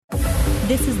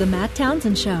This is the Matt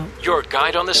Townsend Show. Your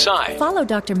guide on the side. Follow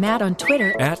Dr. Matt on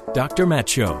Twitter At Dr. Matt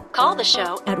Show. Call the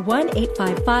show at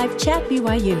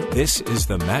 1-855-CHAT-BYU. This is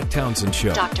the Matt Townsend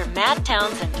Show. Dr. Matt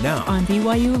Townsend. Now on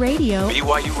BYU Radio.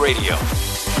 BYU Radio.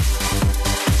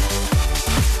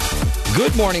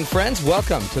 Good morning, friends.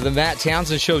 Welcome to the Matt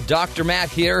Townsend Show. Dr. Matt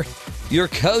here, your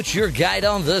coach, your guide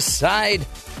on the side.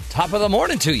 Top of the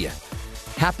morning to you.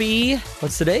 Happy,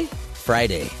 what's the day?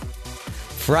 Friday.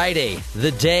 Friday,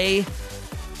 the day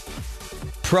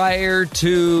prior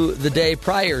to the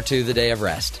day of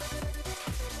rest.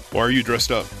 Why are you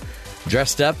dressed up?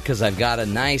 Dressed up because I've got a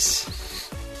nice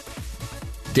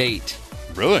date.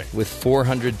 Really? With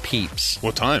 400 peeps.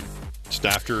 What time? Just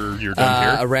after you're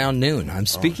done here? Around noon. I'm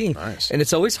speaking. Oh, nice. And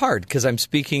it's always hard because I'm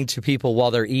speaking to people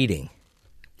while they're eating.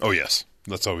 Oh, yes.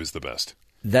 That's always the best.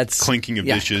 That's clinking of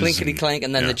dishes. Clinkety clank,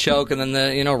 and then the choke, and then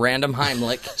the random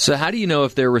Heimlich. So how do you know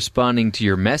if they're responding to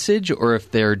your message or if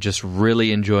they're just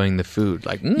really enjoying the food?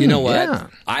 Like, you know what? Yeah.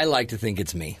 I like to think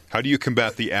it's me. How do you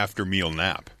combat the after meal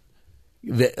nap?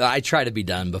 I try to be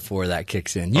done before that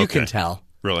kicks in. You can tell.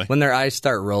 Really? When their eyes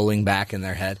start rolling back in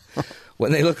their head.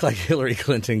 When they look like Hillary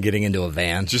Clinton getting into a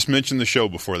van. Just mention the show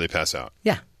before they pass out.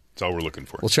 Yeah. That's all we're looking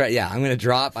for. We'll try. Yeah,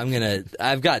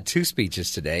 I've got 2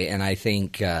 speeches today, and I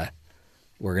think I'm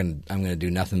going to do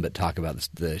nothing but talk about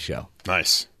the show.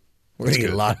 Nice. We're going to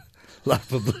get a lot of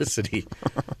publicity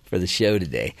for the show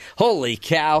today. Holy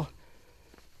cow.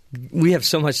 We have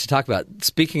so much to talk about.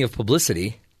 Speaking of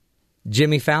publicity,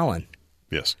 Jimmy Fallon.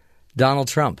 Yes. Donald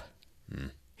Trump.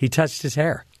 He touched his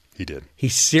hair. He did. He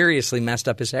seriously messed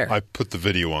up his hair. I put the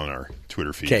video on our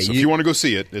Twitter feed. Okay, so if you want to go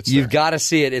see it, it's You've got to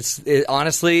see it.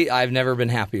 Honestly, I've never been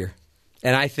happier.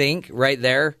 And I think right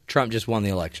there, Trump just won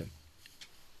the election.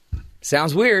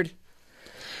 Sounds weird.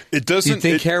 It doesn't. You'd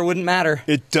think hair wouldn't matter.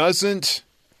 It doesn't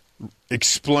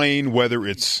explain whether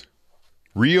it's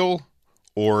real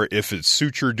or if it's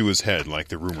sutured to his head, like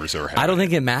the rumors are. I don't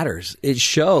think it matters. It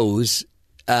shows.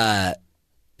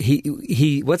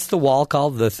 He what's the wall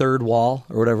called? The third wall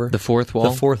or whatever? The fourth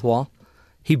wall? The fourth wall.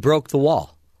 He broke the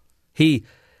wall.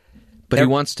 But he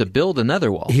wants to build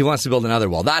another wall. He wants to build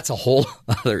another wall. That's a whole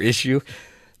other issue.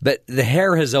 But the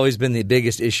hair has always been the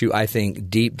biggest issue, I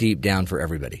think, deep, deep down for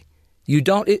everybody. You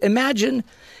don't imagine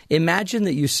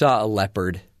that you saw a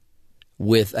leopard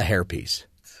with a hairpiece.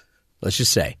 Let's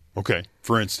just say. Okay.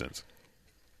 For instance.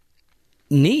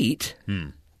 Neat.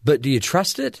 But do you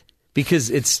trust it?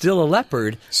 Because it's still a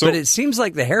leopard, but it seems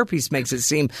like the hairpiece makes it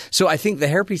seem. So I think the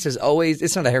hairpiece has always,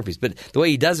 it's not a hairpiece, but the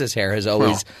way he does his hair has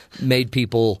always made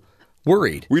people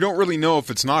worried. We don't really know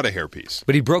if it's not a hairpiece.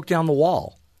 But he broke down the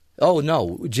wall. Oh,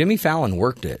 no. Jimmy Fallon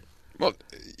worked it. Well,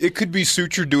 it could be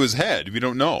sutured to his head. We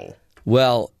don't know.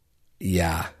 Well,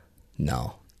 yeah.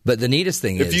 No. But the neatest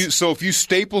thing is. If you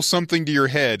staple something to your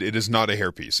head, it is not a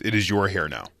hairpiece. It is your hair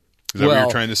now. Is that what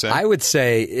you're trying to say? I would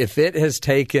say if it has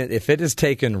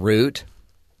taken root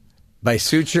by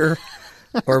suture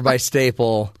or by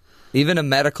staple, even a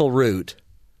medical root,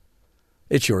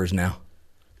 it's yours now.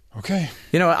 Okay.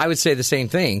 You know, I would say the same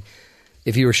thing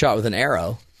if you were shot with an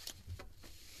arrow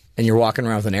and you're walking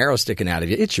around with an arrow sticking out of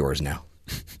you. It's yours now.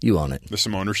 You own it. There's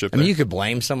some ownership. I mean, you could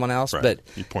blame someone else, right. But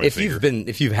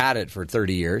if you've had it for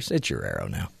 30 years, it's your arrow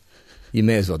now. You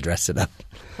may as well dress it up.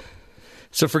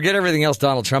 So forget everything else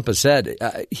Donald Trump has said.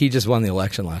 He just won the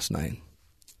election last night.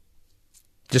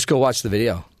 Just go watch the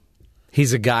video.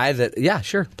 He's a guy that, yeah,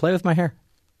 sure, play with my hair.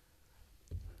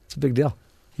 It's a big deal.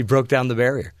 He broke down the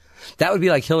barrier. That would be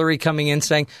like Hillary coming in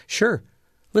saying, sure,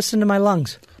 listen to my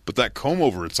lungs. But that comb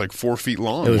over, it's like 4 feet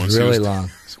long. It was really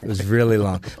long. It was really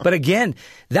long. But again,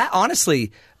 that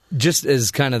honestly, just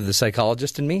as kind of the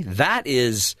psychologist in me, that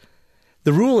is...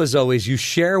 The rule is always you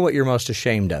share what you're most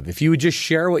ashamed of. If you would just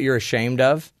share what you're ashamed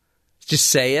of, just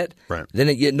say it, right. Then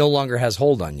it no longer has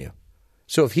hold on you.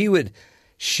 So if he would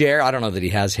share, I don't know that he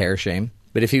has hair shame,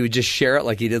 but if he would just share it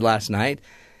like he did last night,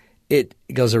 it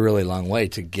goes a really long way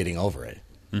to getting over it.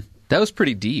 That was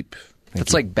pretty deep.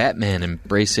 That's like Batman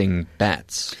embracing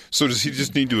bats. So does he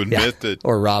just need to admit that...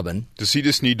 Or Robin. Does he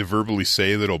just need to verbally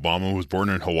say that Obama was born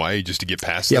in Hawaii just to get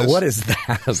past this? Yeah, what is that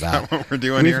about? Is that what we're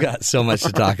doing We've here? got so much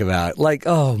to talk about. Like,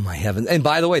 oh my heavens. And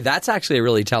by the way, that's actually a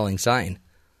really telling sign.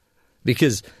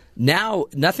 Because now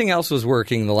nothing else was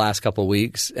working the last couple of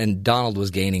weeks and Donald was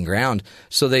gaining ground.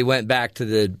 So they went back to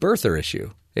the birther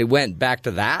issue. It went back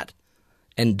to that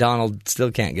and Donald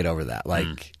still can't get over that.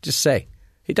 Like, just say.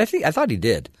 I thought he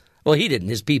did. Well, he didn't.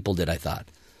 His people did, I thought.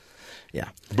 Yeah.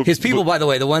 His people, by the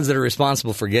way, the ones that are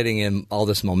responsible for getting him all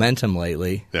this momentum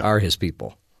lately are his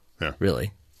people. Yeah.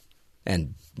 Really.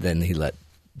 And then he let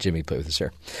Jimmy play with his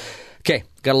hair. Okay.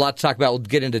 Got a lot to talk about. We'll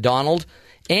get into Donald.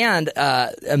 And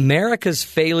America's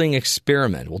Failing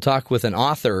Experiment. We'll talk with an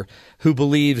author who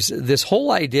believes this whole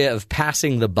idea of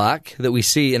passing the buck that we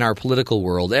see in our political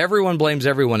world. Everyone blames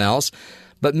everyone else,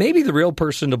 but maybe the real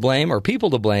person to blame or people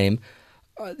to blame,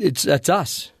 that's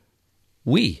us.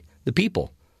 We, the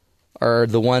people, are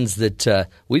the ones that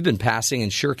we've been passing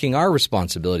and shirking our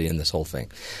responsibility in this whole thing.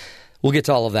 We'll get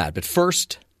to all of that. But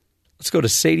first, let's go to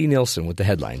Sadie Nielsen with the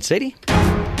headline. Sadie?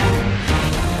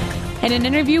 In an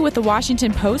interview with the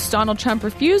Washington Post, Donald Trump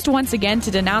refused once again to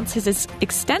denounce his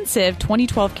extensive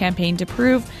 2012 campaign to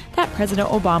prove that President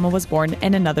Obama was born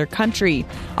in another country.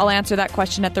 I'll answer that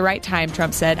question at the right time,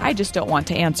 Trump said. I just don't want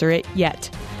to answer it yet.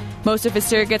 Most of his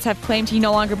surrogates have claimed he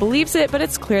no longer believes it, but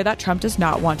it's clear that Trump does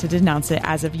not want to denounce it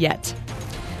as of yet.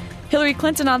 Hillary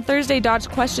Clinton on Thursday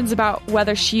dodged questions about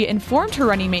whether she informed her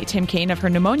running mate Tim Kaine of her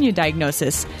pneumonia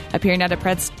diagnosis. Appearing at a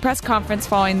press conference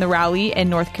following the rally in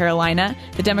North Carolina,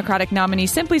 the Democratic nominee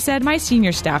simply said, "My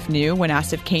senior staff knew," when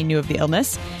asked if Kaine knew of the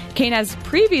illness. Kaine has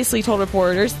previously told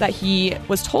reporters that he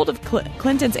was told of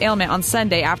Clinton's ailment on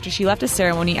Sunday after she left a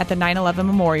ceremony at the 9/11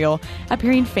 memorial,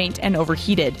 appearing faint and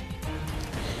overheated.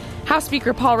 House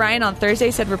Speaker Paul Ryan on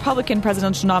Thursday said Republican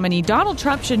presidential nominee Donald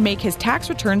Trump should make his tax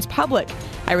returns public.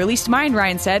 "I released mine,"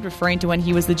 Ryan said, referring to when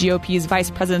he was the GOP's vice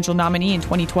presidential nominee in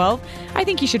 2012. "I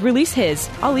think he should release his.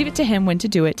 I'll leave it to him when to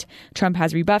do it." Trump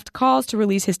has rebuffed calls to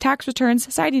release his tax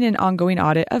returns, citing an ongoing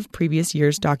audit of previous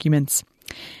year's documents.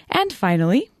 And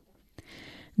finally,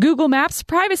 Google Maps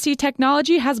privacy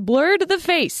technology has blurred the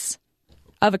face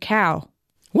of a cow.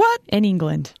 What? In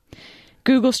England.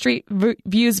 Google Street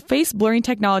View's face blurring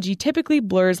technology typically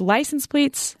blurs license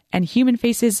plates and human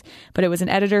faces, but it was an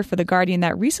editor for The Guardian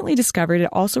that recently discovered it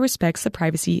also respects the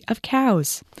privacy of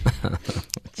cows.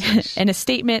 In a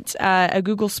statement, a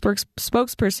Google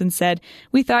spokesperson said,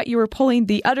 "We thought you were pulling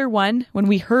the other one when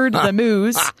we heard the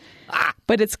moos,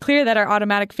 but it's clear that our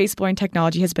automatic face blurring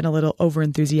technology has been a little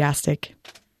overenthusiastic."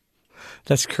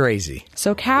 That's crazy.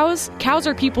 So cows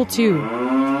are people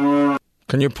too.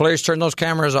 Can you please turn those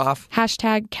cameras off?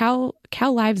 Hashtag cow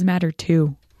lives matter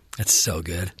too. That's so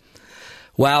good.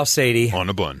 Wow, Sadie. On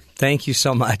a bun. Thank you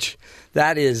so much.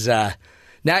 That is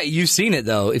now you've seen it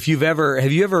though. If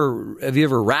have you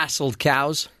ever wrestled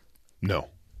cows? No.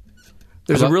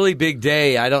 There's a really big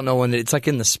day. I don't know when it's like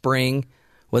in the spring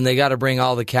when they got to bring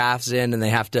all the calves in and they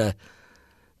have to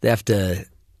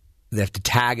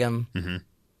tag them. Mm-hmm.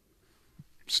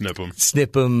 Snip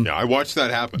them. Yeah, I watched that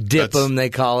happen. Dip them, they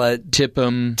call it. Tip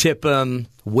them.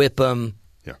 Whip them.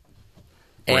 Yeah.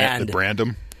 And brand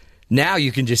them. Now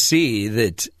you can just see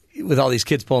that with all these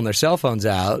kids pulling their cell phones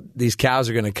out, these cows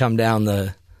are going to come down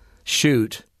the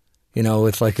chute,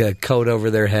 with like a coat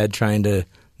over their head trying to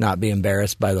not be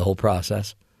embarrassed by the whole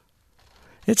process.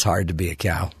 It's hard to be a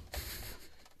cow.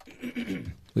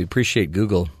 We appreciate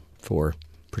Google for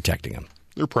protecting them.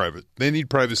 They're private. They need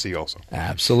privacy also.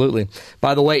 Absolutely.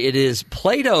 By the way, it is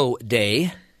Play-Doh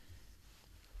Day.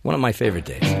 One of my favorite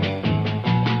days.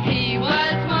 He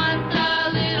was once a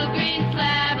little green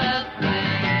slab of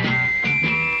bread.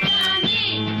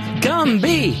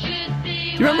 Gumby!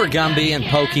 You remember Gumby and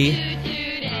Pokey?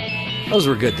 Those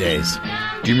were good days.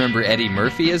 Do you remember Eddie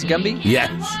Murphy as Gumby?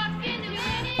 Yes.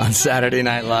 On Saturday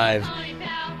Night Live.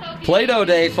 Play-Doh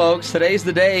Day, folks. Today's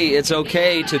the day. It's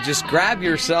okay to just grab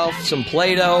yourself some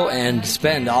Play-Doh and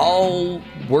spend all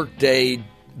workday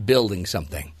building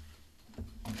something.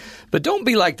 But don't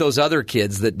be like those other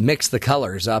kids that mix the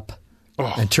colors up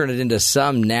and turn it into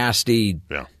some nasty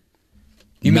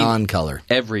non-color.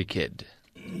 Every kid.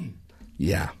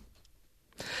 Yeah.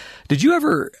 Did you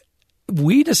ever...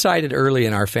 We decided early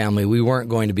in our family we weren't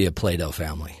going to be a Play-Doh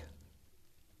family.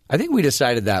 I think we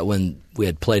decided that when we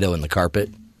had Play-Doh in the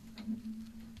carpet.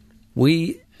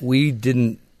 We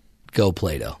didn't go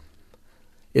Play-Doh.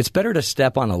 It's better to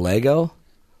step on a Lego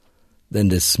than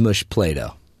to smush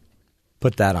Play-Doh.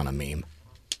 Put that on a meme.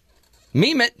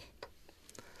 Meme it!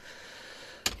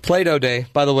 Play-Doh Day,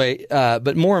 by the way,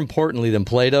 but more importantly than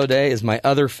Play-Doh Day is my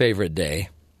other favorite day.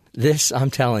 This,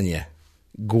 I'm telling you,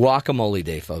 Guacamole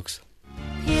Day, folks.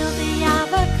 Peel the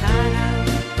avocado,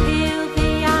 peel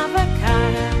the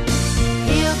avocado,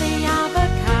 peel the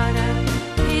avocado,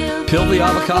 Peel the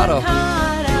avocado.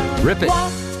 Rip it.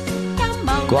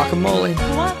 Guacamole.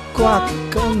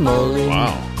 Guacamole.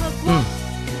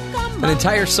 Wow. An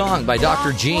entire song by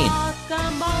Dr. Gene.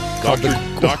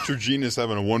 Dr. Gene is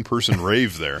having a one-person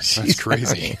rave there. That's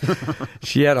crazy.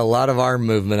 She had a lot of arm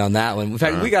movement on that one. In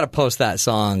fact, we got to post that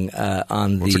song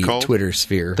on the Twitter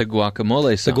sphere. The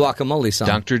guacamole song. The guacamole song.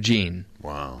 Dr. Gene.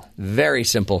 Wow. Very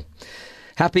simple.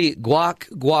 Happy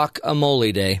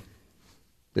Guacamole Day.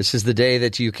 This is the day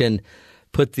that you can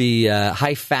put the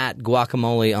high-fat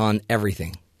guacamole on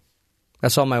everything.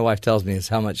 That's all my wife tells me is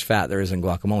how much fat there is in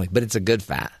guacamole. But it's a good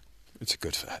fat. It's a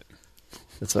good fat.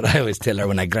 That's what I always tell her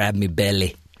when I grab me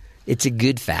belly. It's a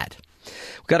good fat.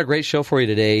 We've got a great show for you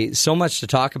today. So much to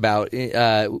talk about.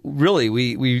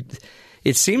 Really,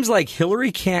 it seems like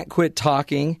Hillary can't quit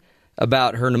talking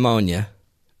about her pneumonia.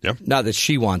 Yep. Not that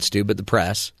she wants to, but the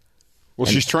press. Well,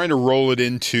 she's trying to roll it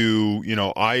into,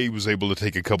 I was able to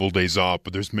take a couple of days off,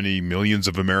 but there's many millions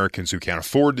of Americans who can't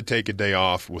afford to take a day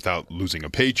off without losing a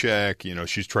paycheck.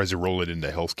 She tries to roll it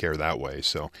into health care that way.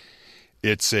 So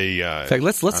it's a... in fact,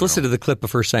 let's listen to the clip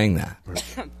of her saying that.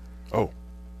 Oh.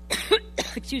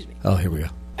 Excuse me. Oh, here we go.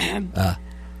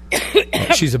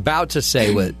 She's about to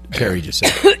say what Perry just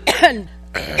said.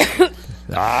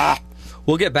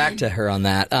 We'll get back to her on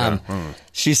that.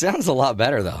 She sounds a lot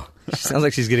better, though. She sounds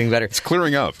like she's getting better. It's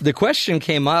clearing up. The question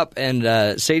came up,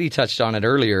 and Sadie touched on it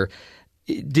earlier.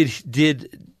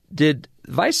 Did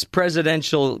Vice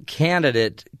Presidential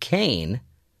candidate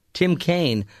Tim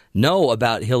Kaine, know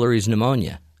about Hillary's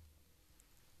pneumonia?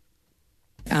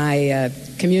 I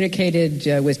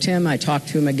communicated with Tim. I talked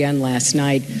to him again last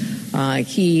night.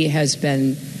 He has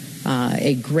been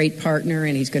a great partner,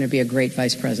 and he's going to be a great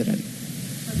vice president.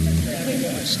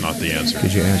 That's not the answer.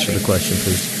 Could you answer the question,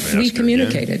 please? We've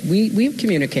communicated. We've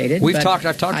communicated. I've talked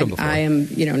to him before. I am,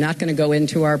 not going to go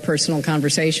into our personal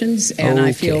conversations, and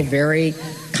I feel very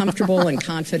comfortable and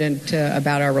confident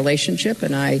about our relationship,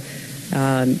 and I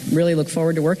really look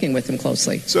forward to working with him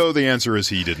closely. So the answer is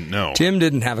he didn't know. Tim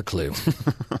didn't have a clue.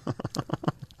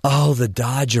 Oh, the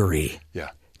dodgery. Yeah.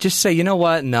 Just say, you know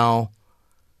what? No,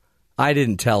 I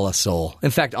didn't tell a soul.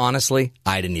 In fact, honestly,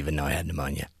 I didn't even know I had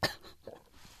pneumonia.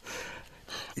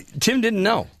 Tim didn't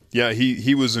know. Yeah,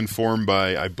 he was informed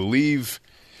by, I believe,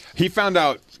 he found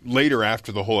out later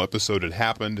after the whole episode had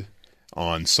happened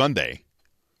on Sunday.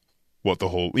 What the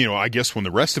whole, I guess when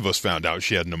the rest of us found out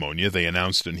she had pneumonia, they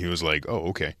announced it and he was like, oh,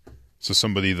 okay. So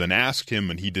somebody then asked him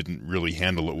and he didn't really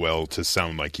handle it well to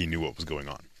sound like he knew what was going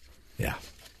on. Yeah.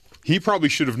 He probably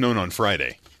should have known on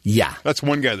Friday. Yeah. That's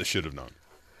one guy that should have known.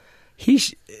 He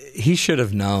should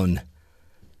have known.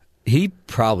 He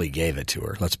probably gave it to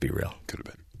her. Let's be real. Could have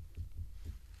been.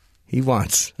 He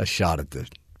wants a shot at the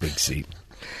big seat.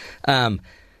 So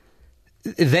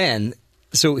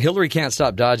Hillary can't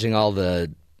stop dodging all the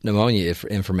pneumonia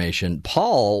information.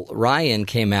 Paul Ryan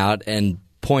came out and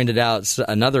pointed out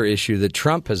another issue that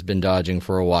Trump has been dodging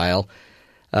for a while,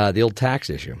 the old tax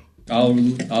issue.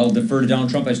 I'll defer to Donald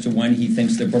Trump as to when he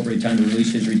thinks the appropriate time to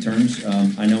release his returns.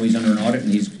 I know he's under an audit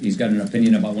and he's got an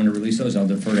opinion about when to release those. I'll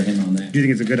defer to him on that. Do you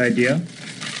think it's a good idea?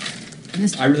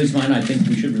 I release mine. I think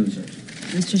we should release ours.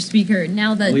 Mr. Speaker,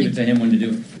 now that... I'll leave it to him when to do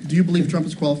it. Do you believe Trump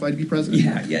is qualified to be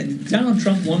president? Yeah. Donald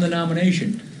Trump won the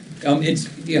nomination.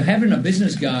 Having a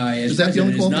business guy as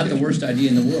president is not the worst idea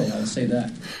in the world. I'll say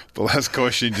that. The last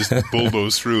question just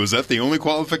bulldozed through. Is that the only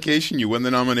qualification? You win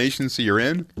the nomination, so you're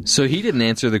in? So he didn't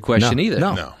answer the question either.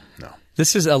 No.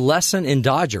 This is a lesson in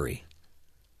dodgery.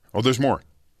 Oh, there's more.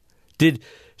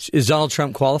 Is Donald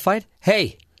Trump qualified?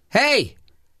 Hey,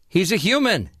 he's a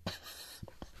human.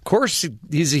 Of course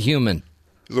he's a human.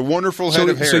 He's a wonderful head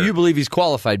of hair. So you believe he's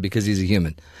qualified because he's a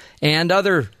human. And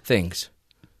other things.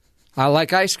 I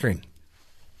like ice cream.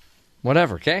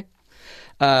 Whatever, okay?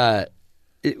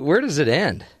 Where does it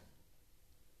end?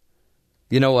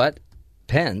 You know what?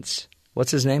 Pence,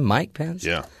 what's his name? Mike Pence?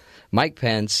 Yeah. Mike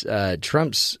Pence,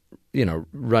 Trump's,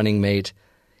 running mate,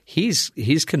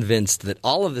 he's convinced that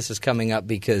all of this is coming up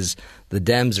because the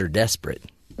Dems are desperate.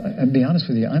 I'll be honest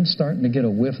with you, I'm starting to get a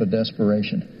whiff of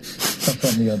desperation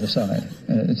from the other side.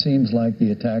 It seems like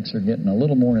the attacks are getting a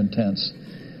little more intense.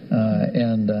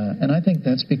 And I think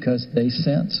that's because they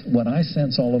sense what I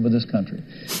sense all over this country.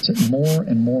 It's that more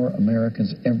and more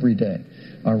Americans every day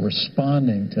are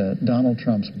responding to Donald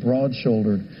Trump's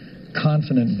broad-shouldered,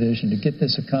 confident vision to get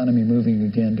this economy moving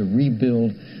again, to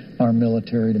rebuild our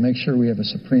military, to make sure we have a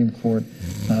Supreme Court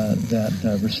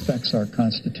that respects our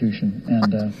Constitution.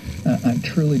 And I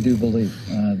truly do believe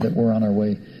that we're on our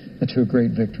way to a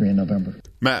great victory in November.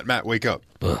 Matt, wake up.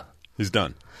 He's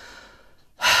done.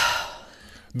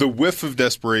 The whiff of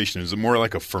desperation, is it more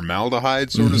like a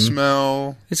formaldehyde sort of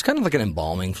smell? It's kind of like an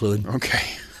embalming fluid. Okay.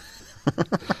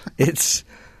 It's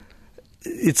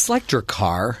like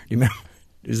Drakkar. You remember?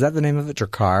 Is that the name of it?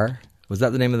 Drakkar? Was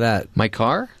that the name of that? My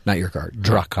car? Not your car.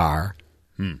 Drakkar.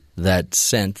 That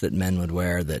scent that men would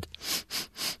wear that,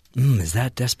 is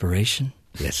that desperation?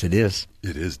 Yes, it is.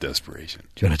 It is desperation.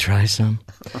 Do you want to try some?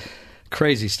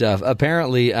 Crazy stuff.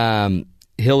 Apparently,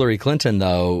 Hillary Clinton,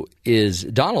 though,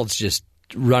 Donald's just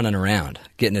running around,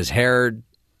 getting his hair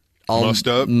all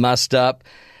mussed up.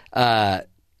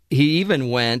 he even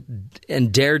went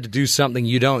and dared to do something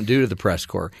you don't do to the press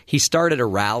corps. He started a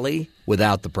rally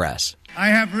without the press. I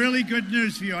have really good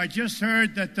news for you. I just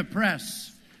heard that the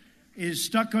press is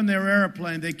stuck on their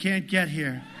airplane. They can't get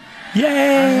here.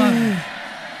 Yay! I love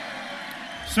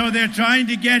it. So they're trying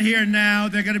to get here now.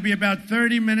 They're going to be about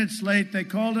 30 minutes late. They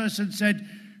called us and said,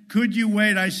 could you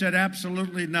wait? I said,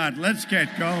 absolutely not. Let's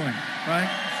get going,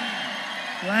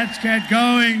 right? Let's get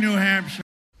going, New Hampshire.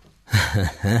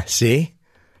 See?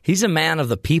 He's a man of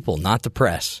the people, not the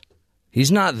press.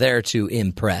 He's not there to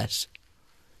impress.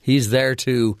 He's there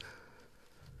to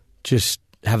just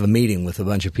have a meeting with a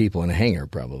bunch of people in a hangar,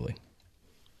 probably.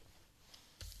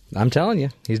 I'm telling you,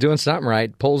 he's doing something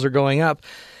right. Polls are going up.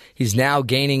 He's now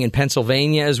gaining in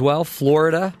Pennsylvania as well,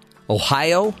 Florida,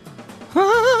 Ohio.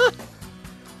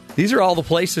 These are all the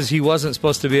places he wasn't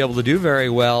supposed to be able to do very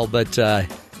well, but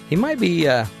he might be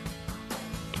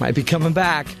coming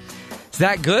back. Is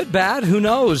that good, bad? Who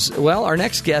knows? Well, our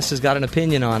next guest has got an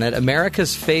opinion on it.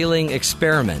 America's failing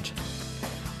experiment.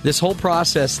 This whole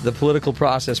process, the political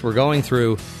process we're going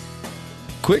through,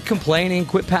 quit complaining,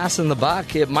 quit passing the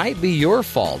buck. It might be your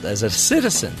fault as a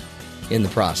citizen in the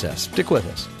process. Stick with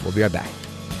us. We'll be right back.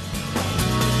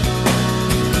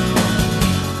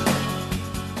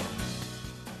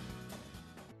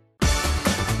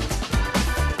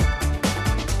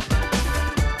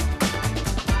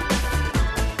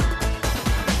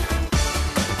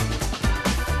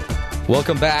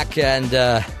 Welcome back, and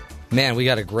man, we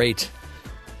got a great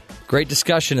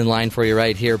discussion in line for you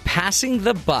right here. Passing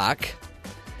the buck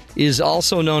is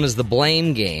also known as the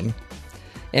blame game,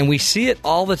 and we see it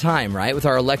all the time, right, with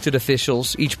our elected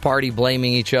officials, each party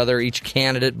blaming each other, each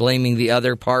candidate blaming the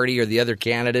other party or the other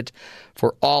candidate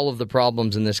for all of the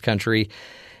problems in this country.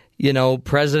 You know,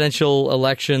 presidential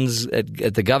elections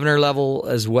at the governor level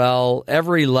as well,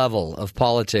 every level of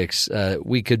politics,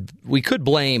 we could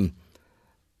blame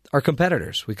our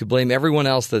competitors. We could blame everyone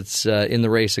else that's in the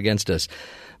race against us.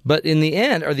 But in the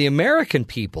end, are the American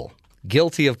people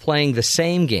guilty of playing the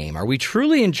same game? Are we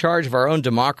truly in charge of our own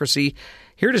democracy?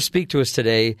 Here to speak to us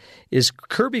today is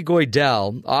Kirby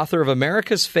Goidel, author of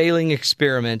America's Failing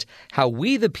Experiment, How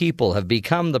We the People Have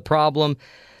Become the Problem.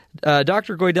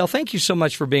 Dr. Goidel, thank you so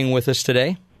much for being with us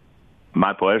today.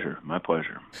 My pleasure. My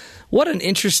pleasure. What an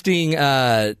interesting,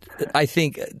 I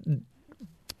think,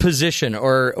 position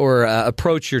or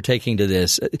approach you're taking to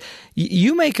this.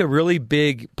 You make a really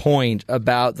big point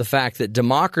about the fact that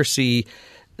democracy,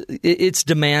 it's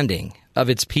demanding of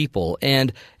its people.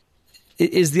 And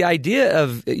is the idea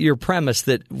of your premise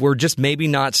that we're just maybe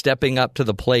not stepping up to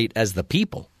the plate as the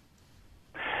people?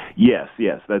 Yes,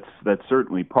 that's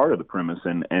certainly part of the premise,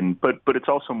 but it's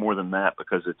also more than that,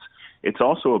 because it's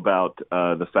also about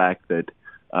the fact that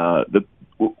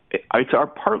it's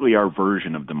partly our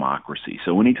version of democracy.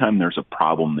 So anytime there's a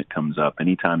problem that comes up,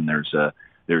 anytime there's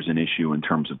an issue in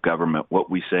terms of government, what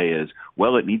we say is,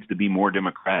 well, it needs to be more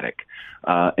democratic.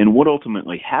 And what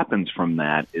ultimately happens from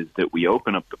that is that we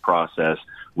open up the process,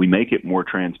 we make it more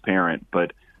transparent,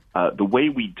 but the way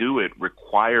we do it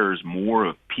requires more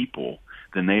of people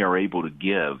than they are able to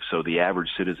give. So the average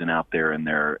citizen out there in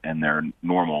their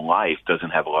normal life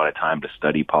doesn't have a lot of time to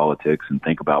study politics and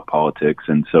think about politics.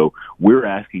 And so we're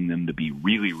asking them to be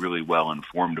really, really well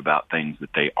informed about things that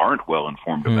they aren't well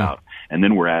informed about. And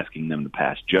then we're asking them to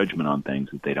pass judgment on things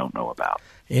that they don't know about.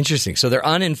 Interesting. So they're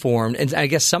uninformed. And I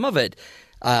guess some of it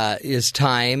is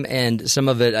time, and some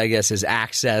of it, I guess, is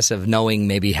access of knowing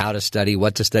maybe how to study,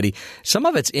 what to study. Some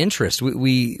of it's interest.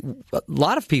 We a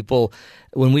lot of people,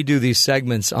 when we do these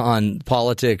segments on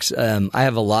politics, I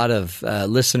have a lot of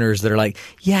listeners that are like,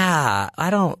 "Yeah,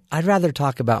 I'd rather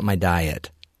talk about my diet."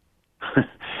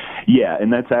 Yeah,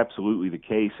 and that's absolutely the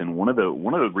case. And one of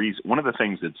the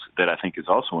things that I think is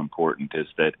also important is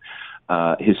that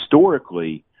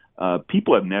historically,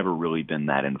 people have never really been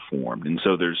that informed. And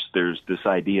so there's this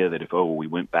idea that if we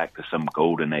went back to some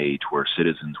golden age where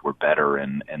citizens were better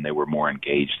and they were more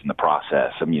engaged in the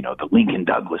process, and the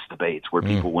Lincoln-Douglas debates where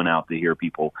people went out to hear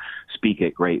people speak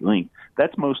at great length,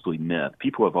 that's mostly myth.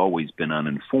 People have always been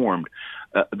uninformed.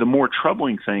 The more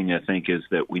troubling thing, I think, is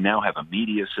that we now have a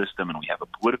media system and we have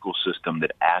a political system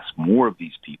that asks more of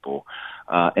these people.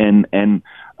 And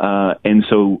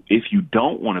so if you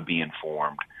don't want to be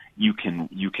informed, you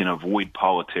can avoid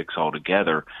politics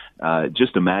altogether.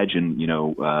 Just imagine,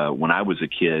 when I was a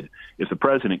kid, if the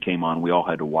president came on, we all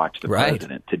had to watch the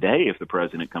president. Today, if the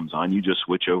president comes on, you just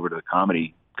switch over to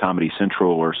Comedy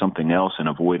Central or something else and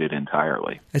avoid it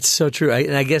entirely. It's so true.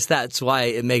 And I guess that's why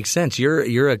it makes sense.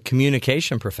 You're a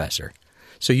communication professor.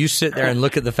 So you sit there and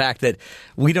look at the fact that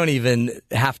we don't even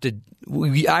have to.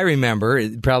 I remember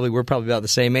we're probably about the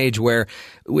same age where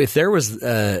if there was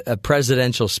a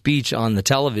presidential speech on the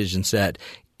television set,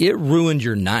 it ruined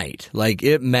your night. Like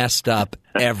it messed up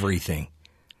everything.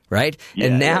 Right? Yeah,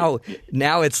 and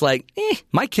now it's like,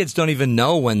 my kids don't even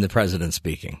know when the president's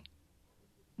speaking.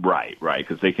 Right,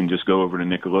 because they can just go over to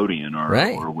Nickelodeon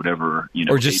or whatever,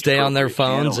 or just stay on their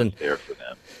phones and there for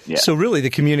them. Yeah. So really, the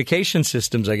communication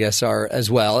systems, I guess, are as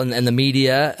well, and the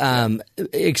media.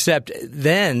 Except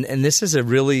then, and this is a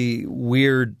really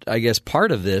weird, I guess,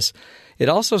 part of this. It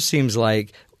also seems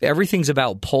like everything's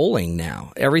about polling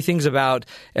now. Everything's about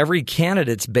every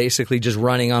candidate's basically just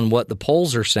running on what the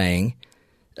polls are saying.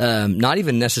 Not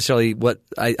even necessarily what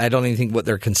I don't even think what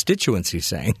their constituency's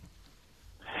saying.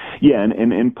 Yeah,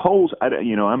 and polls. I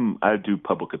do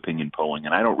public opinion polling,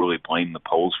 and I don't really blame the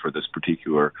polls for this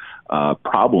particular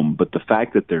problem. But the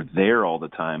fact that they're there all the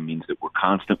time means that we're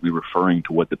constantly referring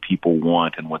to what the people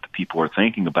want and what the people are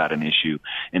thinking about an issue.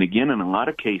 And again, in a lot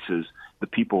of cases, the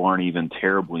people aren't even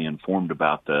terribly informed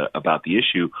about the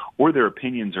issue, or their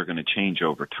opinions are going to change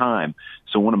over time.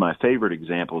 So one of my favorite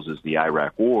examples is the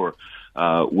Iraq War,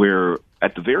 where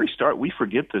at the very start, we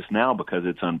forget this now because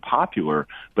it's unpopular,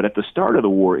 but at the start of the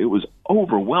war, it was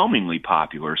overwhelmingly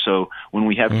popular. So when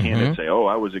we have candidates say,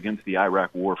 I was against the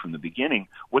Iraq War from the beginning,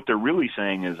 what they're really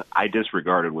saying is, I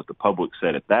disregarded what the public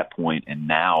said at that point, and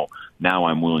now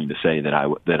I'm willing to say that I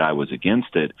was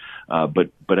against it.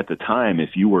 But at the time,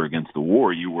 if you were against the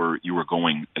war, you were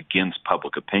going against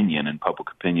public opinion, and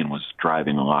public opinion was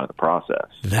driving a lot of the process.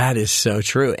 That is so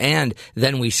true. And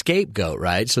then we scapegoat,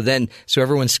 right? So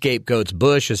everyone scapegoats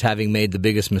Bush as having made the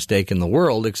biggest mistake in the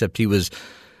world, except he was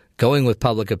going with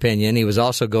public opinion. He was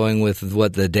also going with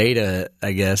what the data,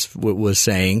 I guess, was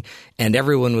saying, and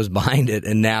everyone was behind it.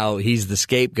 And now he's the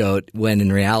scapegoat when in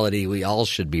reality we all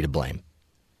should be to blame.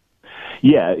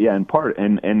 Yeah, in part.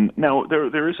 And now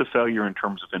there is a failure in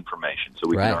terms of information. So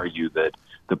we can argue that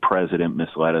the president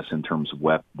misled us in terms of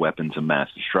weapons of mass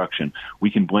destruction.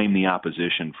 We can blame the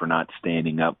opposition for not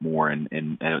standing up more, and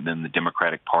then the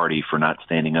Democratic Party for not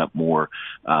standing up more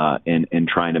and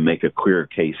trying to make a clearer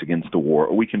case against the war.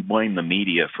 Or we can blame the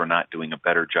media for not doing a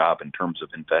better job in terms of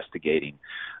investigating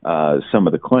some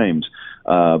of the claims.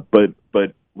 But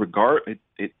regardless,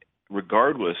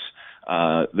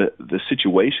 the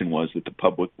situation was that the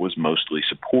public was mostly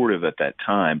supportive at that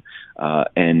time,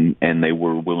 and they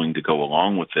were willing to go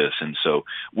along with this. And so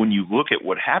when you look at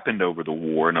what happened over the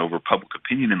war and over public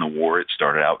opinion in the war, it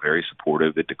started out very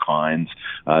supportive. It declines.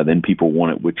 Then people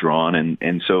want it withdrawn.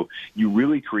 And so you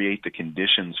really create the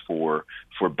conditions for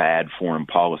bad foreign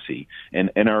policy. And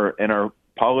our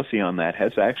policy on that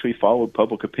has actually followed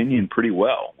public opinion pretty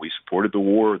well. We supported the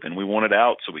war, then we wanted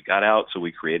out, so we got out, so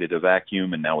we created a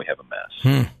vacuum, and now we have a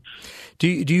mess. Do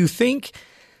you think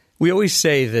we always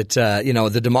say that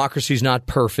the democracy is not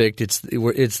perfect? It's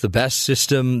the best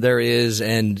system there is,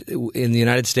 and in the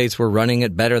United States we're running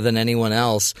it better than anyone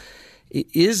else.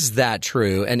 Is that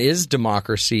true? And is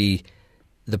democracy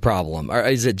the problem, or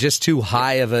is it just too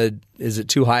high of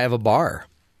a bar?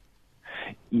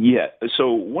 Yeah.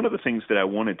 So one of the things that I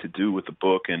wanted to do with the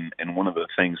book, and one of the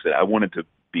things that I wanted to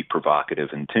be provocative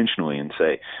intentionally and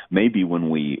say, maybe when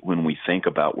we think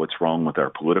about what's wrong with our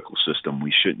political system,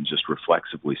 we shouldn't just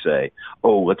reflexively say,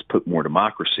 let's put more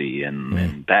democracy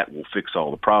and that will fix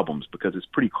all the problems, because it's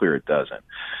pretty clear it doesn't.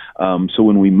 So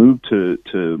when we move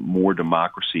to more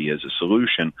democracy as a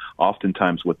solution,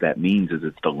 oftentimes what that means is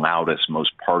it's the loudest,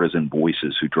 most partisan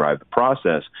voices who drive the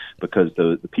process, because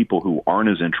the people who aren't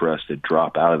as interested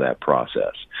drop out of that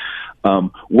process.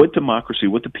 What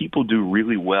the people do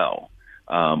really well,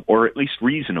 or at least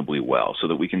reasonably well, so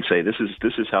that we can say this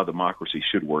is how democracy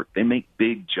should work. They make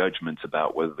big judgments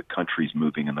about whether the country's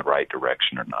moving in the right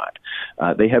direction or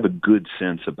not. They have a good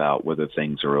sense about whether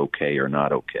things are okay or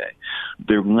not okay.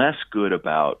 They're less good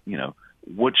about,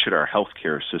 what should our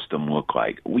healthcare system look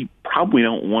like? We probably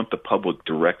don't want the public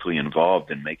directly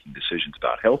involved in making decisions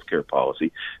about healthcare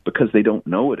policy because they don't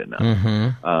know it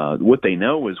enough. What they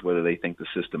know is whether they think the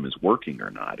system is working or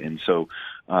not. And so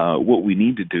what we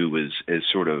need to do is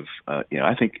sort of,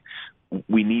 I think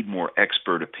we need more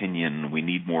expert opinion. We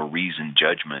need more reasoned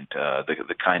judgment,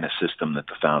 the kind of system that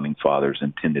the Founding Fathers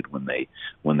intended when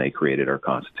they created our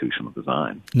constitutional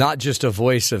design. Not just a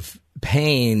voice of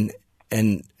pain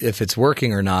and if it's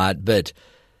working or not, but,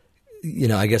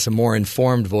 I guess a more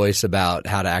informed voice about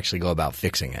how to actually go about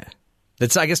fixing it.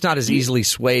 That's, I guess, not as easily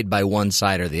swayed by one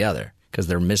side or the other because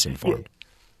they're misinformed.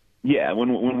 Yeah,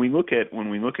 when we look at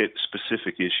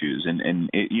specific issues, and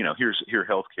here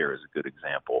healthcare is a good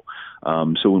example.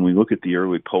 So when we look at the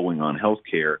early polling on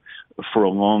healthcare, for a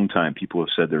long time, people have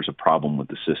said there's a problem with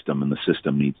the system and the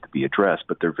system needs to be addressed,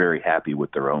 but they're very happy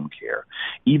with their own care.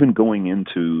 Even going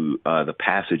into the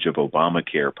passage of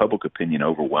Obamacare, public opinion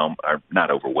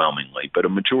not overwhelmingly, but a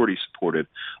majority supported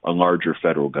a larger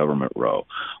federal government role.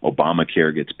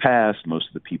 Obamacare gets passed. Most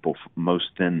of the people,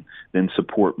 then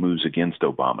support moves against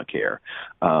Obamacare.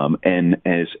 And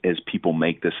as people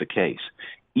make this a case.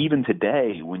 Even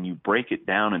today, when you break it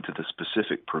down into the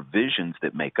specific provisions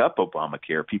that make up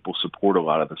Obamacare, people support a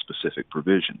lot of the specific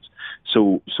provisions.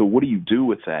 So what do you do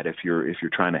with that if you're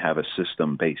trying to have a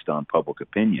system based on public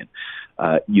opinion?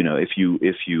 If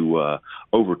you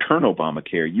overturn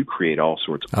Obamacare, you create all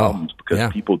sorts of problems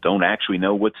because people don't actually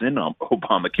know what's in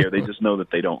Obamacare. They just know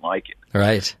that they don't like it.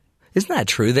 Right? Isn't that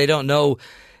true? They don't know.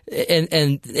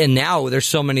 And now there's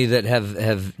so many that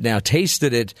have now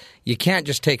tasted it. You can't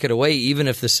just take it away, even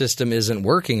if the system isn't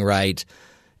working right.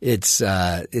 It's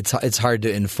hard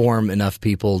to inform enough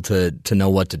people to know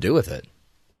what to do with it.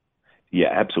 Yeah,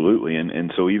 absolutely.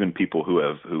 And so even people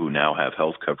who now have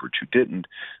health coverage who didn't,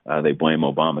 they blame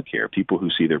Obamacare. People who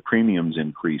see their premiums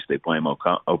increase, they blame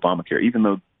Obamacare, even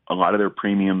though a lot of their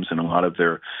premiums and a lot of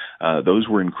their those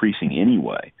were increasing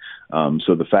anyway.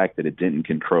 So the fact that it didn't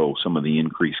control some of the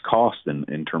increased costs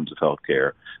in terms of health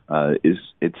care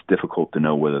it's difficult to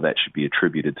know whether that should be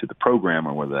attributed to the program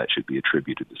or whether that should be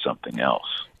attributed to something else.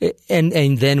 And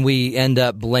then we end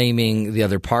up blaming the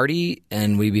other party,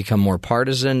 and we become more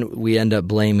partisan. We end up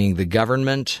blaming the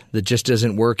government that just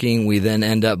isn't working. We then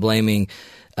end up blaming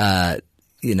the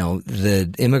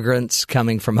immigrants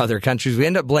coming from other countries. We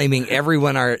end up blaming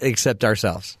everyone except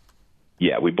ourselves.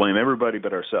 Yeah, we blame everybody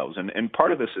but ourselves. And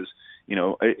part of this is,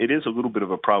 it is a little bit of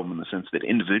a problem in the sense that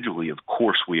individually, of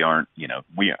course, we aren't,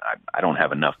 I don't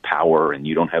have enough power and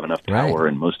you don't have enough power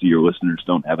and most of your listeners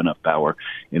don't have enough power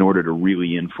in order to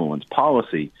really influence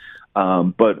policy.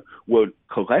 But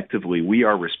collectively, we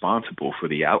are responsible for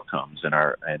the outcomes in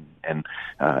our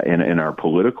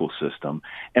political system,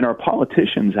 and our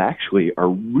politicians actually are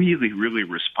really, really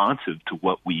responsive to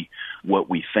what we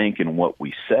think and what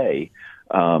we say,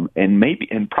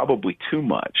 and probably too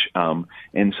much.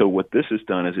 And so what this has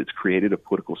done is it's created a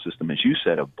political system, as you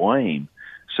said, of blame.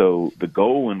 So the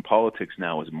goal in politics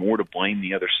now is more to blame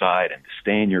the other side and to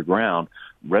stand your ground,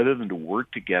 rather than to work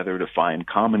together to find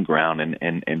common ground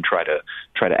and try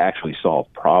to actually solve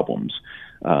problems.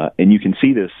 And you can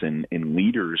see this in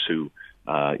leaders who,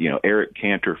 Eric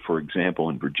Cantor, for example,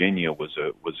 in Virginia was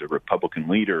a Republican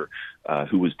leader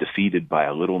who was defeated by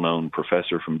a little-known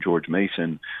professor from George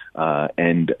Mason,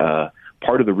 and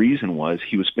part of the reason was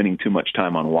he was spending too much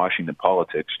time on Washington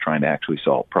politics trying to actually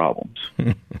solve problems.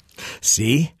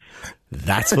 See?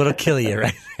 That's what'll kill you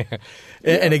right there.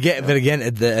 Yeah. And again,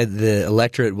 the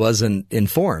electorate wasn't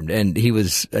informed, and he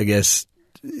was, I guess,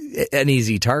 an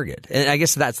easy target. And I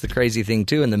guess that's the crazy thing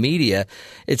too. In the media,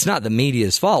 it's not the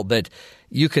media's fault, but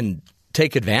you can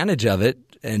take advantage of it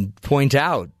and point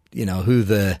out, who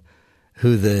the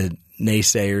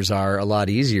naysayers are a lot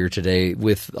easier today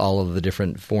with all of the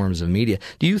different forms of media.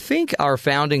 Do you think our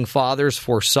founding fathers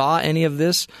foresaw any of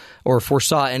this or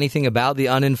foresaw anything about the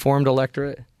uninformed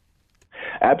electorate?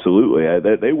 Absolutely.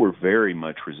 They were very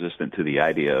much resistant to the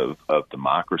idea of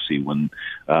democracy when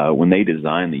they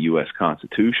designed the U.S.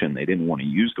 Constitution. They didn't want to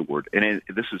use the word, and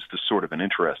this is the sort of an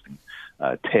interesting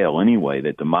tale anyway,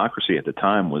 that democracy at the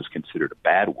time was considered a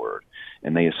bad word,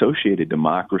 and they associated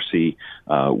democracy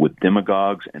with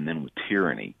demagogues and then with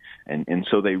tyranny. And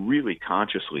so they really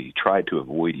consciously tried to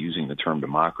avoid using the term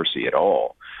democracy at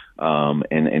all.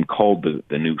 And called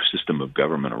the new system of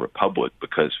government a republic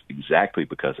because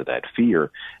of that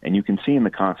fear. And you can see in the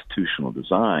constitutional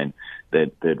design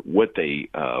that what they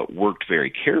worked very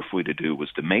carefully to do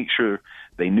was to make sure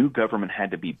they knew government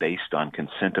had to be based on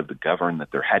consent of the governed,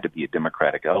 that there had to be a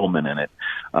democratic element in it.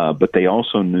 But they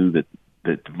also knew that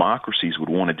democracies would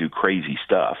want to do crazy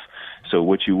stuff. So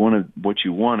what you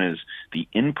want is the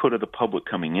input of the public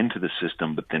coming into the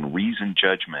system, but then reasoned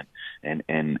judgment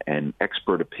and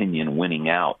expert opinion winning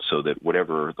out, so that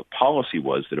whatever the policy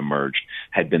was that emerged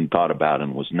had been thought about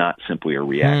and was not simply a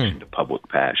reaction to public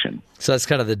passion. So that's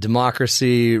kind of the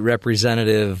democracy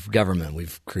representative government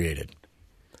we've created.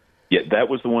 Yeah, that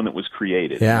was the one that was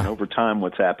created. Yeah. And over time,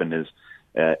 what's happened is,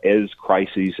 as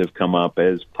crises have come up,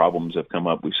 as problems have come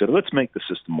up, we've said, let's make the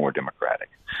system more democratic.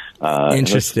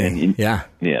 Interesting. Yeah.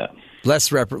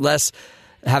 Less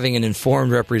having an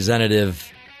informed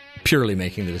representative purely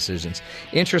making the decisions.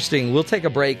 Interesting. We'll take a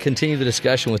break, continue the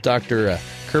discussion with Dr.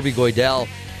 Kirby Goidel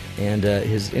and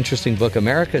his interesting book,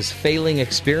 America's Failing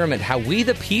Experiment, How We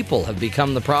the People Have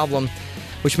Become the Problem,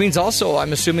 which means also,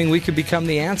 I'm assuming, we could become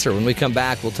the answer. When we come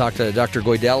back, we'll talk to Dr.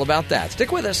 Goidel about that.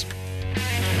 Stick with us.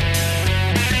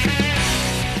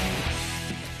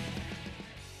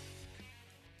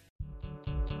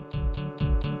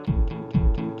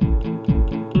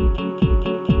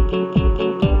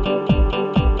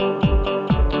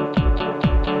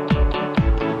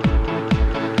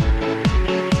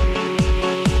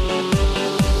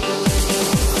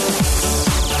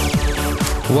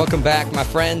 Welcome back, my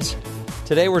friends.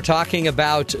 Today we're talking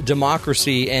about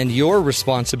democracy and your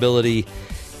responsibility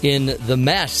in the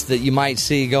mess that you might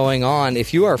see going on.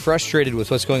 If you are frustrated with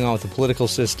what's going on with the political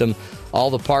system, all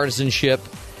the partisanship,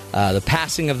 the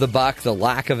passing of the buck, the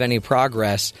lack of any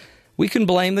progress, we can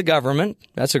blame the government.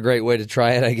 That's a great way to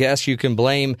try it, I guess. You can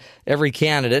blame every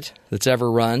candidate that's ever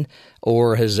run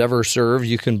or has ever served.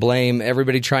 You can blame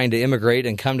everybody trying to immigrate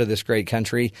and come to this great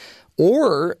country.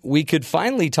 Or we could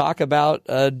finally talk about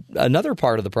another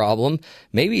part of the problem,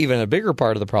 maybe even a bigger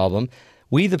part of the problem,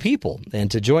 we the people. And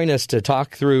to join us to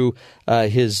talk through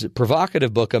his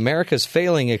provocative book, America's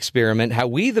Failing Experiment, How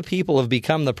We the People Have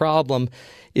Become the Problem,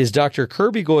 is Dr.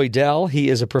 Kirby Goidel. He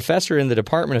is a professor in the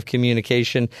Department of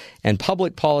Communication and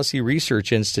Public Policy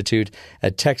Research Institute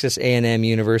at Texas A&M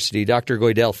University. Dr.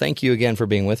 Goidel, thank you again for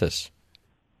being with us.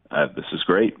 This is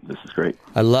great.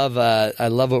 I love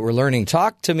what we're learning.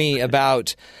 Talk to me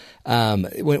about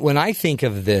when I think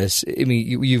of this. I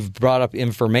mean, you've brought up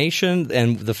information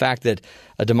and the fact that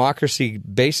a democracy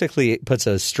basically puts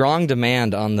a strong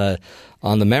demand on the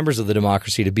members of the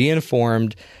democracy to be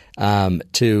informed,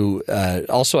 to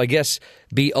also, I guess,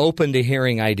 be open to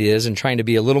hearing ideas and trying to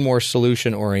be a little more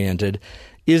solution oriented.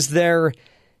 Does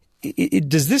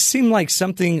this seem like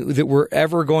something that we're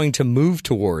ever going to move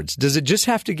towards? Does it just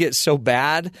have to get so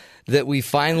bad that we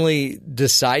finally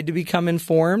decide to become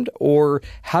informed? Or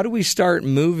how do we start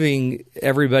moving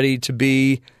everybody to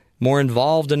be more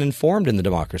involved and informed in the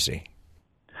democracy?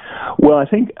 Well, I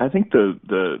think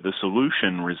the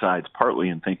solution resides partly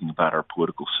in thinking about our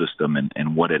political system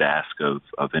and what it asks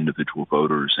of individual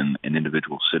voters and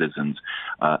individual citizens,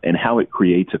 and how it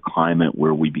creates a climate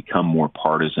where we become more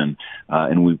partisan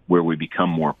where we become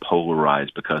more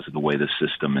polarized because of the way the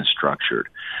system is structured.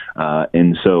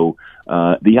 And so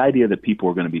the idea that people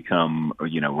are going to become,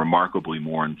 remarkably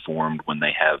more informed when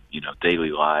they have,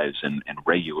 daily lives and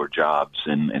regular jobs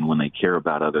and when they care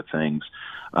about other things,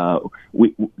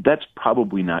 that's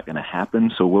probably not going to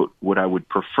happen. So what I would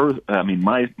prefer,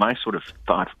 my sort of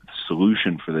thought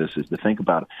solution for this is to think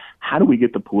about how do we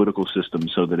get the political system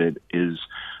so that it is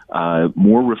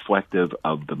more reflective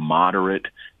of the moderate,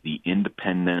 the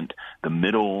independent, the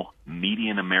middle,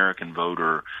 median American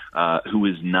voter who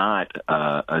is not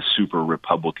a super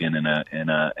Republican and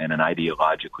an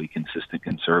ideologically consistent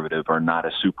conservative, or not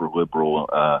a super liberal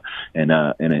and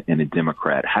a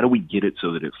Democrat. How do we get it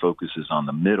so that it focuses on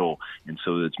the middle and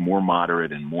so that it's more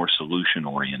moderate and more solution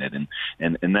oriented?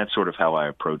 And that's sort of how I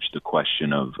approach the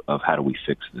question of how do we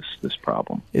fix this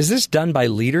problem. Is this done by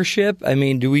leadership? I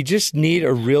mean, do we just need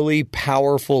a really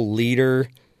powerful leader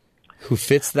who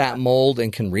fits that mold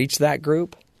and can reach that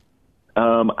group?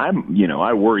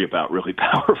 I worry about really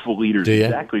powerful leaders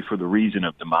exactly for the reason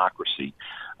of democracy.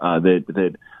 And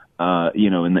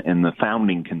the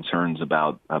founding concerns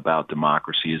about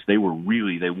democracy is they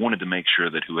wanted to make sure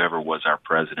that whoever was our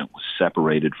president was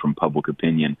separated from public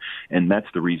opinion. And that's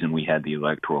the reason we had the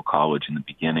Electoral College in the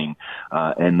beginning.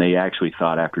 And they actually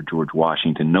thought after George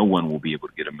Washington, no one will be able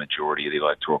to get a majority of the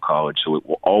Electoral College, so it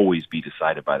will always be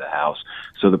decided by the House.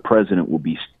 So the president will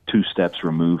be two steps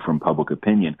removed from public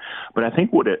opinion. But I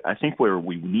think where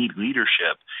we need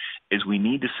leadership is we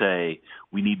need to say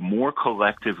we need more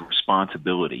collective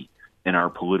responsibility in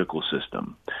our political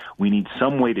system. We need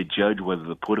some way to judge whether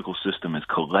the political system is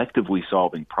collectively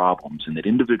solving problems, and that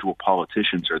individual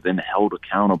politicians are then held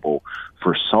accountable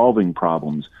for solving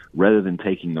problems rather than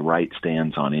taking the right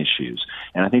stands on issues.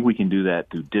 And I think we can do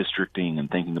that through districting and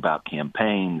thinking about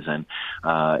campaigns and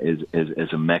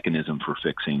as a mechanism for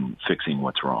fixing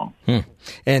what's wrong.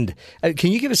 And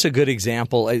can you give us a good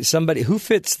example? Somebody who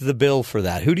fits the bill for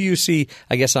that? Who do you see,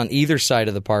 I guess, on either side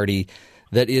of the party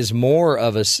that is more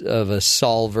of a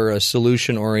solver, a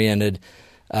solution-oriented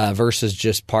versus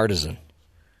just partisan?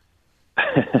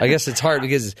 I guess it's hard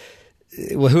because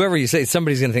whoever you say,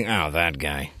 somebody's going to think, "Oh, that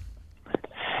guy."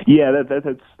 Yeah, that's.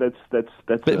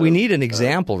 But we need an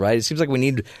example, right? It seems like we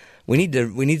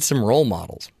need some role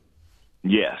models.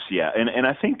 Yes, yeah, and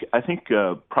I think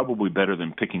probably better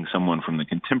than picking someone from the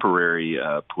contemporary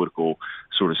political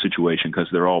sort of situation, because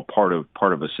they're all part of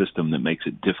a system that makes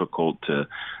it difficult to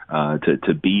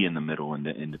be in the middle and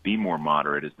to be more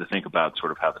moderate, is to think about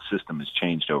sort of how the system has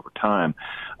changed over time.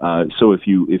 So if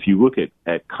you look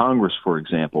at Congress, for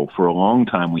example, for a long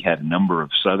time we had a number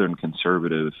of Southern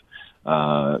conservative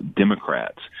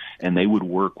Democrats, and they would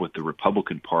work with the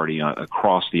Republican Party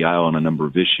across the aisle on a number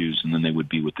of issues, and then they would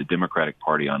be with the Democratic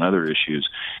Party on other issues.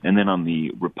 And then on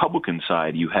the Republican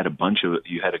side, you had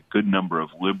a good number of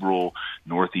liberal,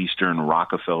 northeastern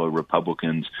Rockefeller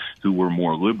Republicans who were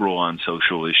more liberal on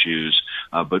social issues,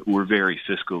 but were very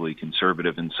fiscally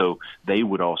conservative, and so they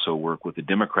would also work with the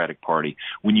Democratic Party.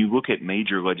 When you look at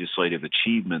major legislative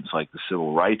achievements like the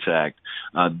Civil Rights Act,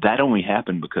 that only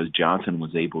happened because Johnson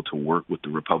was able to work with the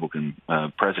Republican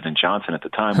President Johnson at the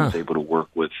time was able to work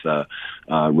with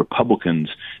Republicans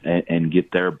and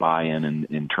get their buy-in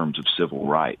in terms of civil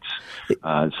rights.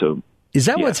 Is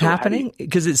that what's happening?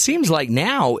 Because it seems like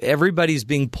now everybody's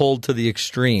being pulled to the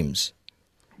extremes.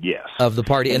 Yes. Of the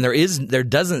party, and there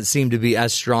doesn't seem to be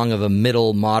as strong of a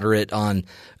middle moderate on.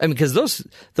 I mean, because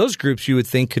those groups you would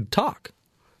think could talk.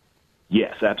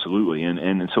 Yes, absolutely,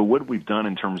 and so what we've done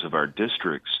in terms of our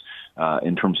districts,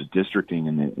 in terms of districting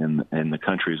in the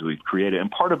countries we've created, and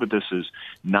part of it this is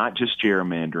not just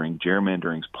gerrymandering.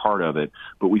 Gerrymandering's part of it,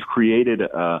 but we've created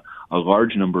a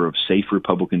large number of safe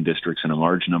Republican districts and a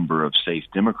large number of safe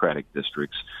Democratic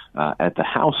districts at the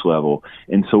House level.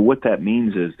 And so what that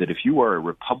means is that if you are a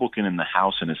Republican in the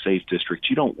House in a safe district,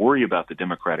 you don't worry about the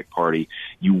Democratic Party.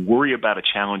 You worry about a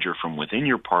challenger from within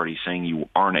your party saying you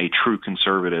aren't a true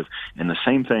conservative, and the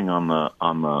same thing on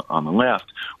the left,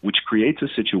 which creates a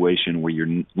situation where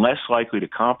you're less likely to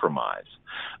compromise.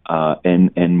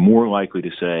 And more likely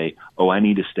to say, oh, I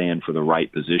need to stand for the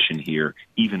right position here,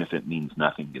 even if it means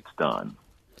nothing gets done.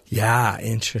 Yeah,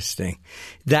 interesting.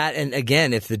 That, and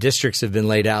again, if the districts have been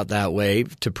laid out that way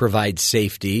to provide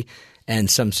safety and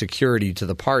some security to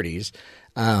the parties,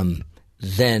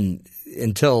 then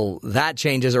until that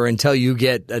changes or until you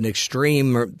get an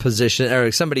extreme position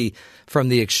or somebody from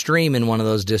the extreme in one of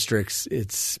those districts,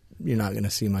 you're not going to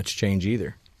see much change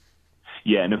either.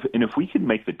 Yeah, and if we could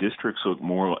make the districts look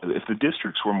more, if the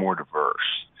districts were more diverse,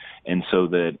 and so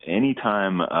that any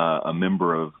time a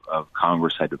member of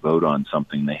Congress had to vote on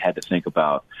something, they had to think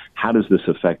about how does this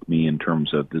affect me in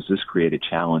terms of does this create a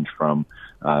challenge from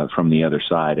the other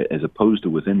side as opposed to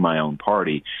within my own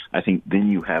party. I think then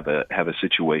you have a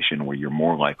situation where you're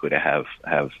more likely to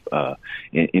have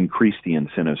increase the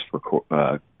incentives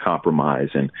for compromise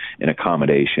and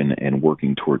accommodation and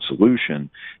working towards solution,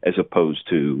 as opposed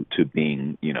to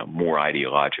being more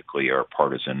ideologically or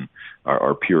partisan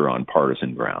or pure on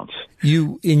partisan grounds.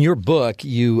 In your book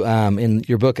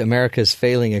America's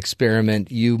Failing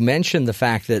Experiment, you mentioned the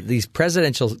fact that these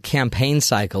presidential campaign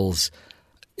cycles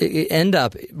end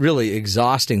up really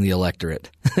exhausting the electorate.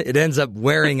 It ends up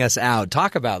wearing us out.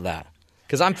 Talk about that,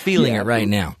 because I'm feeling it right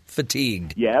now.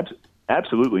 Fatigued. Yeah,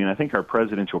 absolutely. And I think our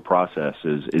presidential process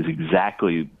is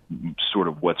exactly sort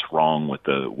of what's wrong with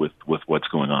what's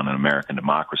going on in American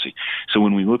democracy. So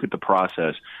when we look at the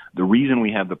process, the reason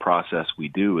we have the process we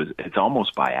do is it's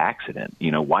almost by accident.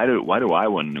 Why do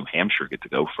Iowa and New Hampshire get to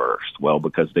go first? Well,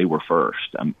 because they were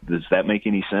first. Does that make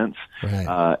any sense?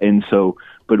 Right. And so,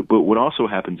 but what also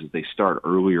happens is they start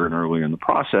earlier and earlier in the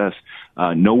process.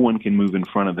 No one can move in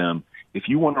front of them. If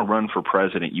you want to run for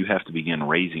president, you have to begin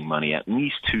raising money at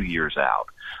least 2 years out.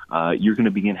 You're going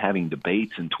to begin having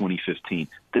debates in 2015.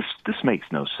 This makes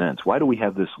no sense. Why do we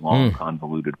have this long,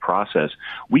 convoluted process?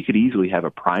 We could easily have a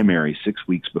primary 6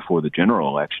 weeks before the general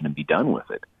election and be done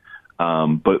with it.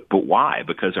 But why?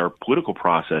 Because our political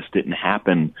process didn't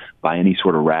happen by any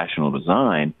sort of rational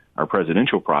design. Our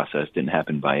presidential process didn't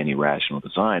happen by any rational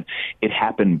design. It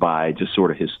happened by just sort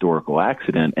of historical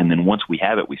accident. And then once we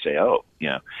have it, we say, oh,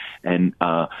 yeah. And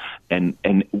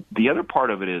the other part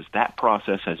of it is that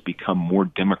process has become more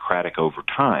democratic over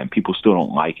time. People still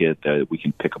don't like it. We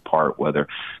can pick apart whether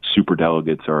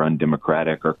superdelegates are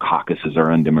undemocratic or caucuses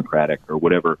are undemocratic or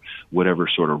whatever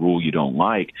sort of rule you don't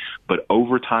like. But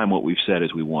over time, what we've said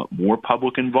is we want more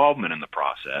public involvement in the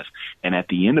process. And at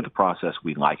the end of the process,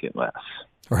 we like it less.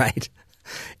 Right.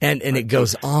 And it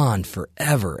goes on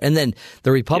forever. And then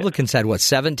the Republicans had,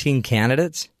 17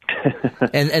 candidates?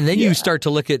 and then you start to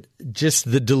look at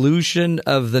just the dilution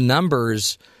of the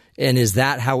numbers, and is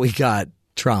that how we got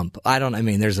Trump?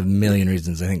 There's a million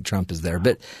reasons I think Trump is there,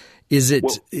 but is it?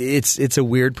 Well, it's a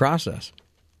weird process.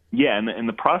 Yeah, and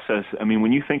the process,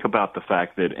 when you think about the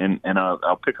fact that, and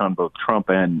I'll pick on both Trump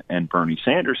and Bernie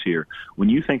Sanders here, when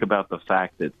you think about the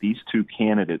fact that these two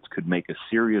candidates could make a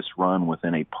serious run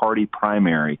within a party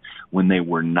primary when they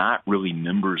were not really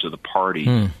members of the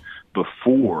party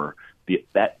before,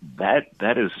 that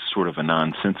is sort of a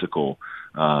nonsensical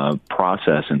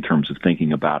process in terms of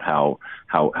thinking about how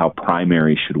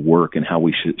primaries should work and how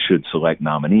we should select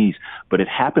nominees. But it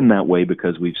happened that way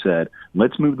because we've said,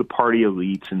 let's move the party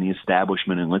elites and the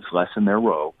establishment and let's lessen their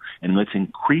role and let's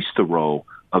increase the role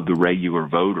of the regular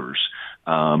voters.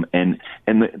 Then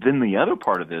the other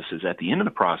part of this is at the end of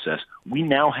the process, we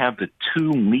now have the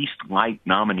two least liked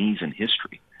nominees in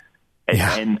history.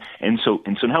 Yeah. And so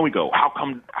now we go, how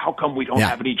come we don't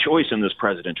have any choice in this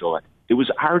presidential election? It was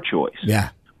our choice. Yeah.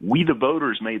 We, the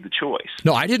voters, made the choice.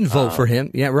 No, I didn't vote for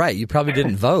him. Yeah, right. You probably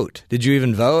didn't vote. Did you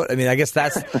even vote? I mean, I guess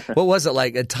that's, what was it,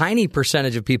 like a tiny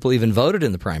percentage of people even voted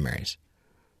in the primaries?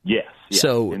 Yes.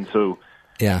 So,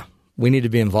 yeah, we need to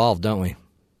be involved, don't we?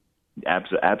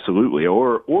 Absolutely,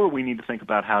 or we need to think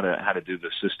about how to do the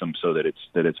system so that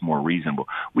it's more reasonable.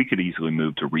 We could easily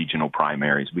move to regional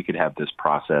primaries. We could have this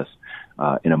process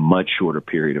in a much shorter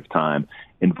period of time,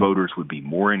 and voters would be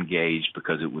more engaged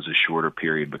because it was a shorter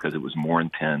period, because it was more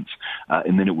intense,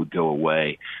 and then it would go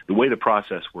away. The way the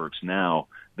process works now,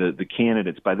 the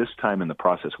candidates, by this time in the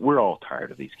process, we're all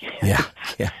tired of these candidates.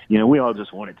 Yeah. We all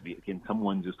just want it to be, can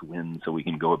someone just win so we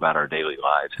can go about our daily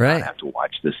lives and not have to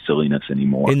watch this silliness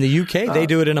anymore. In the UK, they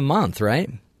do it in a month, right?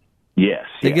 Yes.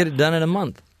 They get it done in a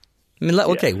month. I mean,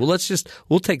 okay, well,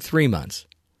 we'll take 3 months,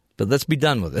 but let's be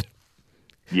done with it.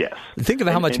 Yes. Think of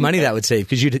how much money that would save,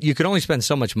 because you could only spend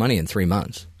so much money in 3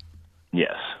 months.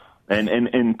 Yes.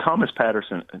 And Thomas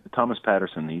Patterson,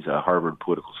 he's a Harvard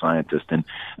political scientist, and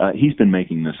he's been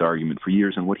making this argument for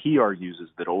years. And what he argues is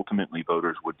that ultimately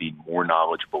voters would be more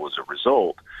knowledgeable as a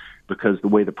result, because the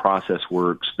way the process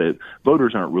works, that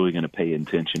voters aren't really going to pay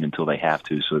attention until they have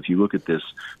to. So if you look at this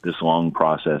long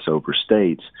process over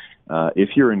states,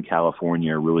 if you're in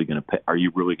California, are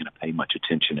you really going to pay much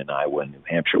attention in Iowa and New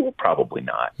Hampshire? Well, probably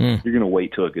not. You're going to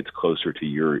wait till it gets closer to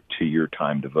your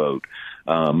time to vote.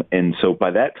 And so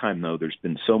by that time, though, there's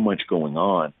been so much going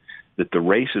on that the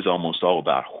race is almost all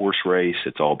about horse race.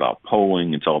 It's all about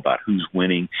polling. It's all about who's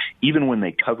winning. Even when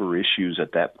they cover issues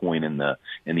at that point in the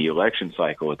election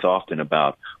cycle, it's often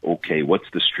about, okay, what's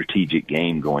the strategic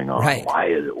game going on? Right.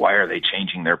 Why are they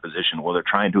changing their position? Well, they're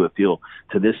trying to appeal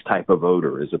to this type of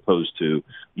voter, as opposed to,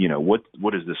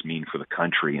 what does this mean for the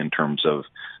country in terms of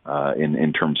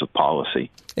in terms of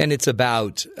policy? And it's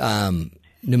about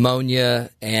pneumonia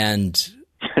and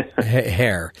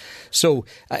hair. So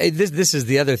this is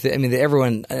the other thing. I mean,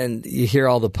 everyone, and you hear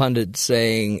all the pundits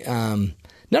saying,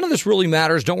 none of this really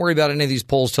matters. Don't worry about any of these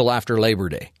polls till after Labor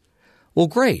Day. Well,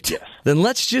 great. Yes. Then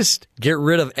let's just get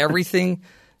rid of everything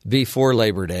before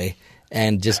Labor Day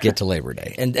and just get to Labor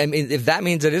Day. And I mean, if that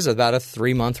means it is about a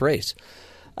 3-month race,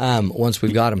 once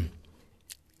we've got them.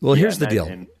 Well, here's the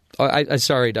deal.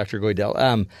 Sorry, Dr.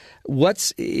 Goidel.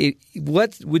 What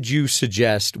would you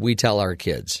suggest we tell our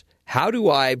kids? How do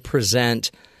I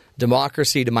present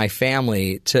democracy to my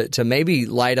family to maybe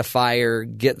light a fire,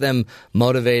 get them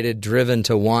motivated, driven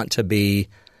to want to be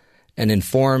an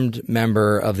informed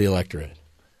member of the electorate?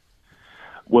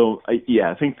 Well,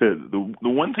 I think the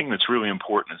one thing that's really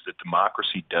important is that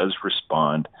democracy does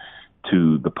respond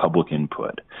to the public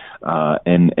input.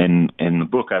 And the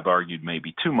book, I've argued,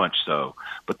 maybe too much so,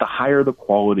 but the higher the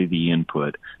quality of the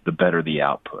input, the better the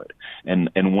output. And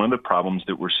one of the problems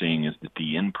that we're seeing is that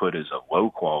the input is of low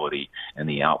quality and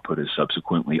the output is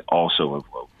subsequently also of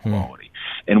low quality.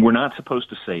 And we're not supposed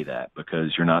to say that,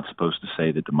 because you're not supposed to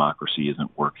say that democracy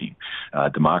isn't working.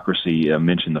 Democracy, I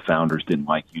mentioned the founders didn't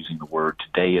like using the word.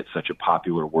 Today it's such a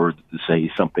popular word that to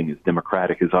say something is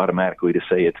democratic is automatically to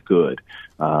say it's good.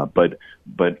 But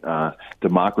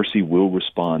democracy will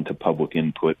respond to public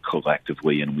input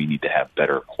collectively, and we need to have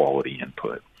better quality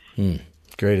input.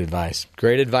 Great advice.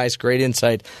 Great advice. Great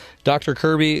insight. Dr.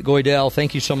 Kirby Goidel,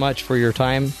 thank you so much for your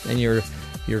time and your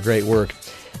great work.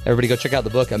 Everybody go check out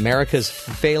the book, America's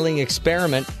Failing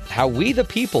Experiment, How We the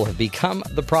People Have Become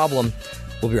the Problem.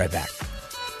 We'll be right back.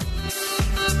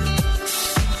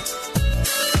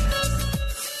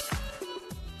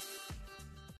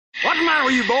 What's the matter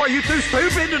with you, boy? You too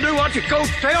stupid to do what your coach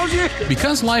tells you?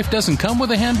 Because life doesn't come with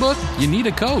a handbook, you need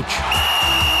a coach.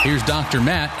 Here's Dr.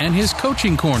 Matt and his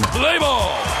coaching corner. Play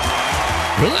ball!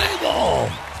 Play ball!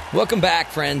 Welcome back,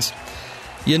 friends.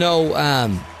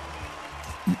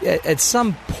 At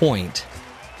some point,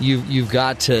 you've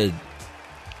got to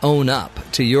own up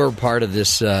to your part of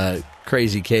this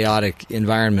crazy, chaotic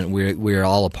environment we're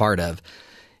all a part of.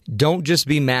 Don't just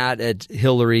be mad at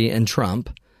Hillary and Trump,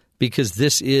 because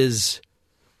this is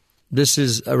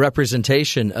a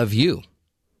representation of you.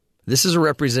 This is a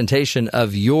representation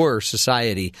of your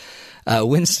society.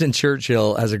 Winston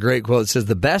Churchill has a great quote. It says,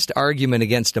 "The best argument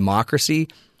against democracy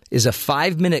is a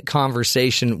 5-minute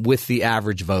conversation with the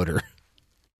average voter."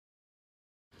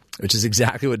 which is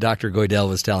exactly what Dr. Goidel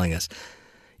was telling us.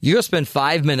 You go spend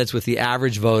 5 minutes with the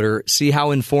average voter, see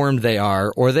how informed they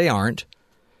are or they aren't,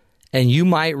 and you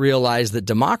might realize that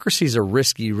democracy is a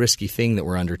risky, risky thing that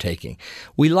we're undertaking.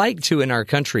 We like to, in our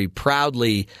country,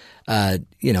 proudly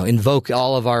invoke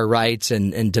all of our rights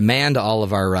and demand all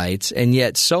of our rights, and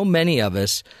yet so many of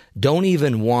us don't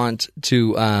even want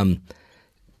to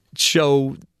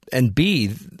show and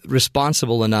be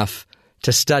responsible enough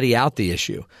to study out the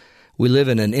issue. We live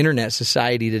in an internet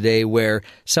society today where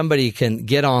somebody can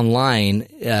get online,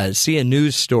 see a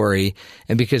news story,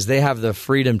 and because they have the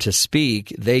freedom to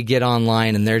speak, they get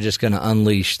online and they're just going to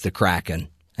unleash the Kraken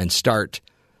and start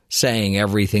saying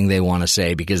everything they want to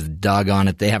say because, doggone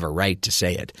it, they have a right to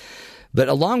say it. But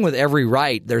along with every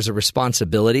right, there's a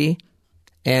responsibility.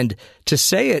 And to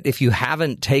say it if you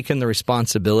haven't taken the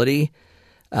responsibility,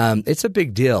 it's a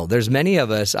big deal. There's many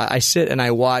of us. I sit and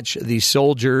I watch these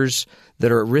soldiers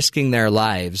that are risking their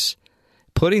lives,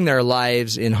 putting their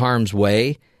lives in harm's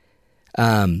way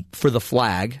for the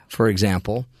flag, for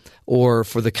example, or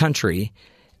for the country,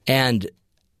 and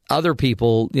other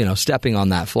people, stepping on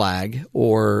that flag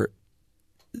or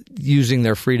using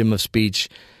their freedom of speech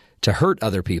to hurt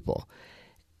other people.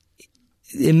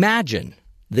 Imagine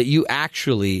that you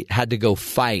actually had to go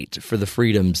fight for the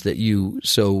freedoms that you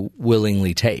so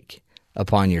willingly take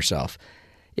upon yourself.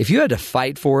 If you had to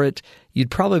fight for it,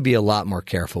 you'd probably be a lot more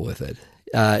careful with it.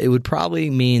 It would probably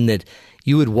mean that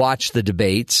you would watch the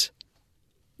debates,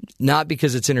 not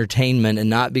because it's entertainment and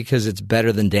not because it's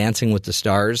better than Dancing with the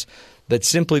Stars, but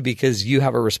simply because you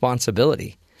have a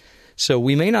responsibility. So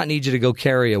we may not need you to go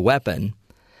carry a weapon.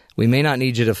 We may not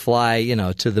need you to fly,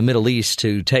 to the Middle East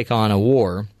to take on a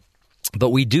war,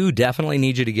 but we do definitely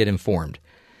need you to get informed.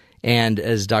 And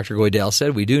as Dr. Goidel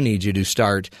said, we do need you to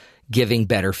start giving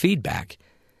better feedback.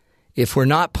 If we're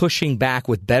not pushing back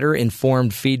with better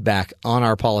informed feedback on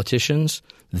our politicians,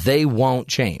 they won't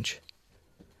change.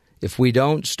 If we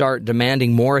don't start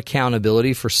demanding more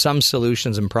accountability for some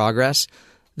solutions and progress,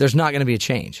 there's not going to be a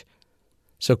change.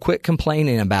 So quit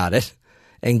complaining about it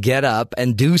and get up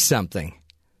and do something.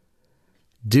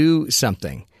 Do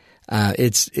something.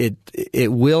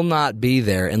 It will not be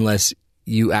there unless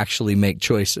you actually make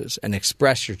choices and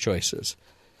express your choices.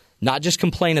 Not just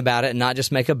complain about it and not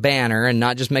just make a banner and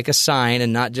not just make a sign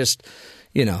and not just,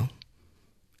 you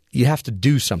have to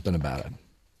do something about it.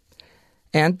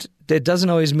 And it doesn't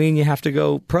always mean you have to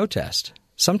go protest.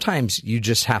 Sometimes you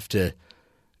just have to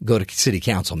go to city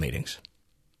council meetings.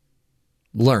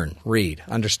 Learn, read,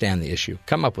 understand the issue,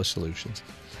 come up with solutions.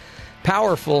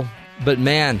 Powerful, but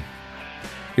man,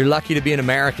 you're lucky to be an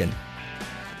American.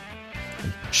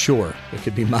 Sure, it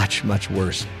could be much, much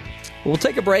worse. We'll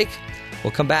take a break.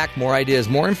 We'll come back, more ideas,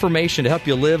 more information to help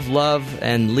you live, love,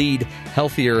 and lead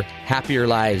healthier, happier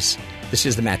lives. This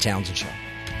is The Matt Townsend Show.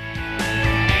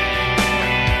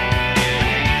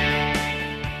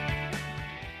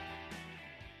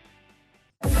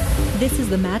 This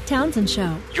is The Matt Townsend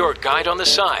Show. Your guide on the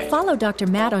side. Follow Dr.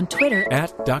 Matt on Twitter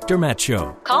At Dr. Matt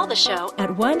Show. Call the show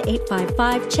at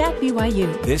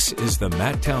 1-855-CHAT-BYU. This is The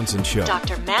Matt Townsend Show.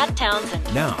 Dr. Matt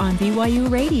Townsend. Now on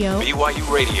BYU Radio.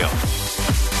 BYU Radio.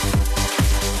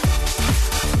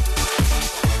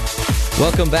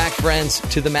 Welcome back, friends,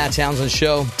 to The Matt Townsend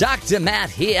Show. Dr. Matt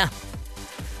here.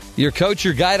 Your coach,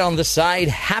 your guide on the side.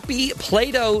 Happy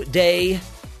Play-Doh Day.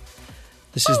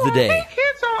 This is the day. Hey,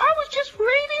 kids, I was just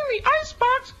raiding the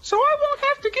icebox so I won't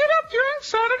have to get up during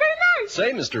Saturday night.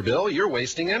 Say, Mr. Bill, you're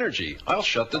wasting energy. I'll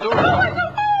shut the door.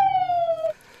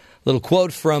 Little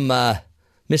quote from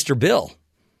Mr. Bill,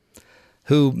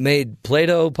 who made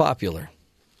Play-Doh popular.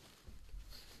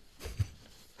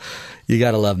 You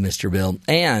got to love Mr. Bill.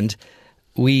 And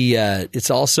it's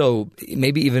also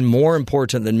maybe even more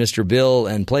important than Mr. Bill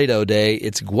and Play-Doh Day.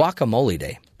 It's Guacamole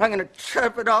Day. I'm going to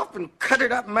chop it off and cut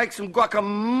it up and make some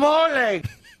guacamole.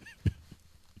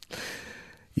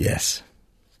 Yes.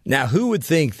 Now, who would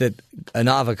think that an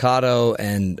avocado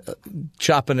and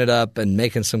chopping it up and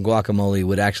making some guacamole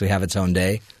would actually have its own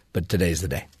day? But today's the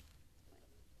day.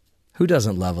 Who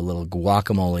doesn't love a little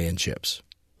guacamole and chips?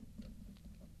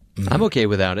 Mm-hmm. I'm okay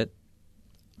without it.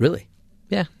 Really?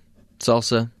 Yeah.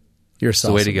 Salsa. You're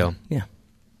the way to go. Yeah.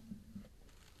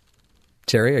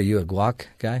 Terry, are you a guac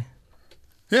guy?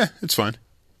 Yeah, it's fine.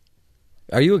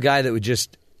 Are you a guy that would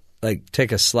just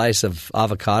take a slice of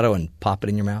avocado and pop it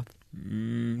in your mouth?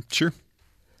 Sure.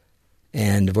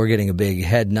 And we're getting a big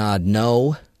head nod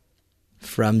no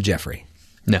from Jeffrey.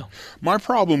 No. My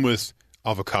problem with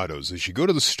avocados is you go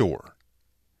to the store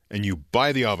and you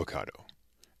buy the avocado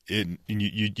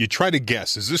you try to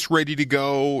guess, is this ready to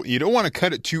go? You don't want to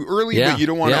cut it too early, Yeah, but you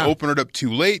don't want to yeah. open it up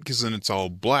too late because then it's all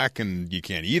black and you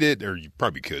can't eat it, or you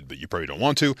probably could, but you probably don't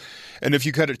want to. And if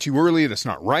you cut it too early and it's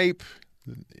not ripe,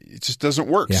 it just doesn't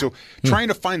work. Yeah. So trying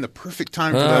to find the perfect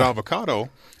time for that avocado,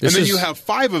 and then you have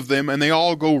 5 of them and they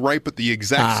all go ripe at the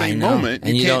exact same moment.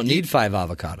 And you can't don't need 5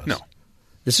 avocados. No.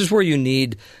 This is where you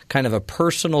need kind of a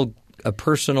personal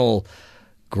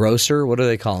grocer. What do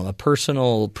they call them? A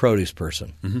personal produce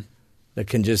person that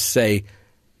can just say,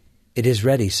 "It is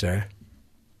ready, sir."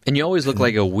 And you always look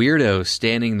like a weirdo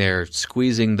standing there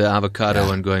squeezing the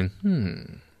avocado and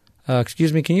going,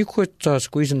 Excuse me, can you quit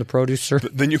squeezing the produce, sir?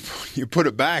 But then you put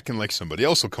it back and like somebody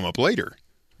else will come up later.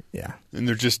 Yeah. And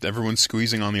everyone's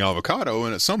squeezing on the avocado,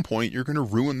 and at some point you're going to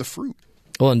ruin the fruit.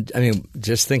 Well, and, I mean,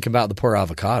 just think about the poor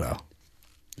avocado.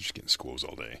 Just getting squoze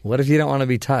all day. What if you don't want to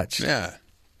be touched? Yeah.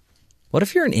 What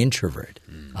if you're an introvert?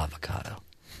 Avocado.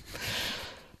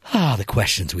 The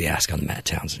questions we ask on the Matt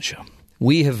Townsend Show.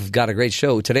 We have got a great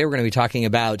show. Today we're going to be talking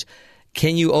about,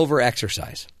 can you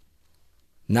over-exercise?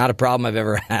 Not a problem I've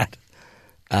ever had.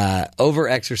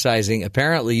 Over-exercising,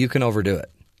 apparently you can overdo it.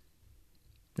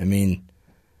 I mean,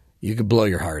 you could blow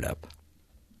your heart up.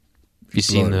 have you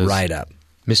seen those right up.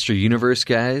 Mr. Universe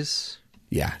guys?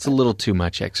 Yeah. It's a little too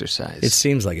much exercise. It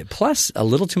seems like it. Plus, a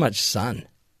little too much sun.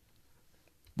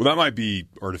 Well, that might be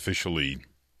artificially,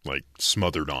 like,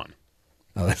 smothered on.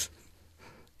 Oh,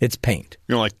 it's paint.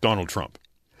 You know, like Donald Trump.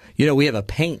 You know, we have a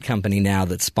paint company now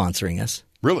that's sponsoring us.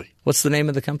 Really? What's the name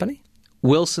of the company?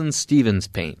 Wilson Stevens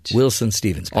Paint. Wilson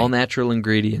Stevens Paint. All natural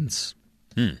ingredients.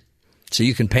 So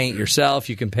you can paint yourself.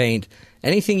 You can paint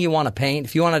anything you want to paint.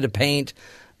 If you wanted to paint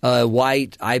a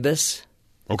white ibis.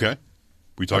 Okay.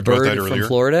 We talked a about bird that earlier. From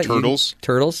Florida. Turtles.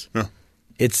 Turtles. Yeah.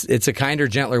 It's a kinder,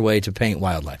 gentler way to paint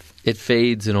wildlife. It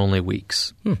fades in only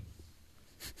weeks.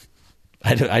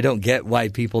 I don't get why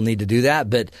people need to do that,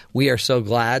 but we are so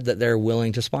glad that they're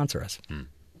willing to sponsor us.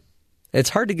 It's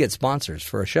hard to get sponsors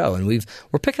for a show, and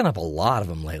we're picking up a lot of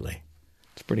them lately.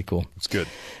 It's pretty cool. It's good.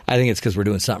 I think it's because we're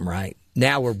doing something right.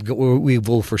 Now we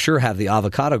will for sure have the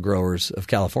avocado growers of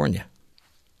California.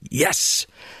 Yes,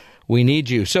 we need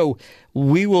you. So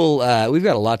we will. We've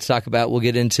got a lot to talk about. We'll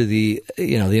get into the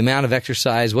amount of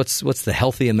exercise. What's the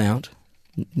healthy amount?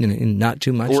 Not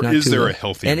too much. Or not is too there little. a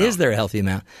healthy and amount? is there a healthy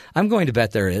amount? I'm going to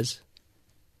bet there is,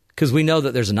 because we know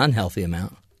that there's an unhealthy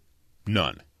amount.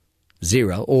 None.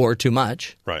 0 or too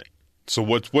much. Right. So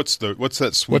what's that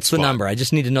sweet What's the spot? number? I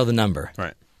just need to know the number.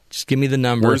 Right. Just give me the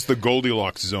number. Where's the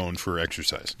Goldilocks zone for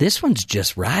exercise? This one's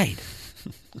just right.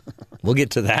 We'll get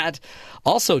to that.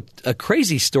 Also, a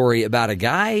crazy story about a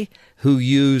guy who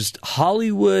used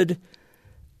Hollywood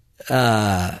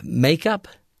makeup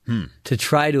to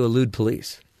try to elude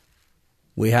police.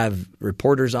 We have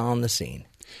reporters on the scene.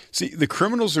 See, the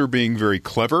criminals are being very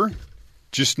clever,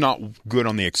 just not good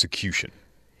on the execution.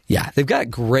 Yeah, they've got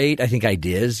great, I think,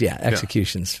 ideas. Yeah,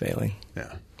 execution's failing.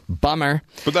 Yeah. Bummer.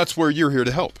 But that's where you're here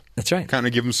to help. That's right. Kind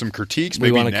of give them some critiques. We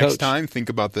Maybe wanna next coach. time, think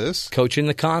about this. Coaching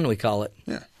the con, we call it.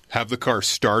 Yeah. Have the car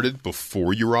started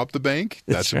before you rob the bank.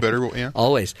 That's a better way. Yeah.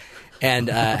 Always. And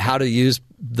how to use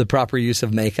the proper use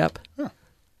of makeup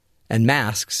and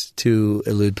masks to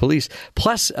elude police.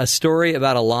 Plus, a story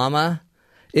about a llama.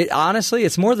 Honestly,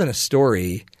 it's more than a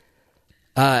story.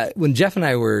 When Jeff and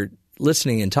I were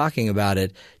listening and talking about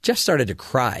it, Jeff started to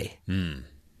cry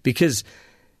because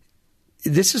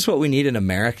this is what we need in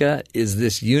America, is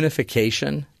this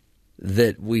unification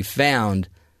that we found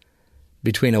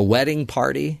between a wedding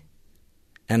party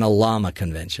and a llama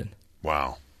convention.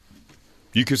 Wow.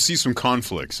 You could see some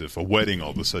conflicts if a wedding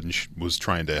all of a sudden was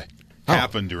trying to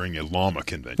happen during a llama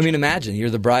convention. I mean, imagine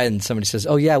you're the bride and somebody says,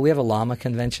 "Oh yeah, we have a llama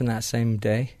convention that same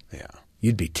day." Yeah.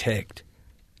 You'd be ticked.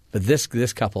 But this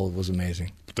couple was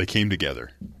amazing. They came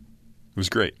together. It was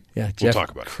great. Yeah, we'll Jeff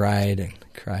talk about it.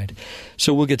 cried.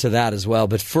 So we'll get to that as well.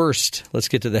 But first, let's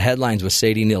get to the headlines with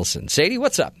Sadie Nielsen. Sadie,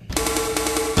 what's up?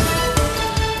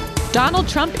 Donald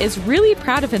Trump is really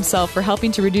proud of himself for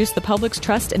helping to reduce the public's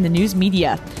trust in the news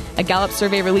media. A Gallup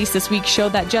survey released this week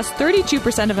showed that just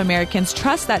 32% of Americans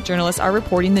trust that journalists are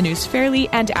reporting the news fairly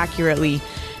and accurately.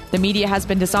 The media has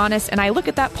been dishonest, and I look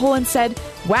at that poll and said,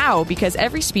 wow, because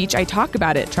every speech I talk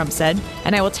about it, Trump said,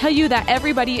 and I will tell you that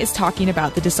everybody is talking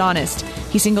about the dishonest.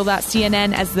 He singled out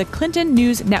CNN as the Clinton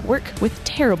News Network with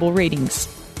terrible ratings.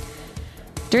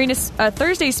 During a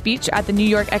Thursday speech at the New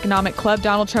York Economic Club,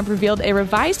 Donald Trump revealed a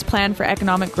revised plan for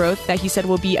economic growth that he said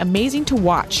will be amazing to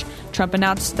watch. Trump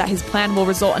announced that his plan will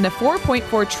result in a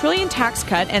 $4.4 trillion tax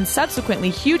cut and subsequently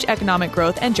huge economic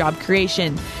growth and job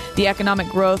creation. The economic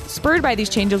growth spurred by these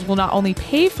changes will not only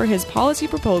pay for his policy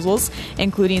proposals,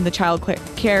 including the child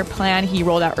care plan he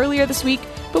rolled out earlier this week,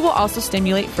 but will also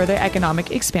stimulate further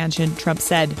economic expansion, Trump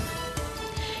said.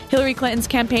 Hillary Clinton's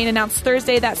campaign announced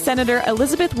Thursday that Senator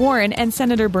Elizabeth Warren and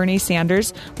Senator Bernie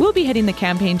Sanders will be hitting the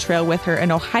campaign trail with her in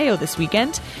Ohio this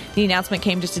weekend. The announcement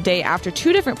came just a day after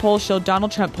two different polls showed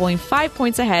Donald Trump pulling 5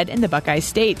 points ahead in the Buckeye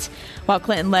State. While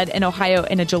Clinton led in Ohio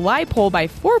in a July poll by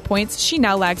 4 points, she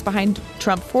now lags behind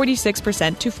Trump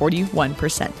 46% to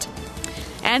 41%.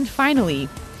 And finally,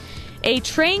 a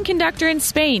train conductor in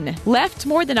Spain left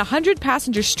more than 100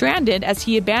 passengers stranded as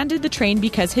he abandoned the train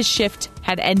because his shift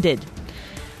had ended.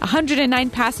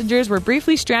 109 passengers were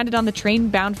briefly stranded on the train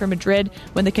bound for Madrid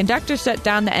when the conductor shut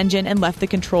down the engine and left the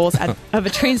controls of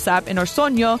a train stop in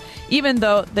Osorno, even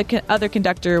though the other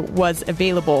conductor was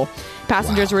available.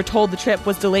 Passengers were told the trip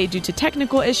was delayed due to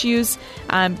technical issues.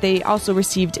 They also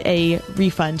received a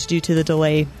refund due to the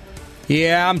delay.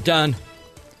 Yeah, I'm done.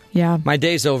 Yeah. My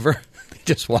day's over. He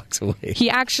just walks away.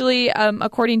 He actually,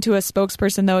 according to a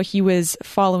spokesperson, though, he was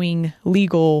following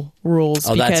legal rules.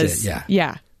 Oh, because, that's it, yeah.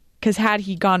 Yeah. Because had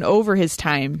he gone over his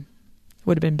time, it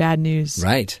would have been bad news.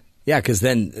 Right. Yeah, because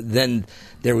then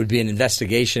there would be an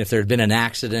investigation if there had been an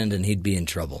accident and he'd be in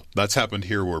trouble. That's happened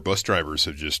here where bus drivers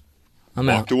have just I'm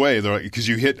walked out. away. Because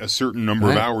you hit a certain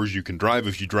number of hours you can drive.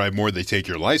 If you drive more, they take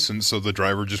your license. So the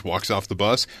driver just walks off the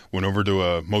bus, went over to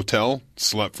a motel,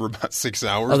 slept for about 6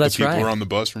 hours. Oh, that's the people right. were on the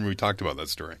bus when we talked about that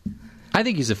story. I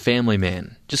think he's a family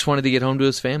man. Just wanted to get home to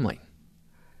his family.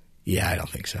 Yeah, I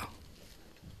don't think so.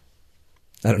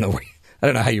 I don't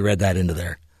know how you read that into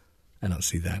there. I don't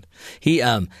see that.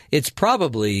 It's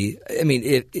probably, I mean,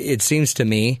 it seems to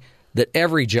me that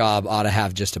every job ought to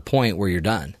have just a point where you're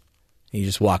done. You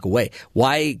just walk away.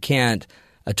 Why can't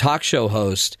a talk show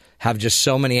host have just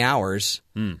so many hours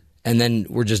and then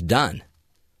we're just done?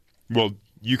 Well,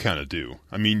 you kind of do.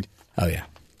 I mean. Oh, yeah.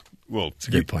 Well, it's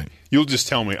a good point. You'll just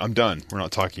tell me, I'm done. We're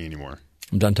not talking anymore.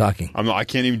 I'm done talking. I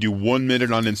can't even do 1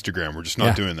 minute on Instagram. We're just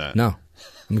not doing that. No.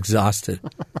 I'm exhausted.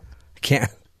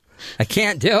 I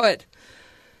can't do it.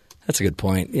 That's a good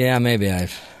point. Yeah, maybe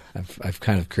I've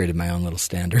kind of created my own little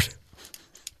standard.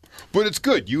 But it's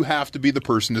good. You have to be the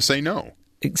person to say no.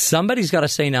 Somebody's got to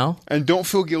say no. And don't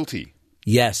feel guilty.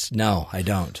 Yes. No, I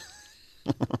don't.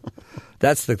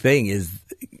 That's the thing is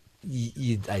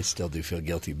I still do feel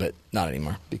guilty, but not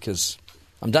anymore because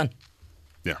I'm done.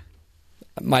 Yeah.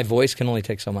 My voice can only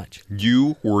take so much.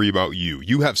 You worry about you.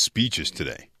 You have speeches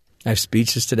today. I have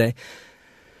speeches today.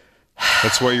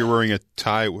 That's why you're wearing a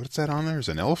tie. What's that on there? Is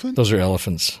it an elephant? Those are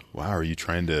elephants. Wow, are you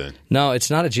trying to? No,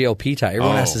 it's not a GOP tie.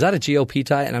 Everyone asks, "Is that a GOP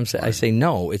tie?" And I say,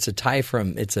 "No, it's a tie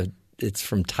from it's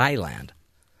from Thailand."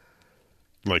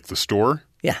 Like the store?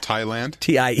 Yeah, Thailand.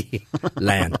 TIE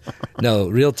land. No,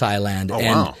 real Thailand. Oh,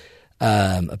 and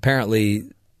wow. Apparently,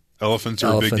 elephants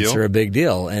are a big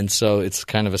deal, and so it's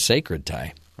kind of a sacred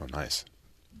tie. Oh, nice.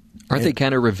 Aren't they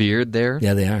kind of revered there?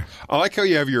 Yeah, they are. I like how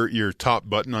you have your top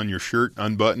button on your shirt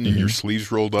unbuttoned and your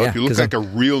sleeves rolled up. Yeah, you look like a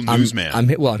real newsman. I'm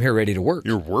here ready to work.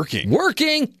 You're working.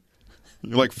 Working!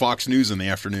 You're like Fox News in the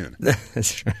afternoon.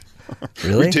 That's right.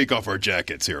 Really? We take off our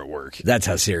jackets here at work. That's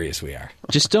how serious we are.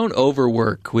 Just don't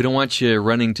overwork. We don't want you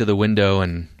running to the window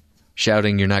and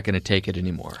shouting you're not going to take it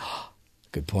anymore.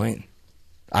 Good point.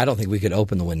 I don't think we could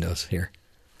open the windows here.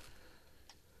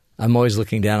 I'm always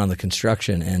looking down on the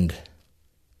construction, and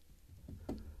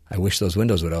I wish those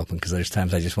windows would open because there's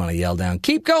times I just want to yell down,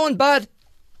 "Keep going, bud.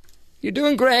 You're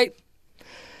doing great."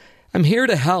 I'm here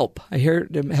to help. I'm here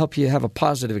to help you have a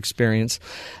positive experience.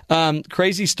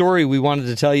 Crazy story we wanted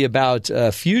to tell you about.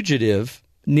 A fugitive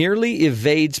nearly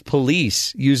evades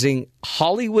police using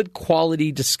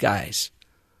Hollywood-quality disguise.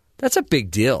 That's a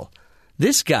big deal.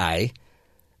 This guy,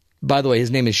 by the way,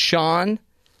 his name is Sean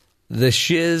the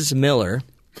Shiz Miller.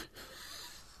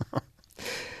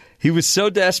 He was so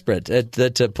desperate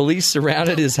that police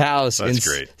surrounded his house in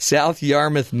South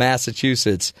Yarmouth,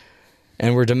 Massachusetts,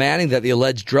 and were demanding that the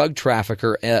alleged drug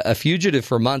trafficker, a fugitive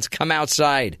for months, come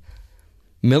outside.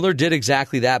 Miller did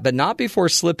exactly that, but not before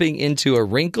slipping into a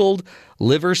wrinkled,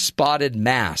 liver-spotted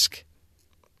mask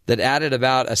that added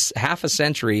about half a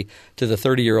century to the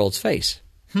 30-year-old's face.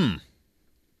 I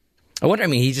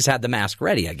mean, he just had the mask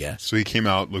ready, I guess. So he came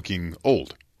out looking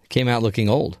old.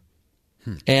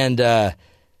 And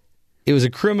it was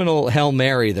a criminal Hail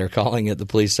Mary, they're calling it, the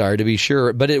police are, to be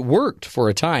sure, but it worked for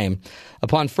a time.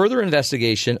 Upon further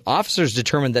investigation, officers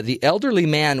determined that the elderly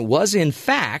man was, in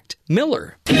fact,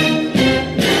 Miller.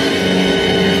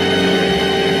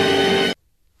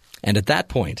 And at that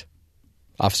point,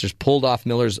 officers pulled off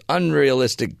Miller's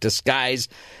unrealistic disguise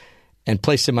and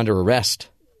placed him under arrest.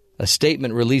 A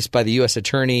statement released by the U.S.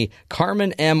 Attorney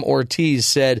Carmen M. Ortiz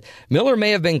said, Miller may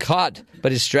have been caught,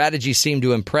 but his strategy seemed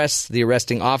to impress the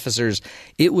arresting officers.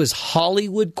 It was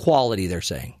Hollywood quality, they're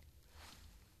saying.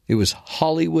 It was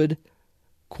Hollywood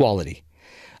quality.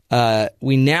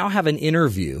 We now have an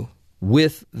interview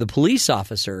with the police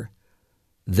officer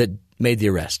that made the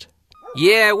arrest.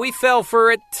 Yeah, we fell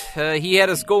for it. He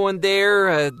had us going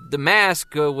there. The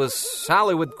mask was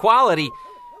Hollywood quality.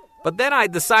 But then I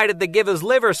decided to give his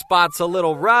liver spots a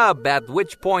little rub, at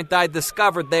which point I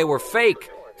discovered they were fake.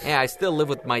 Yeah, I still live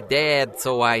with my dad,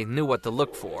 so I knew what to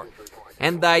look for.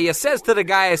 And I says to the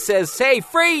guy, I says, hey,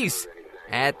 freeze!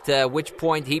 At which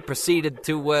point he proceeded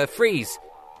to freeze.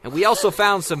 And we also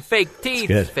found some fake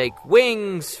teeth, fake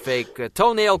wings, fake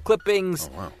toenail clippings.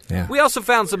 Oh, wow. Yeah. We also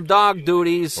found some dog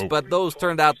duties, but those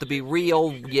turned out to be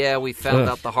real. Yeah, we found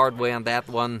out the hard way on that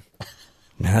one.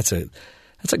 Man, that's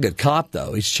a good cop,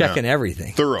 though. He's checking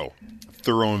everything. Thorough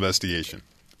investigation.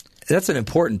 That's an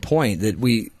important point that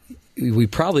we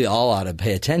probably all ought to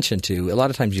pay attention to. A lot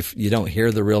of times you don't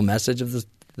hear the real message of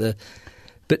the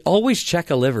but always check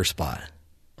a liver spot.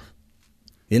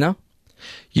 You know?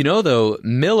 You know, though,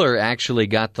 Miller actually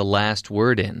got the last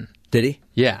word in. Did he?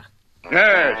 Yeah.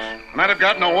 Yes, might have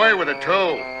gotten away with it, too.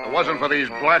 If it wasn't for these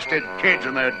blasted kids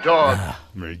and their dog.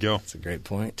 There you go. That's a great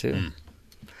point, too.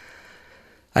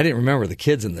 I didn't remember the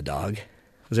kids and the dog.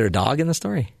 Was there a dog in the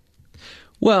story?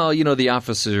 Well, you know, the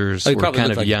officers were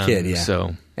kind of like young, a kid, yeah.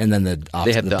 So and then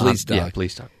they had the police dog. Yeah,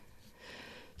 police dog.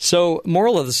 So,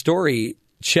 moral of the story: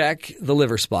 check the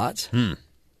liver spots.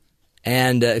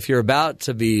 And if you're about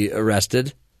to be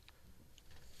arrested,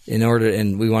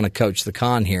 and we want to coach the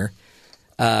con here,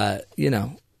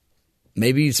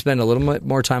 maybe spend a little bit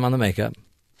more time on the makeup.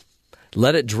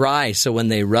 Let it dry so when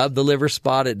they rub the liver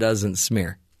spot, it doesn't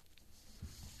smear.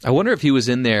 I wonder if he was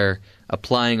in there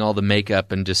applying all the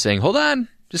makeup and just saying, hold on,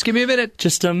 just give me a minute.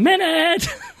 Just a minute.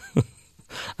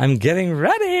 I'm getting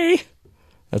ready.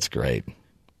 That's great.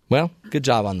 Well, good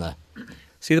job on the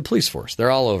police force.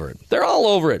 They're all over it. They're all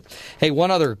over it. Hey,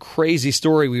 one other crazy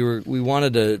story we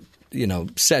wanted to,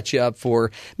 set you up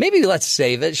for. Maybe let's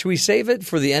save it. Should we save it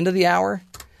for the end of the hour?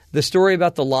 The story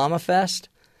about the Llama Fest?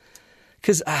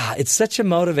 Because it's such a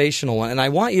motivational one, and I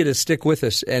want you to stick with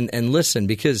us and listen,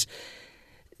 because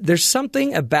there's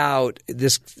something about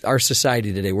our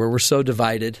society today where we're so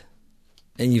divided,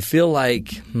 and you feel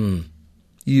like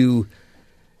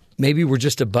maybe we're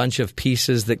just a bunch of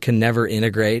pieces that can never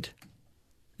integrate.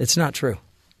 It's not true.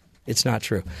 It's not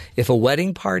true. If a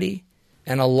wedding party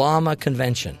and a llama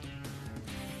convention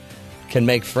can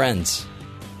make friends,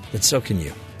 then so can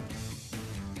you.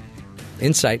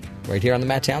 Insight right here on the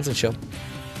Matt Townsend Show.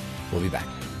 We'll be back.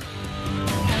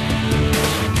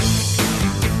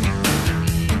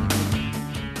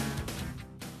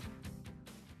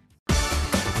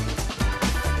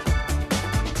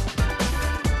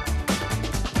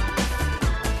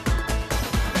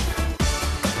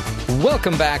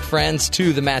 Welcome back, friends,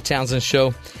 to the Matt Townsend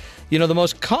Show. You know, the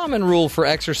most common rule for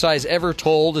exercise ever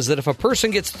told is that if a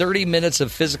person gets 30 minutes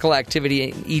of physical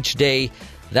activity each day,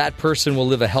 that person will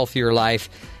live a healthier life.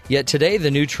 Yet today,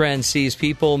 the new trend sees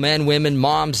people, men, women,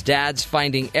 moms, dads,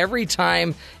 finding every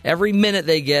minute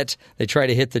they get, they try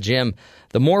to hit the gym.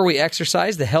 The more we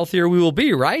exercise, the healthier we will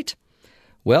be, right?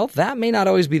 Well, that may not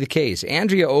always be the case.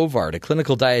 Andrea Ovard, a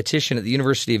clinical dietitian at the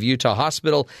University of Utah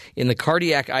Hospital in the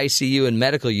cardiac ICU and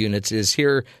medical units, is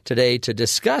here today to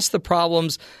discuss the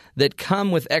problems that come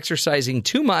with exercising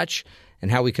too much and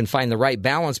how we can find the right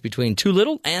balance between too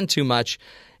little and too much.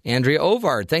 Andrea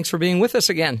Ovard, thanks for being with us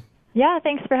again. Yeah,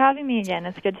 thanks for having me again.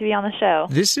 It's good to be on the show.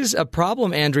 This is a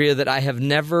problem, Andrea, that I have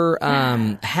never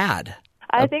had.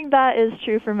 I think that is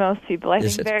true for most people. I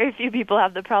think very few people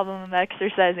have the problem of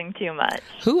exercising too much.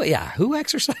 Who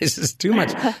exercises too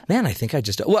much? Man, I think I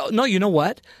just... Well, no, you know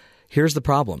what? Here's the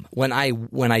problem. When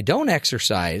I don't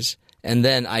exercise and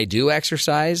then I do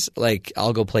exercise, like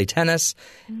I'll go play tennis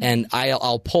and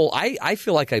I'll pull... I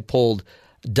feel like I pulled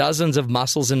dozens of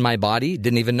muscles in my body.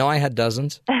 Didn't even know I had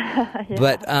dozens. Yeah.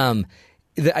 But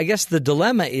I guess the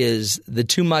dilemma is the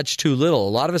too much, too little.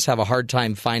 A lot of us have a hard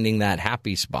time finding that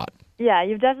happy spot. Yeah,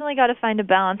 you've definitely got to find a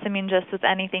balance. I mean, just with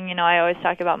anything, I always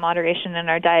talk about moderation in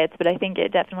our diets, but I think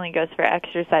it definitely goes for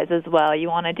exercise as well. You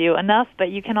want to do enough,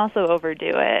 but you can also overdo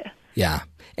it. Yeah.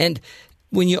 And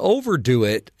when you overdo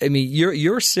it, I mean,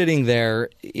 you're sitting there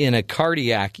in a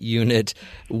cardiac unit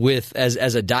with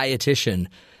as a dietitian.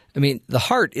 I mean, the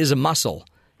heart is a muscle.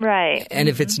 Right. And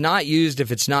if it's not used,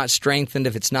 if it's not strengthened,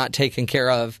 if it's not taken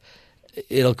care of,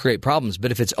 it'll create problems.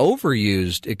 But if it's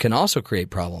overused, it can also create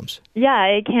problems. Yeah,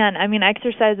 it can. I mean,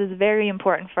 exercise is very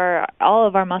important for all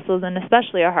of our muscles, and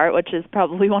especially our heart, which is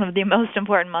probably one of the most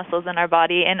important muscles in our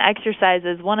body. And exercise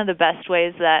is one of the best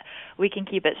ways that we can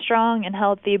keep it strong and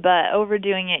healthy, but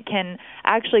overdoing it can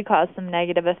actually cause some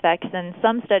negative effects. And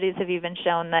some studies have even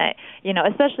shown that,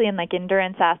 especially in like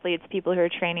endurance athletes, people who are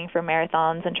training for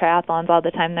marathons and triathlons all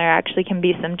the time, there actually can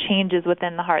be some changes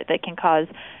within the heart that can cause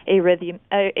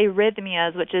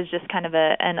arrhythmias, which is just kind of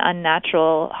an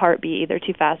unnatural heartbeat, either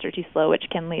too fast or too slow, which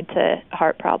can lead to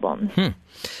heart problems.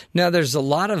 Now, there's a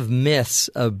lot of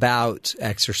myths about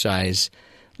exercise.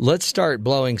 Let's start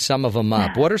blowing some of them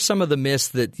up. What are some of the myths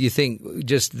that you think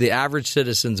just the average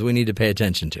citizens we need to pay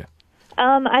attention to?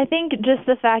 I think just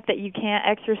the fact that you can't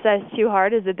exercise too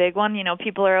hard is a big one.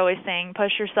 People are always saying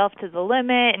push yourself to the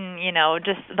limit, and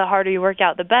just the harder you work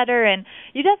out, the better. And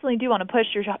you definitely do want to push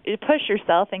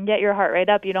yourself and get your heart rate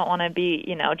up. You don't want to be,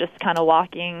 just kind of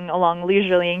walking along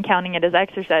leisurely and counting it as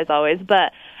exercise always.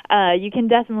 But you can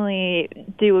definitely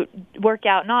work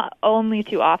out not only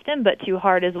too often, but too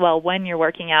hard as well when you're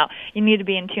working out. You need to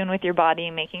be in tune with your body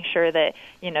and making sure that,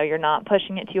 you're not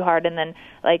pushing it too hard. And then,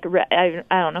 I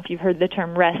don't know if you've heard the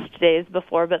term rest days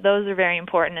before, but those are very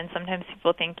important. And sometimes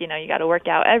people think, you got to work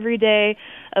out every day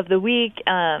of the week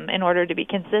in order to be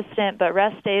consistent. But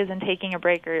rest days and taking a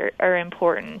break are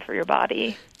important for your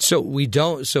body.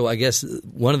 So I guess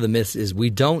one of the myths is we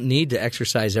don't need to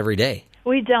exercise every day.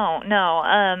 We don't, no.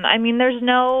 There's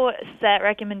no set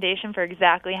recommendation for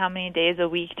exactly how many days a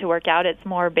week to work out. It's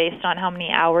more based on how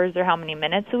many hours or how many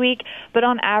minutes a week. But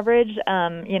on average,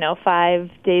 5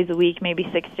 days a week, maybe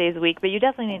 6 days a week. But you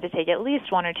definitely need to take at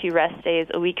least 1 or 2 rest days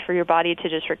a week for your body to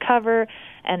just recover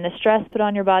and the stress put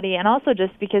on your body. And also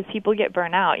just because people get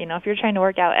burnt out. If you're trying to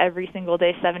work out every single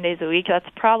day, 7 days a week, that's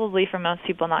probably for most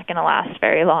people not going to last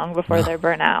very long before they're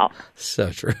burnt out.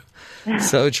 So true.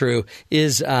 So true.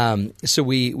 So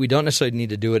we don't necessarily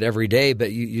need to do it every day,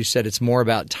 but you said it's more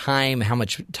about time, how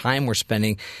much time we're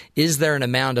spending. Is there an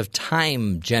amount of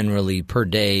time generally per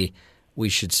day we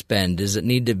should spend? Does it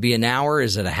need to be an hour?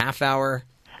 Is it a half hour?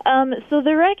 So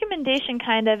the recommendation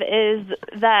kind of is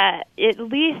that at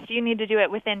least you need to do it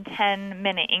within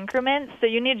 10-minute increments. So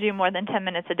you need to do more than 10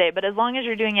 minutes a day. But as long as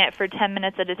you're doing it for 10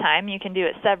 minutes at a time, you can do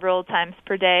it several times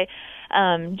per day.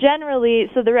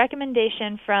 Generally, so the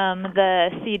recommendation from the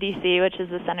CDC, which is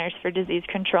the Centers for Disease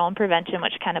Control and Prevention,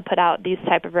 which kind of put out these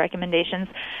type of recommendations,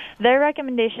 their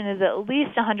recommendation is at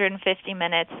least 150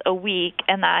 minutes a week,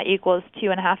 and that equals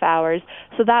 2.5 hours.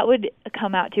 So that would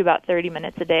come out to about 30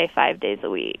 minutes a day, 5 days a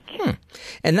week.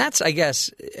 And that's, I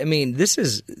guess,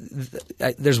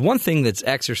 there's one thing that's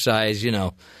exercise,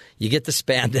 You get the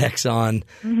spandex on.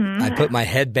 I put my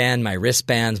headband, my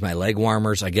wristbands, my leg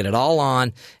warmers. I get it all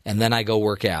on, and then I go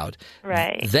work out.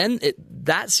 Right. Then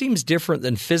that seems different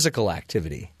than physical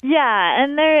activity. Yeah,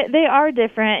 and they are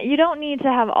different. You don't need to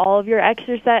have all of your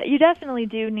exercise. You definitely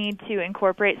do need to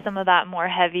incorporate some of that more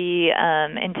heavy,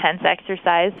 intense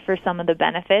exercise for some of the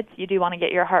benefits. You do want to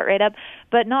get your heart rate up,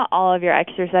 but not all of your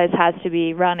exercise has to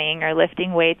be running or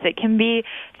lifting weights. It can be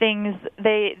things.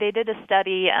 They did a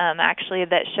study actually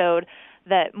that showed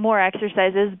that more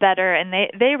exercise is better, and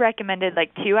they recommended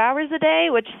 2 hours a day,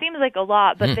 which seems like a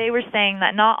lot, but they were saying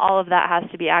that not all of that has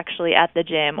to be actually at the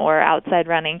gym or outside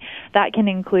running. That can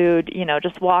include,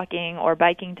 just walking or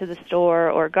biking to the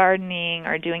store or gardening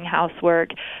or doing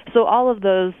housework. So all of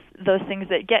those things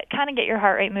that get your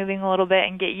heart rate moving a little bit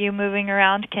and get you moving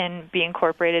around can be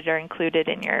incorporated or included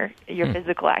in your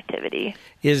physical activity.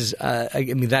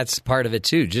 That's part of it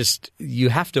too. Just you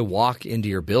have to walk into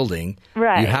your building.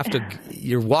 Right.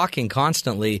 You're walking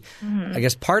constantly. I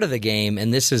guess part of the game,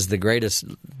 and this is the greatest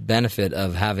benefit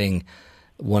of having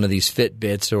one of these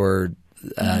Fitbits or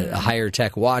a higher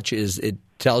tech watch, is it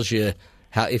tells you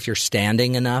if you're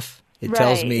standing enough. It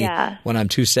tells me when I'm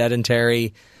too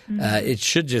sedentary. It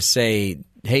should just say,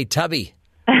 "Hey, Tubby,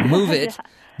 move it,"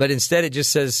 but instead it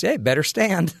just says, "Hey, better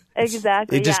stand."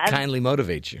 Exactly. It just kindly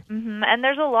motivates you. And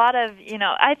there's a lot of,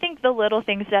 I think the little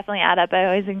things definitely add up. I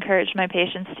always encourage my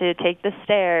patients to take the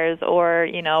stairs or,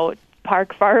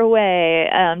 park far away,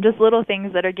 just little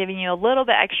things that are giving you a little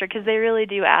bit extra, because they really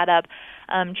do add up.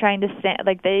 Trying to stand,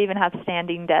 they even have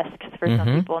standing desks for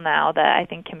some people now that I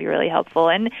think can be really helpful.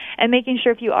 And making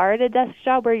sure if you are at a desk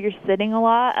job where you're sitting a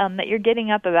lot, that you're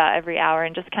getting up about every hour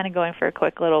and just kind of going for a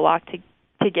quick little walk to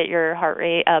get your heart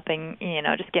rate up and,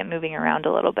 just get moving around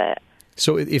a little bit.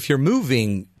 So if you're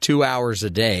moving 2 hours a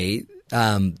day,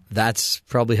 that's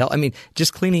probably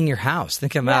just cleaning your house.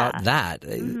 Think about that.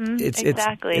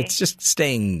 Exactly. It's just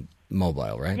staying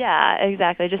mobile, right? Yeah,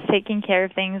 exactly. Just taking care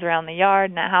of things around the yard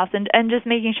and the house, and just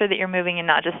making sure that you're moving and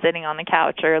not just sitting on the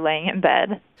couch or laying in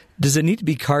bed. Does it need to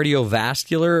be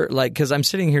cardiovascular? Like, because I'm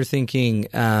sitting here thinking,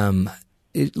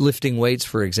 lifting weights,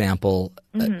 for example.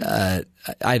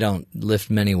 I don't lift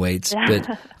many weights,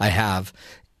 but I have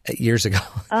years ago.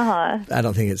 I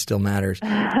don't think it still matters.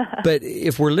 But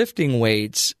if we're lifting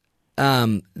weights,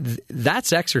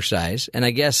 that's exercise, and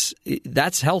I guess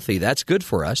that's healthy. That's good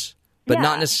for us, but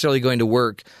not necessarily going to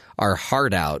work our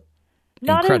heart out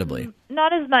incredibly.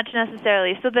 Not as much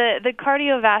necessarily. So the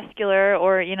cardiovascular,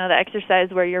 or the exercise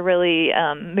where you're really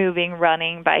moving,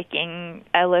 running, biking,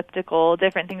 elliptical,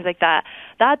 different things like that,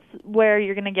 that's where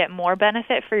you're going to get more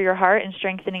benefit for your heart and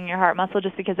strengthening your heart muscle,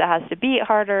 just because it has to beat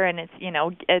harder, and it's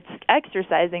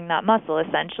exercising that muscle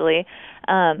essentially.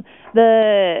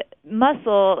 The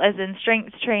muscle, as in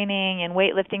strength training and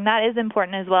weightlifting, that is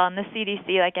important as well. And the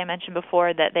CDC, like I mentioned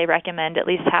before, that they recommend at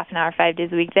least half an hour, 5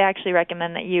 days a week. They actually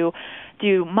recommend that you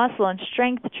do muscle and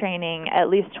strength training at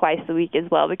least twice a week as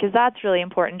well, because that's really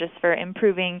important just for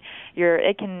improving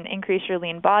it can increase your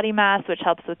lean body mass, which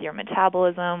helps with your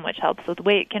metabolism, which helps with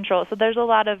weight control. So there's a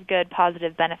lot of good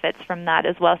positive benefits from that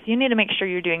as well. So you need to make sure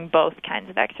you're doing both kinds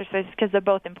of exercises, because they're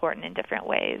both important in different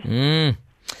ways.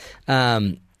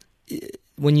 Do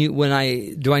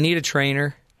I need a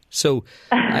trainer? So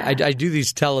I do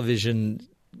these television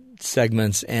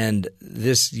segments, and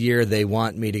this year they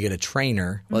want me to get a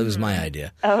trainer. Well, it was my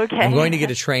idea. Okay. I'm going to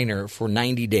get a trainer for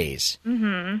 90 days,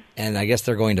 and I guess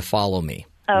they're going to follow me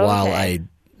while I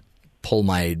pull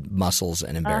my muscles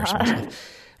and embarrass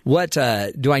myself. What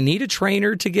do I need a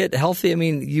trainer to get healthy? I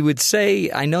mean, you would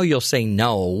say, I know you'll say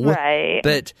no, right?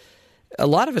 But a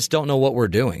lot of us don't know what we're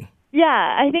doing. Yeah,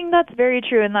 I think that's very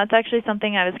true, and that's actually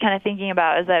something I was kind of thinking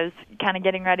about as I was kind of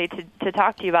getting ready to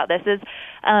talk to you about this.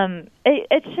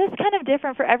 It's just kind of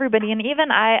different for everybody, and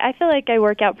even I feel like I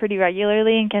work out pretty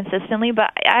regularly and consistently,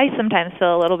 but I sometimes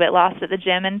feel a little bit lost at the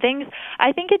gym and things.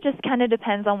 I think it just kind of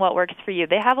depends on what works for you.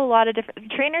 They have a lot of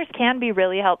different trainers can be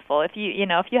really helpful if you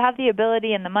have the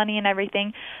ability and the money and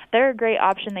everything. They're a great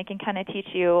option. They can kind of teach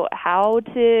you how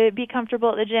to be comfortable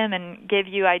at the gym and give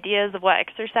you ideas of what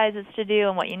exercises to do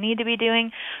and what you need to be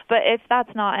doing. But if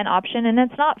that's not an option, and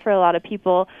it's not for a lot of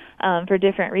people for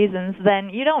different reasons,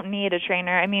 then you don't need a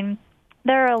trainer. I mean,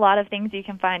 there are a lot of things you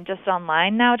can find just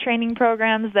online now, training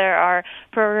programs. There are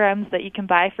programs that you can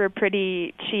buy for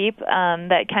pretty cheap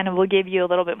that kind of will give you a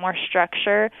little bit more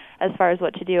structure as far as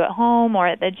what to do at home or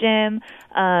at the gym.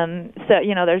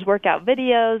 So, there's workout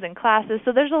videos and classes.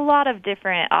 So there's a lot of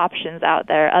different options out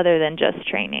there other than just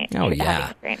training. Oh, yeah.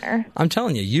 A trainer. I'm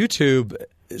telling you, YouTube.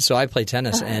 So I play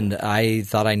tennis, and I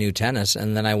thought I knew tennis,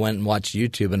 and then I went and watched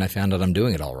YouTube, and I found out I'm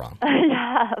doing it all wrong.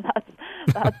 Yeah, that's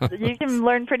you can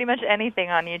learn pretty much anything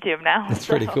on YouTube now. That's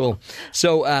pretty cool.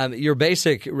 So your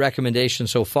basic recommendation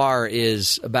so far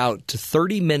is about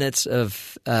 30 minutes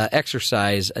of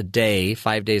exercise a day,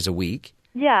 5 days a week.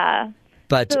 Yeah.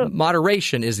 But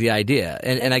moderation is the idea.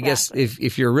 And I guess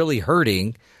if you're really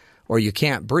hurting or you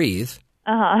can't breathe,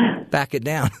 back it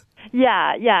down.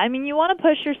 Yeah. I mean, you want to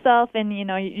push yourself, and, you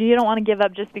don't want to give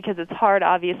up just because it's hard,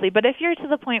 obviously. But if you're to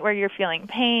the point where you're feeling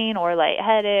pain or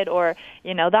lightheaded or,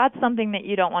 that's something that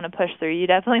you don't want to push through. You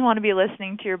definitely want to be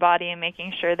listening to your body and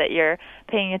making sure that you're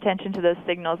paying attention to those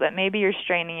signals, that maybe you're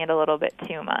straining it a little bit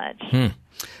too much.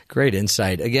 Great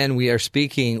insight. Again, we are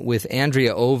speaking with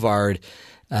Andrea Ovard.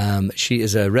 She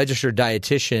is a registered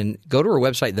dietitian. Go to her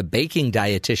website,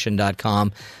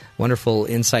 thebakingdietitian.com. Wonderful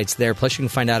insights there. Plus, you can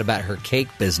find out about her cake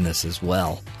business as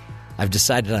well. I've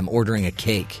decided I'm ordering a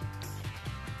cake,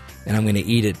 and I'm going to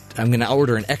eat it. I'm going to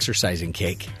order an exercising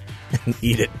cake and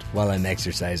eat it while I'm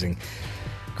exercising.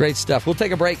 Great stuff. We'll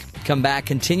take a break, come back,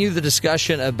 continue the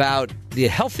discussion about the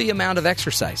healthy amount of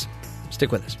exercise.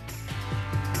 Stick with us.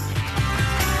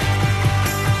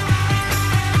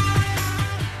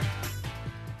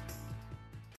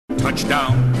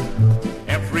 Touchdown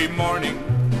every morning,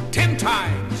 10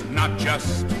 times, not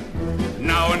just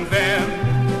now and then.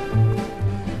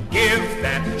 Give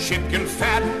that chicken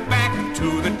fat back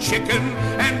to the chicken,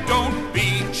 and don't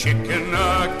be chicken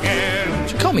again.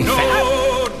 Did you call me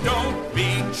fat? Don't be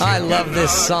chicken I love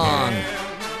this song. Again.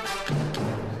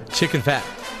 Chicken fat.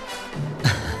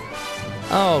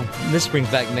 Oh, this brings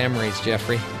back memories,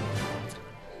 Jeffrey.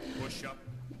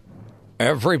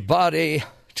 Everybody,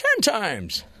 10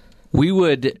 times. We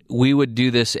would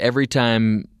do this every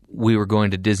time we were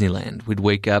going to Disneyland. We'd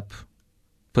wake up,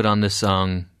 put on this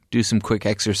song, do some quick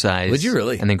exercise. Would you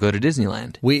really? And then go to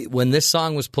Disneyland. When this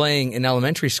song was playing in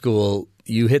elementary school,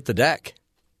 you hit the deck.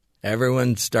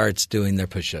 Everyone starts doing their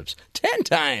push-ups 10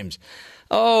 times.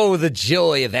 Oh, the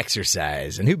joy of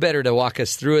exercise. And who better to walk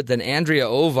us through it than Andrea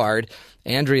Ovard?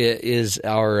 Andrea is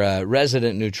our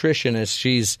resident nutritionist.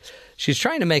 She's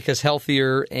trying to make us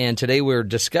healthier, and today we're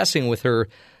discussing with her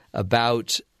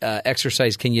about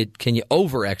exercise. Can you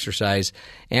over-exercise?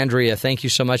 Andrea, thank you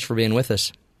so much for being with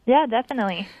us. Yeah,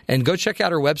 definitely. And go check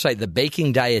out her website,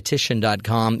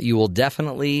 thebakingdietitian.com. You will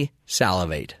definitely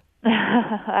salivate.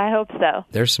 I hope so.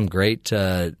 There's some great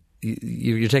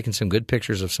you're taking some good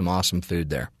pictures of some awesome food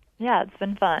there. Yeah, it's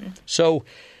been fun. So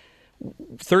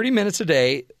 30 minutes a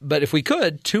day, but if we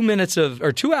could,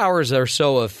 2 hours or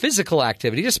so of physical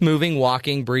activity, just moving,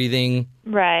 walking, breathing.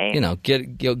 Right.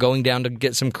 Going down to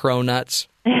get some crow nuts.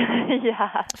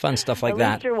 Yeah. Fun stuff like At that.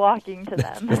 At least you're walking to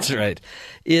them. That's right.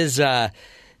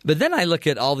 But then I look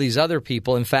at all these other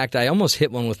people. In fact, I almost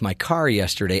hit one with my car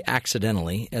yesterday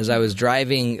accidentally as I was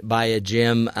driving by a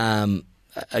gym.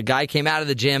 A guy came out of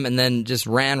the gym and then just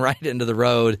ran right into the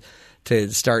road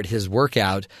to start his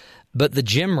workout. But the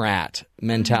gym rat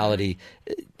mentality,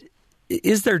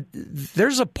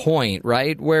 there's a point,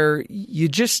 right, where you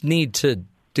just need to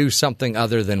do something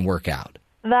other than work out.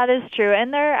 That is true.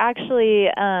 And they're actually,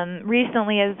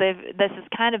 recently, this has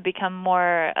kind of become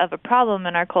more of a problem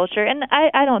in our culture. And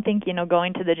I don't think,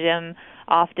 going to the gym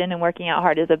often and working out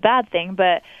hard is a bad thing,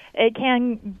 but it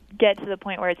can get to the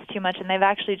point where it's too much. And they've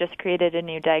actually just created a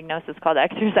new diagnosis called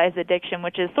exercise addiction,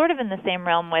 which is sort of in the same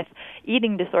realm with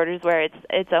eating disorders, where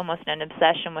it's almost an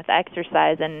obsession with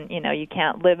exercise. And, you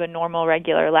can't live a normal,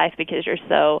 regular life because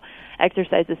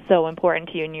exercise is so important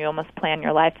to you, and you almost plan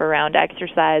your life around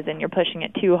exercise, and you're pushing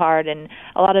it too hard, and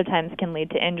a lot of times can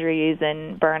lead to injuries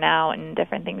and burnout and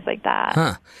different things like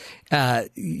that.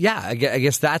 Yeah, I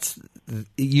guess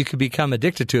you could become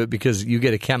addicted to it because you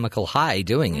get a chemical high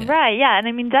doing it. Right, yeah, and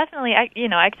I mean, definitely,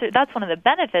 that's one of the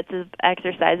benefits of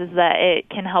exercise is that it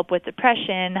can help with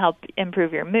depression, help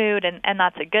improve your mood, and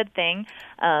that's a good thing.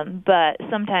 But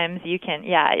sometimes you can,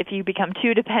 if you become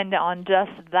too dependent on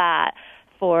just that,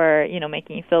 for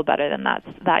making you feel better, then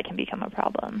that can become a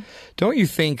problem. Don't you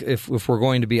think, if we're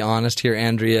going to be honest here,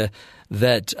 Andrea,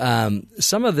 that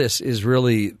some of this is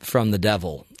really from the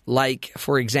devil? Like,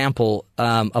 for example,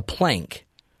 a plank.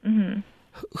 Mm-hmm.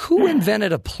 Who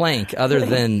invented a plank other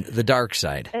than the dark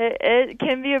side? It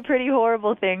can be a pretty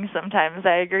horrible thing sometimes.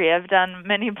 I agree. I've done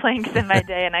many planks in my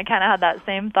day, and I kind of had that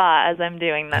same thought as I'm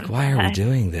doing them. Like, why are we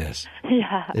doing this?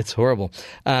 Yeah. It's horrible.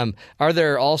 Are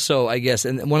there also, I guess,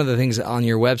 and one of the things on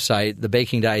your website,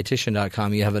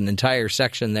 thebakingdietitian.com, you have an entire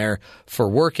section there for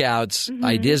workouts,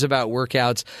 ideas about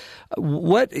workouts.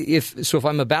 If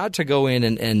I'm about to go in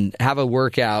and have a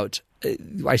workout,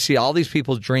 I see all these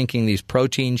people drinking these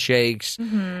protein shakes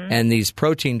and these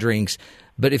protein drinks.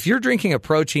 But if you're drinking a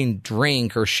protein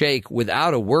drink or shake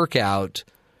without a workout,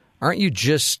 aren't you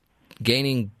just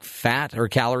gaining fat or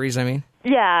calories, I mean?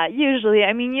 Yeah, usually.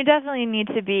 I mean, you definitely need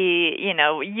to be,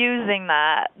 using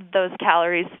those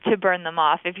calories to burn them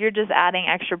off. If you're just adding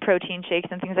extra protein shakes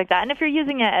and things like that, and if you're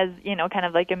using it as, kind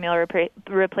of like a meal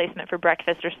replacement for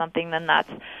breakfast or something, then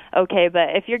that's okay.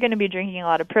 But if you're going to be drinking a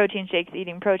lot of protein shakes,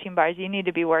 eating protein bars, you need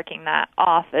to be working that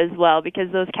off as well,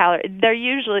 because those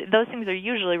things are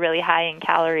usually really high in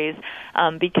calories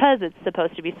because it's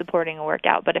supposed to be supporting a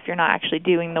workout. But if you're not actually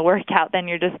doing the workout, then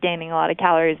you're just gaining a lot of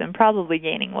calories and probably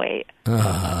gaining weight.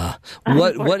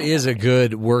 What is a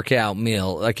good workout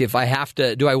meal? Like, if I have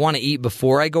to, do I want to eat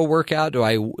before I go work out? Do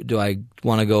I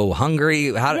want to go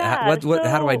hungry? How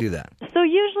do I do that? So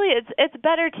usually it's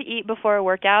better to eat before a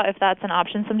workout if that's an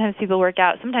option. Sometimes people work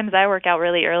out. Sometimes I work out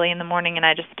really early in the morning and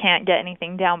I just can't get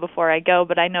anything down before I go,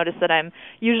 but I notice that I'm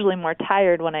usually more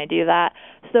tired when I do that.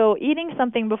 So eating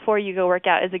something before you go work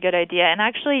out is a good idea. And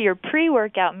actually your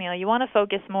pre-workout meal, you want to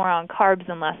focus more on carbs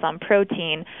and less on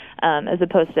protein, as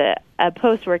opposed to a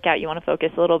post-workout, you want to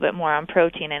focus a little bit more on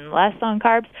protein and less on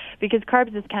carbs, because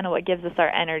carbs is kind of what gives us our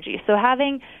energy. So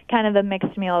having kind of a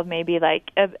mixed meal of maybe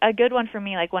like a good one for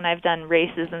me, like when I've done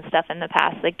races and stuff in the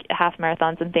past, like half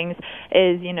marathons and things,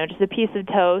 is, just a piece of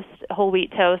toast, whole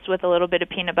wheat toast with a little bit of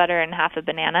peanut butter and half a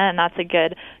banana, and that's a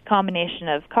good combination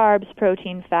of carbs,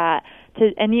 protein, fat.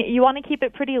 And you want to keep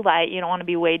it pretty light. You don't want to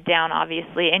be weighed down,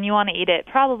 obviously, and you want to eat it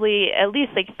probably at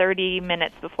least like 30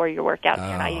 minutes before your workout. So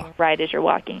you're not eating right as you're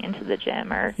walking into the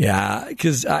gym. Yeah,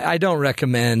 because I don't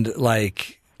recommend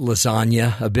like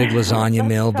lasagna, a big lasagna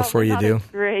meal before you do.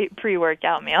 A great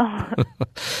pre-workout meal.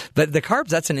 But the carbs,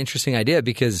 that's an interesting idea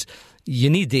because you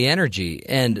need the energy.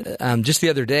 And just the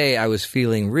other day, I was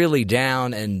feeling really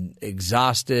down and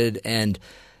exhausted, and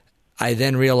I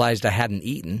then realized I hadn't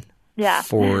eaten.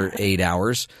 for 8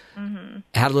 hours. Mm-hmm.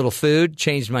 Had a little food,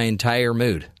 changed my entire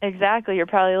mood. Exactly. You're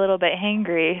probably a little bit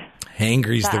hangry.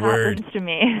 Hangry's the word. That happens to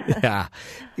me. Yeah.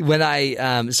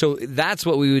 When so that's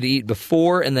what we would eat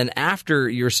before, and then after,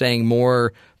 you're saying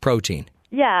more protein.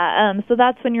 Yeah, so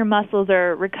that's when your muscles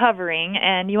are recovering,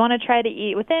 and you want to try to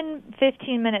eat within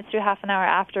 15 minutes to half an hour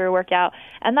after a workout,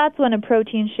 and that's when a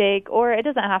protein shake, or it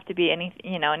doesn't have to be any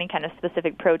kind of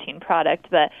specific protein product,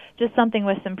 but just something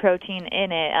with some protein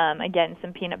in it, again,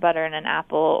 some peanut butter and an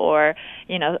apple, or,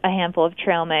 a handful of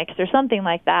trail mix, or something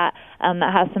like that,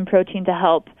 that has some protein to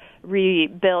help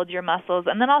rebuild your muscles,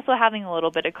 and then also having a little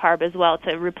bit of carb as well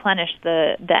to replenish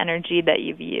the energy that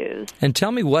you've used. And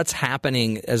tell me what's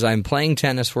happening as I'm playing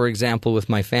tennis, for example, with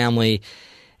my family.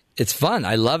 It's fun.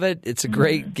 I love it. It's a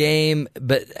great game.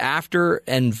 But after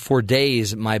and for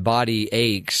days, my body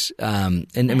aches. And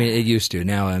I mean, it used to.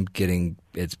 Now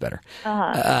it's better.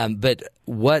 But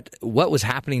what was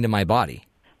happening to my body?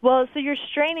 Well, so you're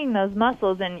straining those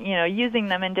muscles and, using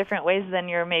them in different ways than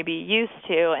you're maybe used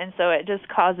to, and so it just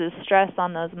causes stress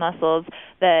on those muscles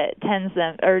that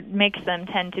makes them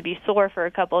tend to be sore for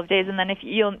a couple of days. And then if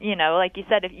like you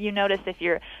said, if you notice if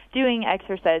you're doing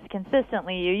exercise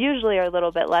consistently, you usually are a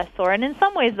little bit less sore. And in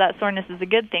some ways that soreness is a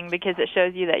good thing because it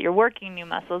shows you that you're working new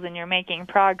muscles and you're making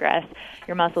progress.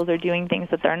 Your muscles are doing things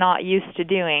that they're not used to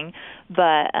doing,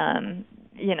 but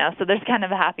so there's kind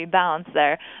of a happy balance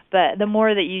there. But the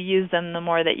more that you use them, the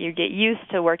more that you get used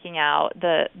to working out,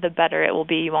 the better it will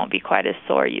be. You won't be quite as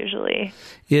sore usually.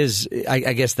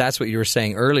 I guess that's what you were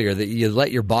saying earlier, that you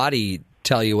let your body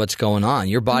tell you what's going on.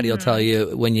 Your body will tell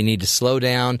you when you need to slow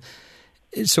down.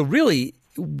 So really,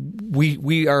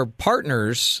 we are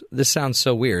partners. This sounds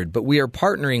so weird, but we are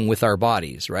partnering with our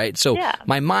bodies, right? So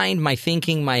my mind, my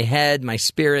thinking, my head, my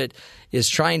spirit is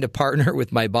trying to partner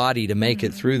with my body to make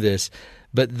it through this.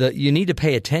 But you need to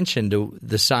pay attention to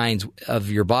the signs of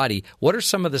your body. What are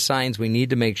some of the signs we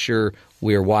need to make sure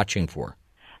we are watching for?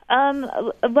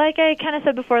 Like I kind of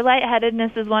said before,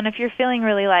 lightheadedness is one. If you're feeling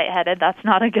really lightheaded, that's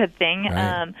not a good thing.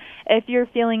 Right. If you're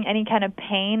feeling any kind of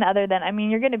pain other than,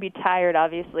 you're going to be tired,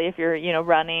 obviously. If you're,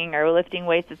 running or lifting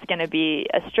weights, it's going to be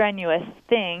a strenuous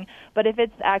thing. But if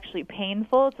it's actually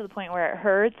painful to the point where it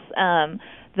hurts,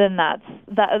 then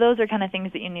those are kind of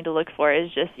things that you need to look for, is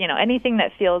just, anything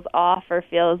that feels off or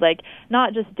feels like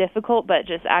not just difficult, but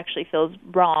just actually feels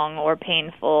wrong or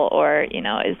painful or,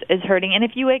 is hurting. And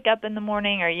if you wake up in the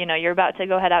morning or, you're about to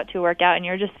go head out to a workout and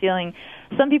you're just feeling,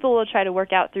 some people will try to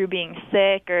work out through being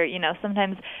sick, or,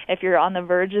 sometimes if you're on the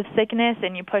verge of sickness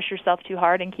and you push yourself too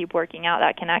hard and keep working out,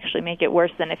 that can actually make it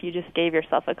worse than if you just gave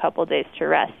yourself a couple days to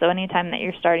rest. So anytime that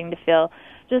you're starting to feel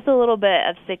just a little bit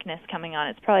of sickness coming on,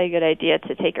 it's probably a good idea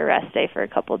to take a rest day for a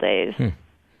couple days.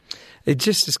 It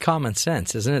just is common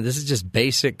sense, isn't it? This is just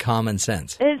basic common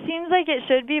sense. It seems like it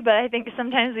should be, but I think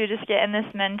sometimes we just get in this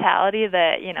mentality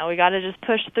that, we got to just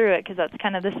push through it because that's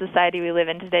kind of the society we live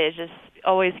in today, is just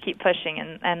always keep pushing,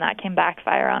 and that can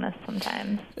backfire on us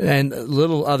sometimes. And a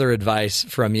little other advice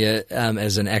from you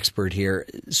as an expert here.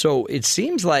 So it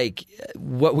seems like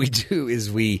what we do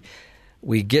is we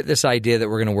get this idea that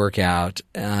we're going to work out.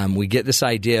 We get this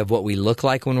idea of what we look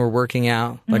like when we're working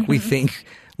out. Like we think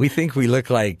we look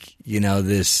like,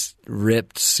 this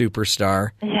ripped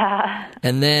superstar. Yeah.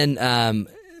 And then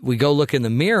we go look in the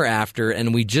mirror after,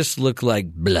 and we just look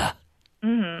like blah.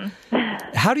 Mm-hmm.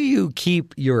 How do you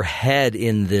keep your head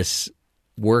in this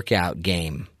workout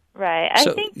game? Right.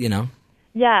 So, I think,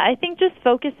 Yeah, I think just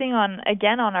focusing on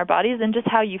our bodies and just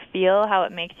how you feel, how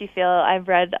it makes you feel. I've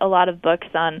read a lot of books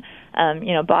on,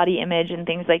 body image and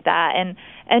things like that,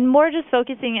 and more just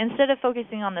focusing, instead of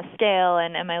focusing on the scale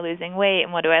and am I losing weight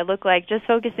and what do I look like, just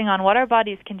focusing on what our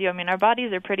bodies can do. Our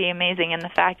bodies are pretty amazing, and the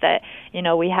fact that,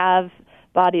 we have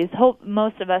bodies,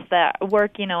 most of us that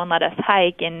work, and let us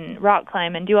hike and rock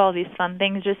climb and do all these fun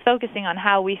things, just focusing on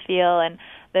how we feel and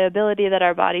the ability that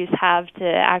our bodies have to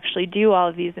actually do all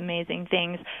of these amazing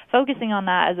things, focusing on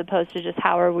that as opposed to just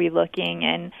how are we looking,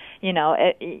 and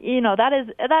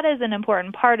that is an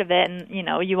important part of it, and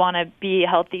you want to be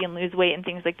healthy and lose weight and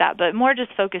things like that, but more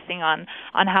just focusing on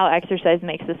how exercise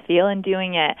makes us feel and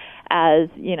doing it as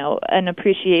an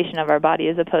appreciation of our body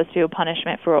as opposed to a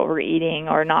punishment for what we're eating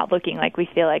or not looking like we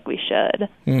feel like we should.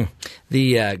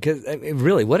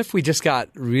 Really, what if we just got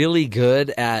really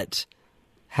good at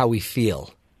how we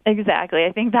feel? Exactly.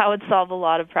 I think that would solve a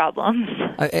lot of problems.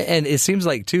 And it seems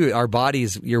like, too, our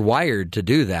bodies, you're wired to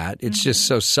do that. It's just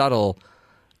so subtle.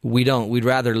 We'd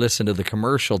rather listen to the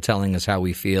commercial telling us how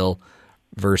we feel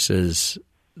versus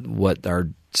what our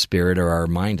spirit or our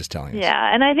mind is telling us.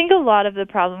 Yeah, and I think a lot of the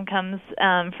problem comes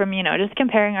from, just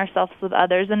comparing ourselves with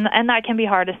others, and that can be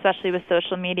hard, especially with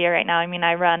social media right now. I mean,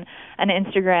 I run an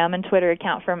Instagram and Twitter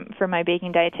account for my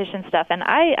Baking Dietitian stuff, and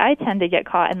I tend to get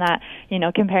caught in that,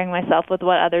 comparing myself with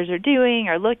what others are doing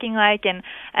or looking like,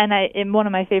 and one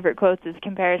of my favorite quotes is,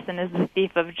 comparison is the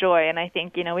thief of joy, and I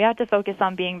think, we have to focus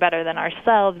on being better than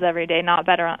ourselves every day, not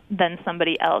better than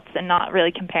somebody else, and not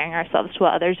really comparing ourselves to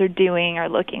what others are doing or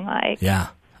looking like. Yeah.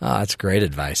 Oh, that's great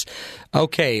advice.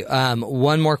 Okay,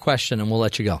 one more question and we'll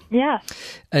let you go. Yeah.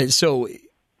 So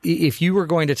if you were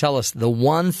going to tell us the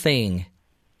one thing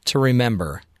to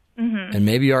remember, and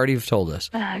maybe you already have told us,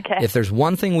 okay. If there's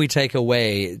one thing we take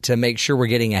away to make sure we're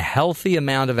getting a healthy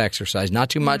amount of exercise, not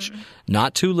too much,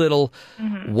 not too little,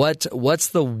 what's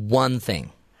the one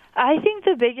thing? I think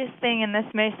the biggest thing, and this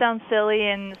may sound silly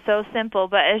and so simple,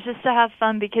 but it's just to have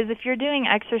fun, because if you're doing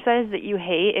exercise that you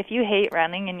hate, if you hate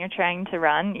running and you're trying to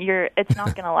run, it's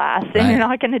not going to last, and you're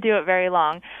not going to do it very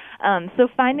long. So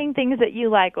finding things that you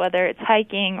like, whether it's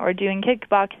hiking or doing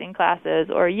kickboxing classes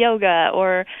or yoga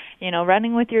or,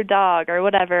 running with your dog or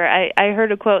whatever. I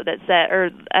heard a quote that said,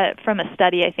 from a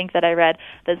study I think that I read,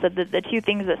 that said that the two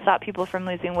things that stop people from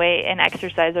losing weight and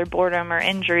exercise are boredom or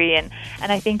injury. And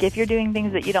I think if you're doing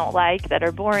things that you don't like, that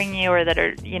are boring you or that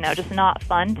are, just not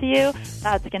fun to you,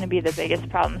 that's going to be the biggest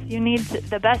problem. So you need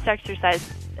the best exercise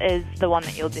is the one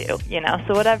that you'll do,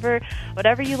 So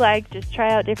whatever you like, just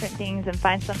try out different things and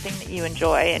find something that you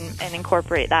enjoy and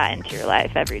incorporate that into your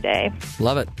life every day.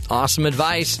 Love it. Awesome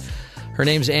advice. Her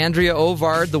name's Andrea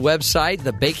Ovard. The website,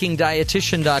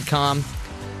 thebakingdietitian.com.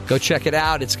 Go check it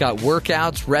out. It's got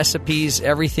workouts, recipes,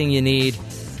 everything you need.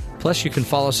 Plus, you can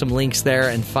follow some links there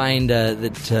and find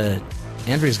that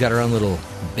Andrea's got her own little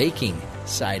baking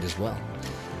site as well.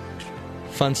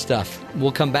 Fun stuff.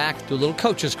 We'll come back to a little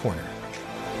Coach's Corner.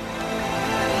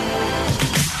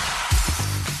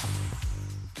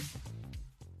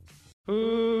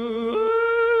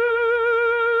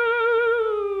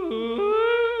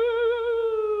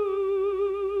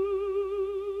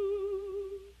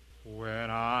 When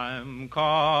I'm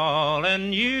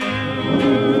calling you.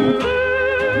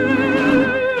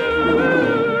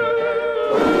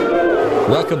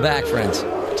 Welcome back, friends,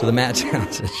 to the Matt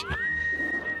Townsend Show.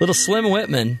 Little Slim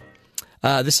Whitman.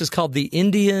 This is called the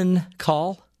Indian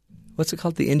Call. What's it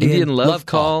called? The Indian Love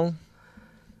Call.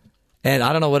 And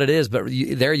I don't know what it is, but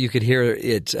there you could hear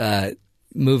it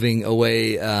moving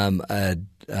away a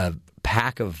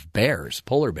pack of bears,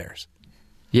 polar bears.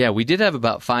 Yeah, we did have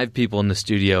about 5 people in the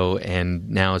studio, and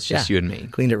now it's just you and me.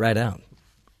 Cleaned it right out.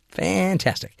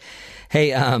 Fantastic.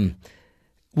 Hey,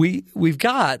 we've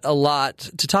got a lot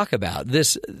to talk about.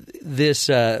 This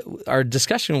our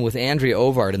discussion with Andrea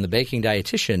Ovard and the Baking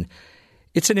Dietitian.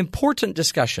 It's an important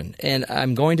discussion, and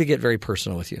I'm going to get very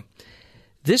personal with you.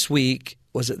 This week.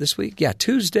 Was it this week? Yeah,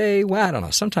 Tuesday. Well, I don't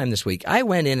know. Sometime this week, I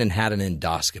went in and had an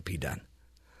endoscopy done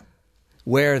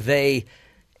where they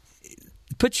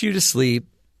put you to sleep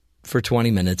for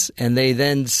 20 minutes and they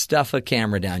then stuff a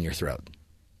camera down your throat.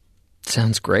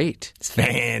 Sounds great. It's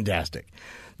fantastic.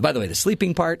 By the way, the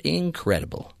sleeping part,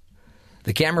 incredible.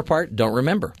 The camera part, don't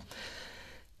remember.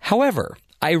 However,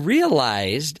 I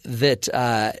realized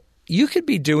that you could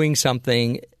be doing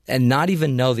something and not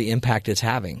even know the impact it's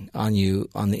having on you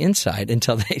on the inside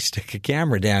until they stick a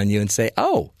camera down you and say,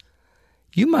 "Oh,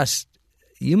 you must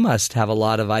have a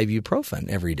lot of ibuprofen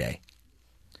every day."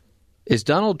 Is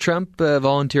Donald Trump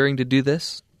volunteering to do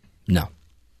this? No,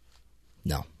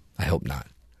 I hope not,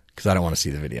 because I don't want to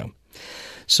see the video.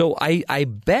 So I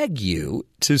beg you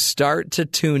to start to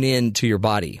tune in to your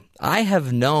body. I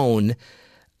have known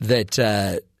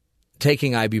that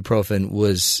taking ibuprofen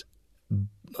was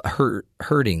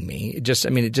hurting me.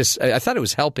 I thought it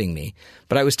was helping me,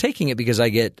 but I was taking it because I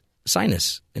get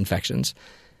sinus infections,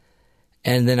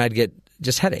 and then I'd get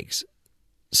just headaches.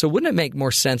 So wouldn't it make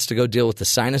more sense to go deal with the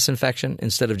sinus infection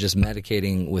instead of just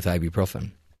medicating with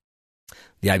ibuprofen?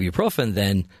 The ibuprofen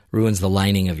then ruins the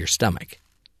lining of your stomach.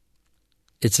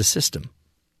 It's a system.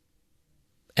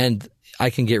 And I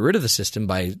can get rid of the system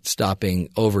by stopping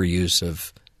overuse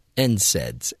of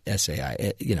NSAIDs,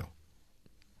 SAI,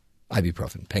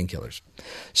 ibuprofen, painkillers.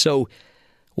 So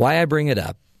why I bring it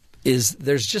up is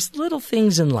there's just little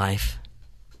things in life,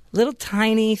 little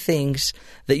tiny things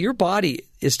that your body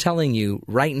is telling you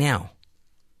right now.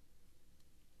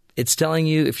 It's telling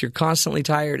you if you're constantly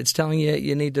tired, it's telling you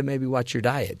you need to maybe watch your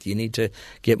diet. You need to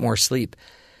get more sleep.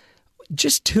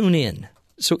 Just tune in.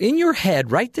 So in your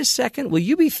head right this second, will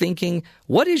you be thinking,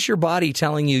 what is your body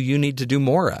telling you need to do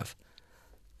more of?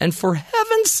 And for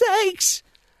heaven's sakes,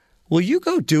 will you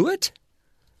go do it?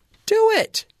 Do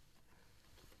it.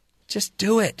 Just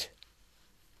do it.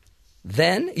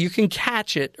 then you can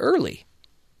catch it early.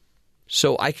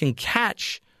 So I can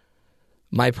catch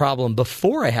my problem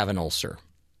before I have an ulcer.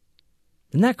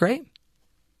 Isn't that great?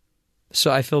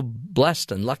 So I feel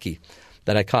blessed and lucky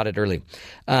that I caught it early.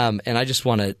 And I just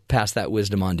want to pass that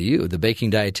wisdom on to you. The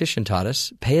Baking Dietitian taught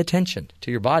us, pay attention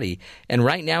to your body. And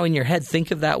right now in your head,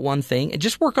 think of that one thing and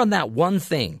just work on that one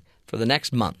thing for the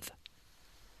next month.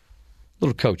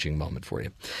 Little coaching moment for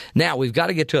you. Now, we've got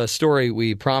to get to a story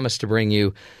we promised to bring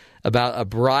you about a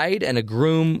bride and a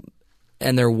groom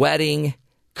and their wedding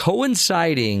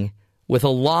coinciding with a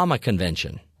llama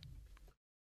convention.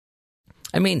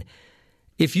 I mean,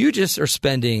 if you just are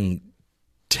spending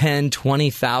 $10,000,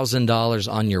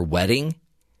 $20,000 on your wedding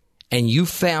and you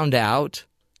found out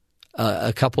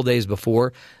a couple days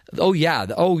before,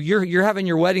 you're having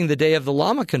your wedding the day of the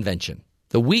llama convention,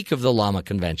 the week of the llama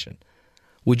convention.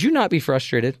 Would you not be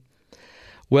frustrated?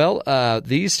 Well,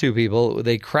 these two people,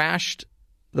 they crashed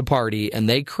the party and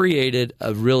they created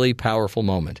a really powerful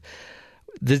moment.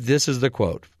 This is the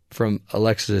quote from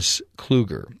Alexis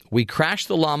Kluger. "We crashed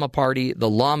the llama party. The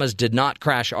llamas did not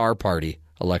crash our party,"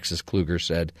 Alexis Kluger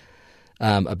said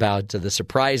about the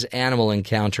surprise animal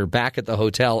encounter back at the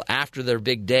hotel after their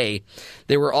big day.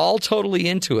 They were all totally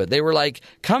into it. They were like,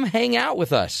 come hang out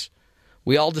with us.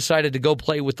 We all decided to go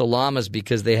play with the llamas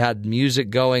because they had music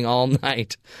going all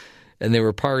night and they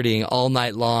were partying all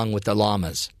night long with the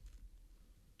llamas.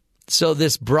 So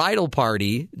this bridal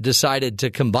party decided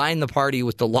to combine the party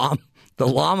with the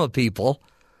llama people.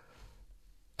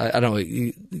 I don't know.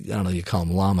 You call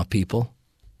them llama people,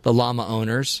 the llama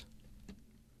owners.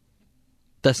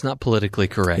 That's not politically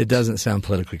correct. It doesn't sound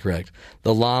politically correct.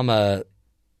 The llama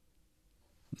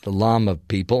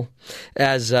people.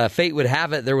 As fate would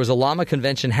have it, there was a llama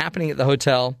convention happening at the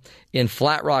hotel in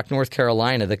Flat Rock, North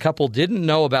Carolina. The couple didn't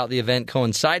know about the event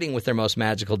coinciding with their most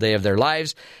magical day of their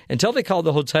lives until they called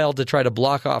the hotel to try to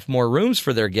block off more rooms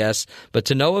for their guests, but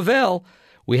to no avail.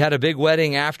 We had a big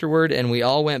wedding afterward, and we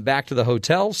all went back to the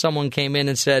hotel. Someone came in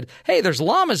and said, "Hey, there's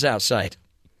llamas outside."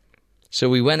 So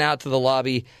we went out to the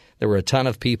lobby. There were a ton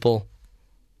of people,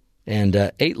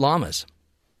 and 8 llamas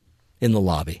in the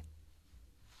lobby.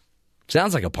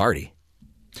 Sounds like a party.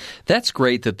 That's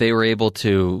great that they were able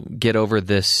to get over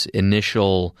this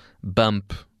initial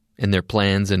bump in their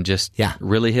plans and just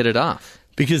really hit it off.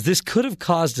 Because this could have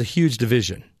caused a huge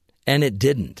division, and it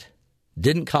didn't.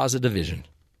 Didn't cause a division.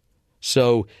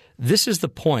 So this is the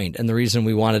point and the reason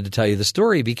we wanted to tell you the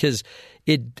story, because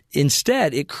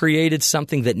instead it created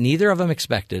something that neither of them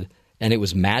expected, and it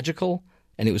was magical,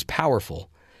 and it was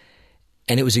powerful,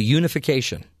 and it was a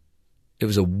unification. It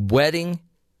was a wedding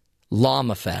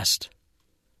llama fest.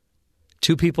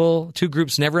 Two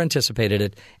groups never anticipated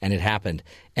it, and it happened.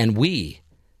 And we,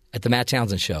 at the Matt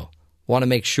Townsend Show, want to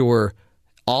make sure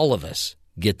all of us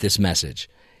get this message.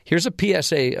 Here's a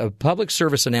PSA, a public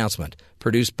service announcement,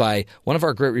 produced by one of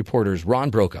our great reporters, Ron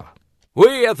Brokaw.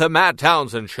 We at the Matt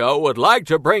Townsend Show would like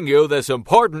to bring you this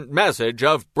important message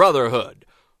of brotherhood,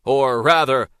 or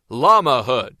rather,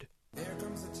 llamahood.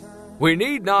 We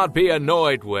need not be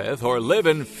annoyed with or live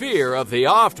in fear of the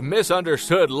oft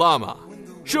misunderstood llama.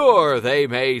 Sure, they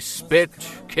may spit,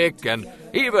 kick, and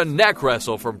even neck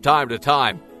wrestle from time to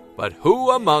time, but who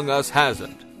among us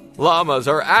hasn't? Llamas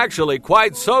are actually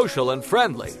quite social and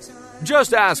friendly.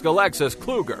 Just ask Alexis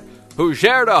Kluger, who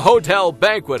shared a hotel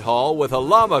banquet hall with a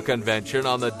llama convention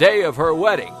on the day of her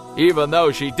wedding, even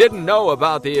though she didn't know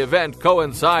about the event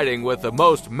coinciding with the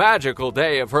most magical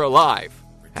day of her life.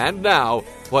 And now,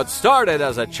 what started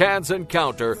as a chance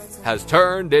encounter has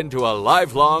turned into a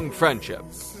lifelong friendship.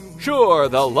 Sure,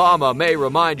 the llama may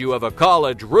remind you of a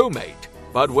college roommate,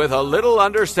 but with a little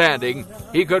understanding,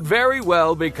 he could very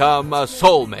well become a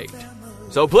soulmate.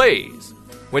 So please,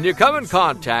 when you come in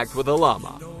contact with a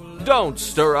llama, don't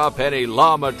stir up any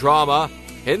llama drama.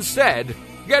 Instead,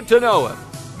 get to know him,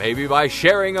 maybe by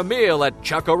sharing a meal at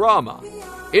Chuckarama,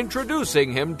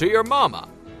 introducing him to your mama,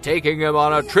 taking him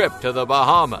on a trip to the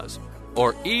Bahamas,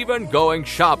 or even going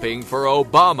shopping for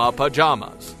Obama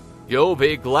pajamas. You'll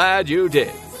be glad you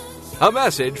did. A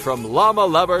message from llama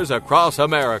lovers across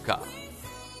America.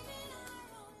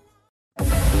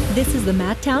 This is the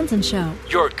Matt Townsend Show.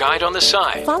 Your guide on the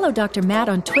side. Follow Dr. Matt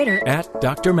on Twitter at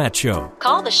Dr. Matt Show.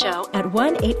 Call the show at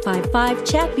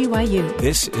 1-855-CHAT-BYU.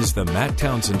 This is the Matt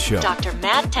Townsend Show. Dr.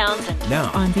 Matt Townsend.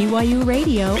 Now on BYU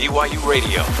Radio. BYU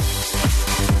Radio.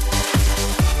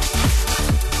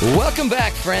 Welcome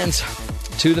back, friends,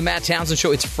 to the Matt Townsend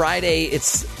Show. It's Friday.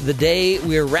 It's the day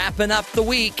we're wrapping up the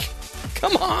week.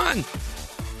 Come on.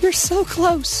 You're so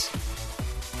close.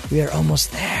 We are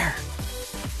almost there.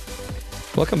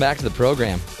 Welcome back to the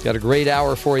program. Got a great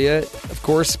hour for you. Of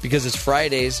course, because it's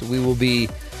Fridays, we will be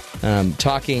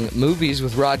talking movies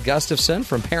with Rod Gustafson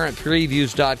from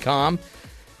ParentPreviews.com.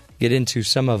 Get into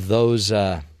some of those,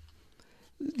 the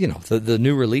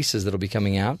new releases that'll be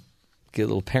coming out. Get a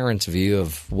little parent's view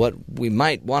of what we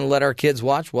might want to let our kids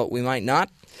watch, what we might not.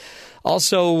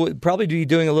 Also, probably be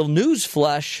doing a little news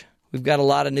flush. We've got a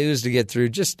lot of news to get through,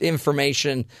 just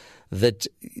information that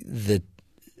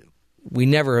we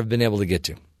never have been able to get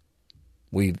to.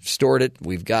 We've stored it.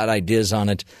 We've got ideas on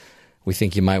it. We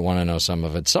think you might want to know some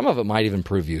of it. Some of it might even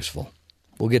prove useful.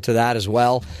 We'll get to that as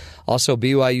well. Also,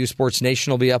 BYU Sports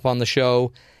Nation will be up on the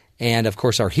show. And, of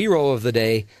course, our hero of the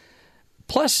day.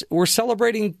 Plus, we're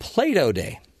celebrating Play-Doh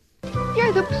Day.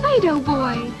 You're the Play-Doh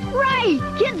boy. Right.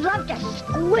 Kids love to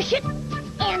squish it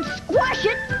and squash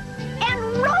it and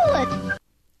roll it.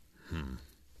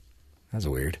 That's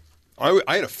weird. I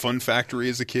had a Fun Factory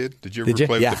as a kid. Did you ever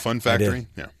play with the Fun Factory?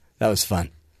 Yeah. That was fun.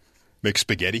 Make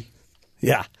spaghetti?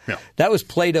 Yeah. That was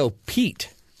Play-Doh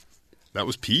Pete. That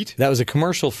was Pete? That was a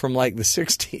commercial from like the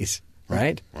 60s,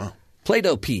 right? Wow.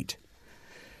 Play-Doh Pete.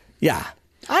 Yeah.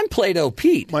 I'm Play-Doh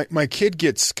Pete. My kid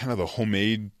gets kind of the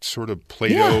homemade sort of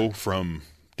Play-Doh from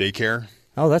daycare.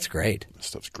 Oh, that's great. That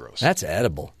stuff's gross. That's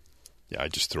edible. Yeah, I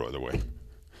just throw it away.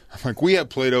 I'm like, we have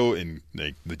Play-Doh in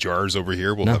the jars over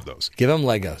here. We'll have those. Give them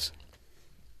Legos.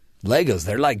 Legos,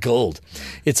 they're like gold.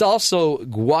 It's also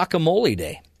Guacamole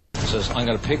Day. He says, I'm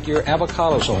going to pick your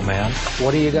avocados, old man.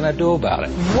 What are you going to do about it?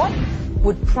 What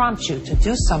would prompt you to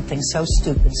do something so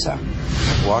stupid, sir?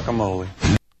 Guacamole.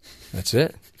 That's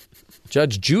it.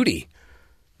 Judge Judy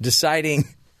deciding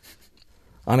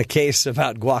on a case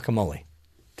about guacamole.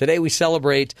 Today we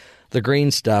celebrate the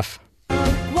green stuff.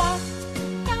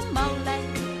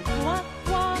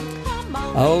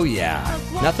 Oh, yeah.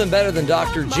 Nothing better than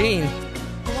Dr. Gene.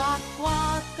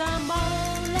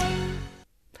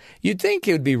 You'd think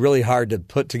it would be really hard to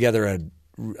put together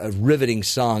a riveting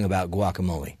song about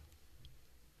guacamole.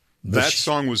 That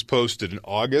song was posted in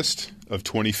August of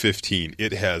 2015.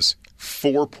 It has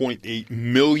 4.8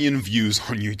 million views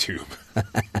on YouTube.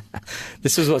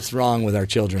 This is what's wrong with our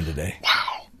children today.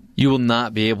 Wow. You will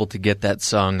not be able to get that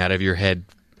song out of your head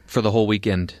for the whole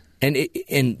weekend.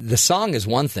 And the song is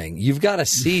one thing. You've got to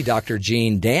see Dr.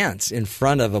 Jean dance in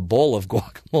front of a bowl of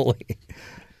guacamole.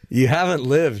 You haven't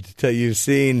lived till you've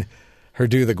seen her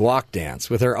do the guac dance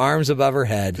with her arms above her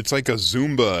head. It's like a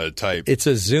Zumba type. It's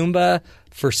a Zumba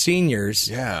for seniors.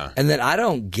 Yeah. And then I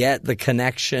don't get the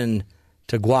connection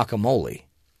to guacamole.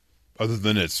 Other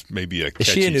than it's maybe a catchy Is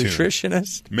she a tune.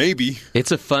 nutritionist? Maybe.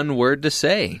 It's a fun word to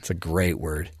say. It's a great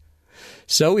word.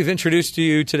 So we've introduced to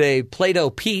you today Play-Doh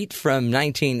Pete from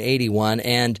 1981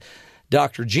 and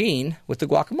Dr. Jean with the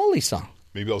guacamole song.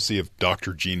 Maybe I'll see if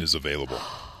Dr. Jean is available.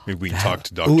 Maybe we can talk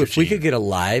to Dr. Ooh, Jean. if we could get a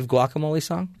live guacamole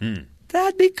song,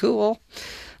 that'd be cool.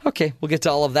 Okay, we'll get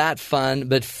to all of that fun.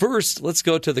 But first, let's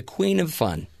go to the queen of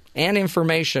fun and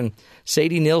information,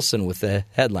 Sadie Nielsen with the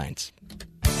headlines.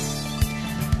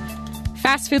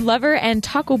 Fast food lover and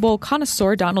Taco Bowl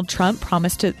connoisseur Donald Trump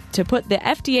promised to put the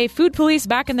FDA food police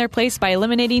back in their place by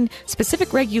eliminating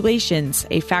specific regulations,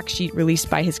 a fact sheet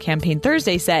released by his campaign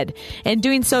Thursday said. In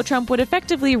doing so, Trump would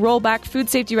effectively roll back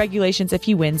food safety regulations if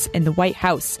he wins in the White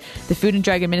House. The Food and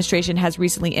Drug Administration has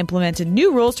recently implemented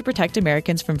new rules to protect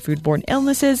Americans from foodborne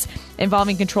illnesses,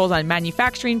 involving controls on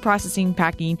manufacturing, processing,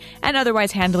 packing, and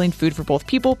otherwise handling food for both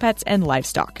people, pets, and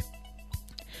livestock.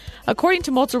 According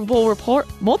to multiple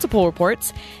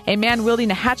reports, a man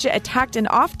wielding a hatchet attacked an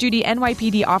off-duty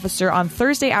NYPD officer on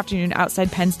Thursday afternoon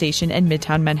outside Penn Station in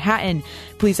Midtown Manhattan.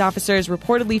 Police officers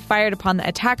reportedly fired upon the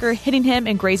attacker, hitting him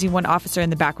and grazing one officer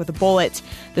in the back with a bullet.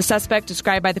 The suspect,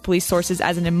 described by the police sources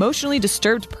as an emotionally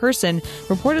disturbed person,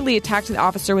 reportedly attacked the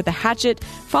officer with a hatchet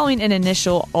following an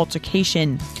initial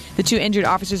altercation. The two injured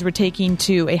officers were taken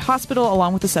to a hospital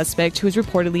along with the suspect, who is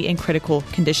reportedly in critical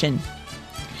condition.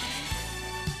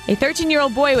 A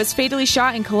 13-year-old boy was fatally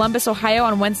shot in Columbus, Ohio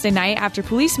on Wednesday night after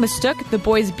police mistook the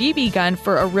boy's BB gun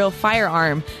for a real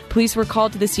firearm. Police were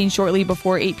called to the scene shortly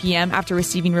before 8 p.m. after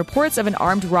receiving reports of an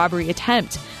armed robbery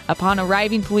attempt. Upon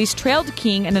arriving, police trailed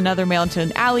King and another male into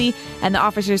an alley, and the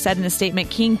officers said in a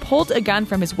statement King pulled a gun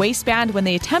from his waistband when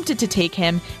they attempted to take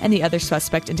him and the other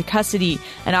suspect into custody.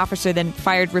 An officer then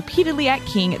fired repeatedly at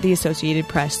King, the Associated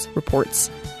Press reports.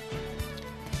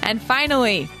 And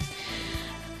finally,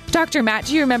 Dr. Matt,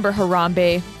 do you remember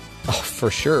Harambe? Oh, for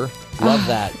sure. Love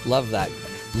that. Love that.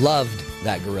 Loved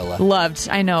that gorilla. Loved,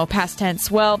 I know, past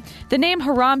tense. Well, the name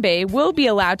Harambe will be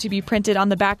allowed to be printed on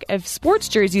the back of sports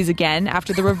jerseys again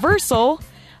after the reversal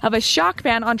of a shock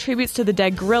ban on tributes to the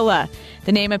dead gorilla.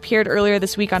 The name appeared earlier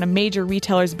this week on a major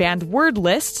retailer's banned word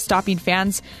list, stopping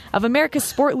fans of America's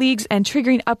sport leagues and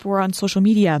triggering uproar on social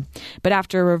media. But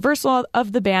after a reversal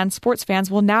of the ban, sports fans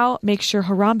will now make sure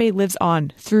Harambe lives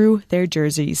on through their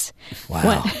jerseys.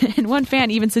 Wow. One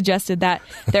fan even suggested that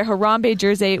their Harambe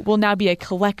jersey will now be a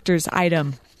collector's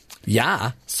item.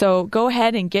 Yeah. So go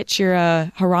ahead and get your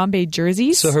Harambe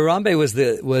jerseys. So Harambe was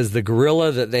the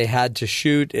gorilla that they had to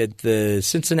shoot at the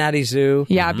Cincinnati Zoo.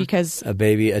 Yeah, because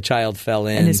a child fell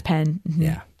in his pen. Mm-hmm.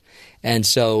 Yeah, and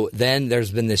so then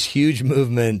there's been this huge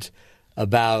movement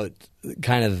about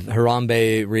kind of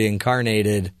Harambe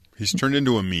reincarnated. He's turned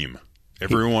into a meme.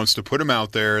 Everyone wants to put him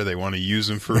out there. They want to use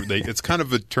him for. It's kind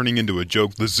of turning into a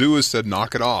joke. The zoo has said,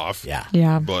 "Knock it off."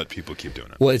 Yeah. But people keep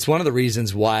doing it. Well, it's one of the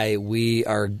reasons why we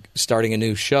are starting a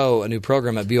new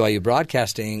program at BYU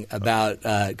Broadcasting about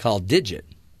called Digit.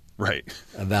 Right.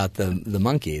 About the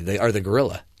monkey, the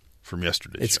gorilla from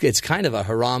yesterday. It's kind of a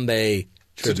Harambe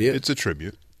tribute. It's a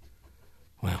tribute.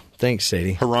 Wow. Thanks,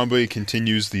 Sadie. Harambe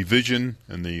continues the vision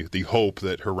and the hope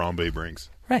that Harambe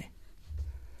brings. Right.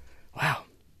 Wow.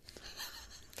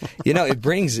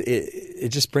 It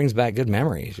just brings back good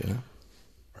memories,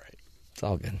 Right. It's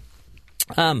all good.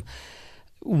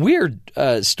 Weird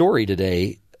story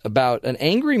today about an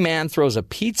angry man throws a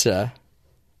pizza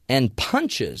and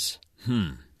punches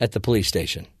at the police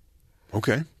station.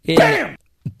 Okay. Bam!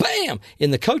 Bam! In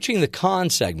the Coaching the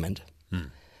Con segment,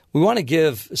 we want to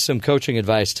give some coaching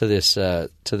advice to this,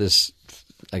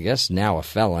 I guess now a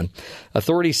felon.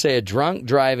 Authorities say a drunk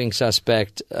driving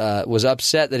suspect was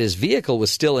upset that his vehicle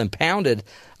was still impounded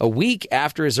a week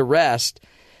after his arrest,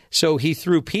 so he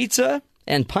threw pizza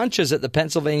and punches at the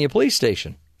Pennsylvania police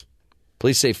station.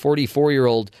 Police say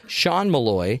 44-year-old Sean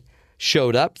Malloy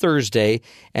showed up Thursday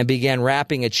and began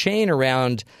wrapping a chain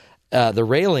around the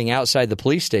railing outside the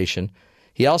police station.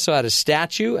 He also had a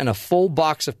statue and a full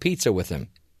box of pizza with him.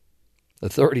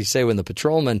 Authorities say when the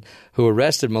patrolman who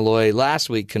arrested Malloy last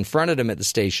week confronted him at the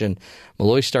station,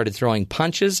 Malloy started throwing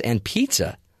punches and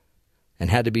pizza and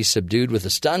had to be subdued with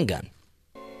a stun gun.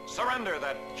 Surrender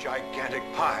that gigantic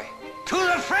pie. To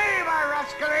the free, my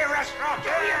rascally restaurant!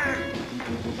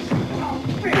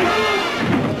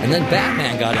 And then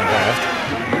Batman got involved.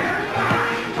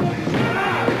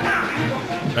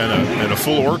 And a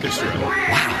full orchestra.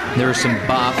 Wow. There were some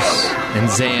boffs and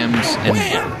zams and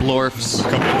blorfs. A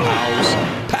couple of pows.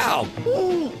 Pow!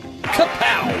 Ooh.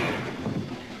 Kapow!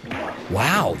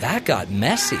 Wow, that got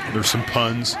messy. There's some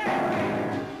puns.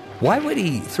 Why would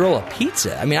he throw a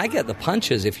pizza? I mean, I get the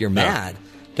punches if you're mad.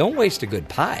 Don't waste a good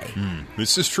pie.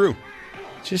 This is true.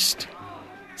 Just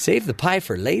save the pie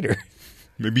for later.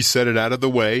 Maybe set it out of the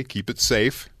way. Keep it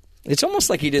safe. It's almost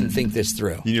like he didn't think this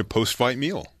through. You need a post-fight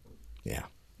meal. Yeah.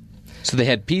 So they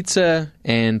had pizza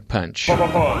and punch.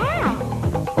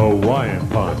 Hawaiian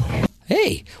punch.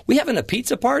 Hey, we having a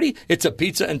pizza party? It's a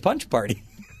pizza and punch party.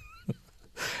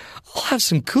 I'll have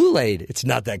some Kool-Aid. It's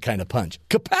not that kind of punch.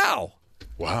 Kapow!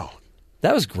 Wow.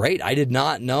 That was great. I did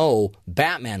not know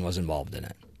Batman was involved in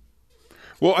it.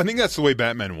 Well, I think that's the way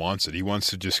Batman wants it. He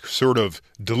wants to just sort of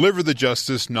deliver the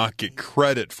justice, not get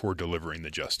credit for delivering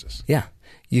the justice. Yeah.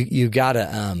 You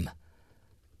gotta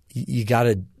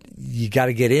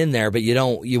get in there, but you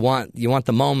want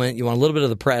the moment, you want a little bit of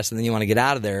the press, and then you want to get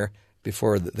out of there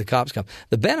before the cops come.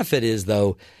 The benefit is,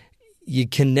 though, you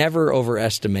can never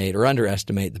overestimate or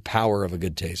underestimate the power of a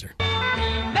good taser.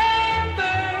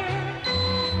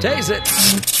 Tase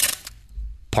it.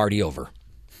 Party over.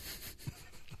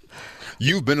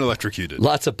 You've been electrocuted.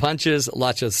 Lots of punches,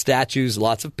 lots of statues,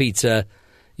 lots of pizza.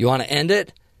 You want to end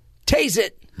it? Tase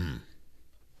it.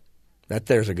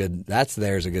 There's a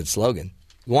good slogan.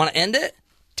 You want to end it?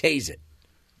 Tase it.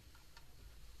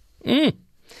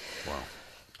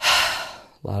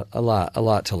 Wow. A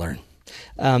lot to learn.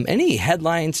 Any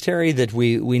headlines, Terry, that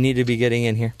we need to be getting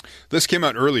in here? This came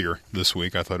out earlier this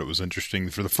week. I thought it was interesting.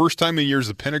 For the first time in years,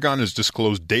 the Pentagon has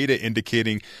disclosed data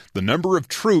indicating the number of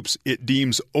troops it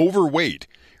deems overweight,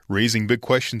 raising big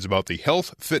questions about the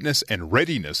health, fitness, and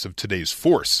readiness of today's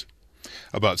force.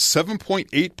 About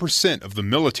 7.8% of the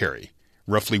military,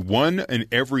 roughly 1 in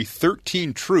every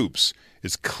 13 troops,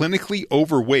 is clinically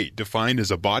overweight, defined as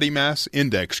a body mass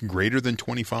index greater than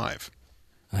 25.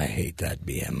 I hate that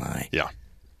BMI. Yeah.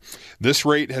 This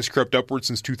rate has crept upward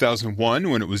since 2001,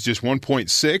 when it was just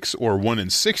 1.6 or 1 in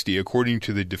 60, according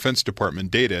to the Defense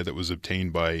Department data that was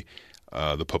obtained by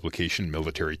the publication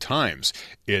Military Times.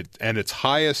 It's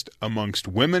highest amongst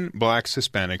women, blacks,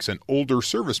 Hispanics, and older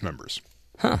service members.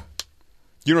 Huh.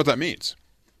 You know what that means?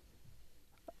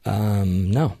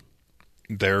 No.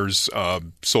 There's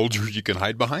soldiers you can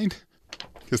hide behind.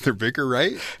 Because they're bigger,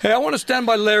 right? Hey, I want to stand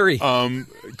by Larry.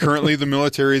 Currently, the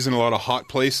military is in a lot of hot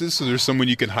places, so there's someone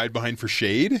you can hide behind for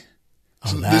shade.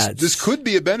 So this could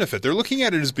be a benefit. They're looking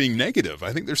at it as being negative.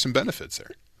 I think there's some benefits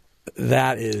there.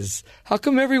 That is... How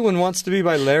come everyone wants to be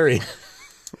by Larry?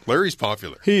 Larry's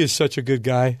popular. He is such a good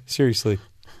guy. Seriously.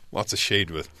 Lots of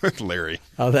shade with Larry.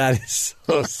 Oh, that is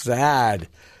so sad.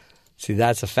 See,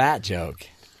 that's a fat joke.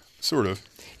 Sort of.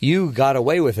 You got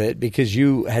away with it because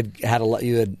you had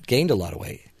gained a lot of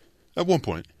weight at one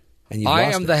point, and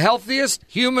I am the healthiest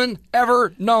human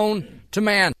ever known to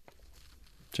man.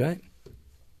 That's right.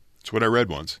 That's what I read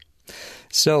once.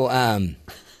 So,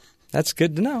 that's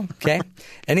good to know. Okay.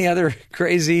 Any other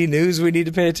crazy news we need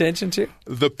to pay attention to?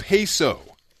 The peso.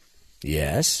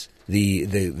 Yes.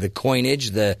 The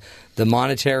coinage, the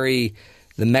monetary.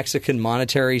 The Mexican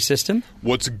monetary system?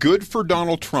 What's good for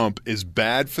Donald Trump is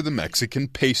bad for the Mexican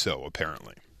peso,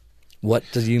 apparently. What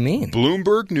do you mean?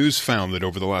 Bloomberg News found that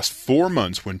over the last 4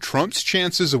 months, when Trump's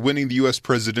chances of winning the U.S.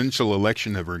 presidential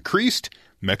election have increased,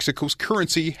 Mexico's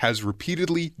currency has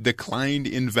repeatedly declined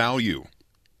in value.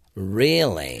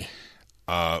 Really?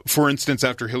 For instance,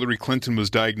 after Hillary Clinton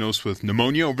was diagnosed with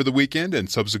pneumonia over the weekend and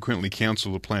subsequently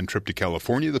canceled a planned trip to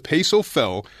California, the peso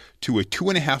fell to a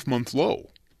 2.5-month low.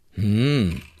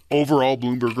 Overall,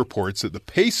 Bloomberg reports that the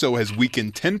peso has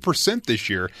weakened 10% this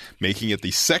year, making it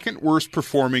the second worst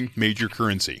performing major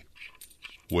currency.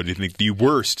 What do you think the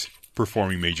worst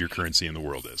performing major currency in the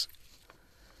world is?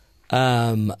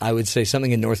 I would say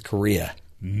something in North Korea.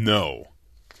 No.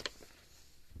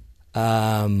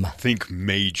 Think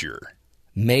major.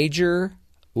 Major?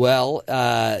 Well,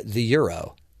 the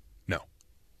euro. No.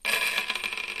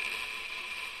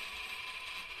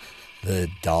 The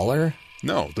dollar?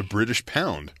 No, the British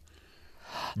pound.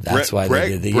 That's why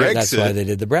they did that's why they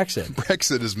did the Brexit.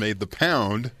 Brexit has made the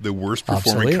pound the worst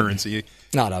performing currency.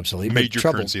 Not obsolete, major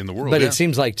currency in the world. But it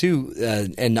seems like too,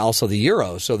 and also the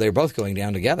euro. So they're both going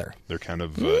down together. They're kind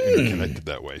of interconnected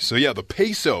that way. So yeah, the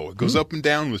peso goes up and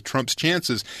down with Trump's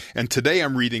chances. And today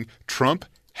I'm reading Trump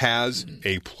has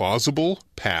a plausible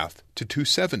path to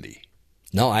 270.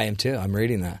 No, I am too. I'm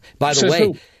reading that. By the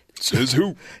way. Says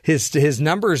who? His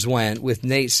numbers went with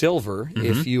Nate Silver. Mm-hmm.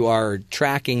 If you are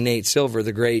tracking Nate Silver,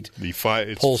 the great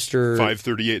pollster.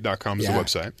 538.com is the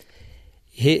website.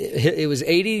 It was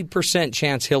 80%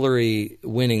 chance Hillary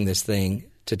winning this thing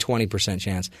to 20%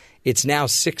 chance. It's now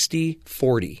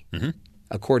 60-40,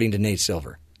 according to Nate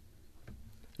Silver.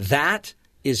 That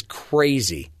is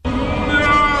crazy.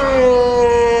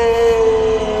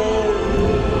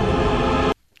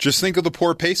 Just think of the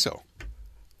poor peso.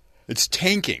 It's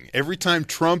tanking. Every time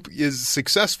Trump is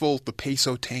successful, the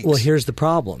peso tanks. Well, here's the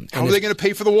problem. How are they going to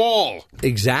pay for the wall?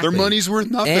 Exactly. Their money's worth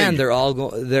nothing. And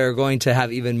they're going to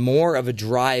have even more of a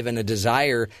drive and a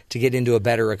desire to get into a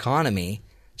better economy.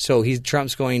 So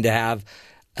Trump's going to have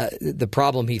the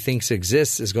problem he thinks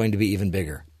exists is going to be even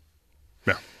bigger.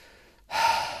 Yeah.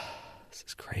 This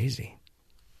is crazy.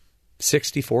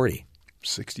 60-40.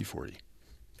 60-40.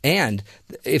 And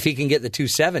if he can get the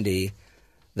 270,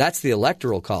 that's the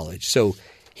Electoral College. So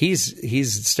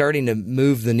he's starting to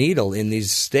move the needle in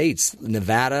these states.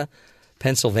 Nevada,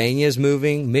 Pennsylvania is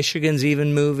moving. Michigan's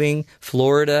even moving.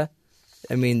 Florida.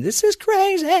 I mean, this is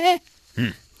crazy.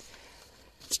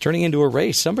 It's turning into a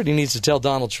race. Somebody needs to tell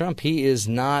Donald Trump he is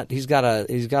not. He's got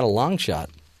a long shot.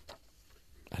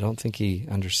 I don't think he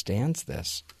understands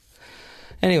this.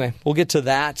 Anyway, we'll get to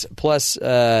that. Plus,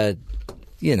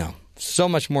 so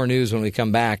much more news when we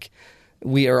come back.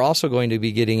 We are also going to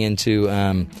be getting into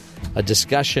a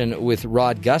discussion with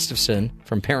Rod Gustafson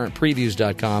from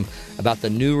ParentPreviews.com about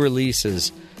the new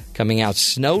releases coming out.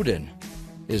 Snowden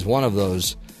is one of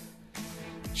those.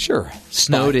 Sure.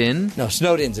 Snowden? No,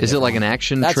 Snowden's a Is it like one. an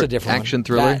action That's a different action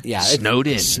thriller? Yeah.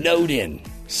 Snowden. Snowden.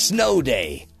 Snow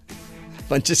Day.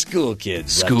 Bunch of school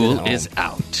kids. School is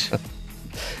out.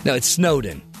 No, it's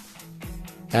Snowden.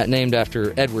 Named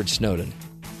after Edward Snowden,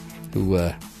 who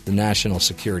the national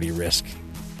security risk.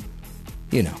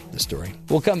 You know the story.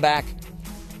 We'll come back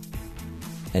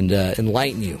and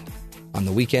enlighten you on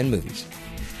the weekend movies.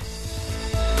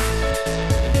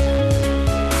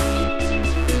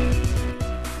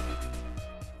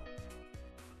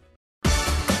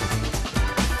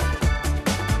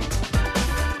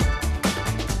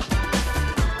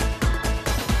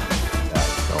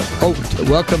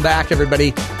 Welcome back,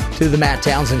 everybody, to the Matt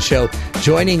Townsend Show.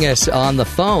 Joining us on the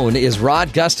phone is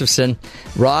Rod Gustafson.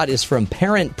 Rod is from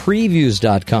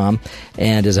ParentPreviews.com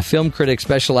and is a film critic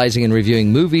specializing in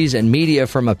reviewing movies and media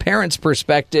from a parent's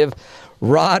perspective.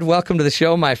 Rod, welcome to the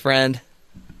show, my friend.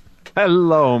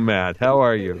 Hello, Matt. How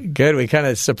are you? Good. We kind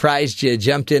of surprised you,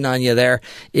 jumped in on you there.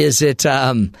 Is it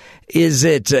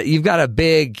you've got a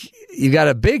big,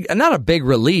 not a big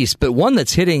release, but one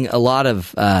that's hitting a lot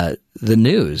of the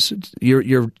news.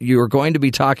 You're going to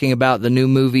be talking about the new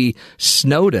movie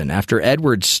Snowden, after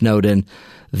Edward Snowden,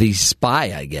 the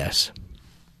spy, I guess.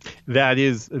 That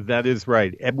is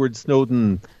right. Edward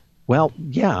Snowden. Well,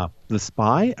 yeah, the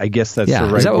spy. I guess that's the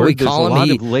right word. Is that what we There's call him?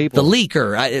 The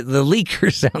leaker. The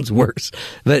leaker sounds worse.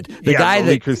 But the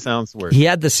leaker sounds worse. He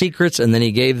had the secrets, and then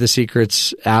he gave the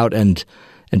secrets out and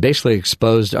basically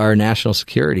exposed our national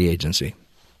security agency.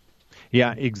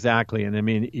 Yeah, exactly. And I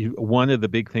mean, one of the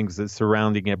big things that's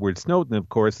surrounding Edward Snowden, of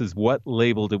course, is what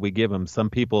label do we give him? Some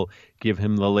people give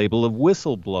him the label of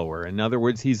whistleblower. In other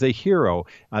words, he's a hero.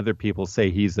 Other people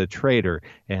say he's a traitor.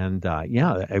 And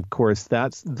of course,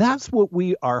 that's what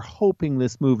we are hoping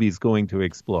this movie is going to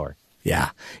explore.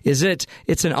 Yeah.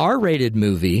 It's an R-rated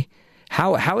movie.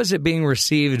 How is it being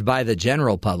received by the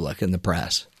general public and the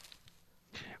press?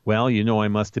 Well, I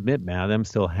must admit, Matt, I'm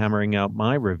still hammering out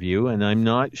my review, and I'm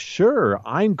not sure.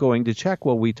 I'm going to check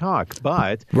while we talk,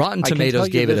 but Rotten Tomatoes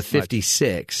gave it a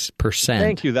 56%.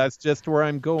 Thank you. That's just where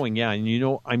I'm going. Yeah,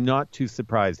 and I'm not too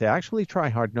surprised. I actually try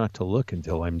hard not to look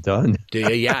until I'm done. Do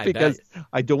you? Yeah, because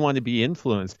I don't want to be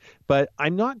influenced. But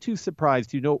I'm not too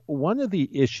surprised. One of the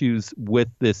issues with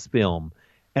this film,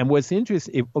 and what's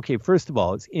interesting, first of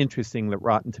all, it's interesting that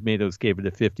Rotten Tomatoes gave it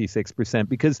a 56%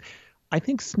 because I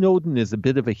think Snowden is a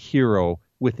bit of a hero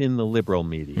within the liberal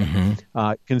media.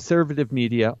 Mm-hmm. Conservative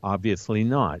media, obviously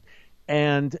not.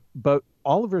 But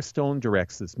Oliver Stone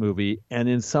directs this movie, and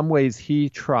in some ways he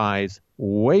tries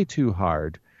way too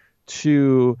hard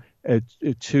to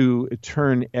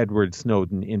turn Edward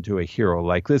Snowden into a hero.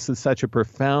 Like, this is such a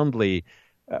profoundly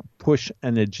push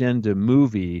an agenda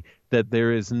movie that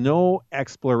there is no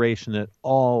exploration at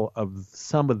all of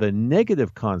some of the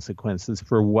negative consequences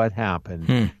for what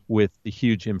happened with the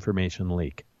huge information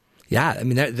leak. Yeah, I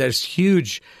mean, there's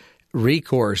huge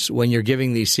recourse when you're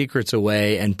giving these secrets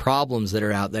away and problems that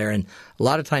are out there. And a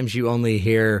lot of times you only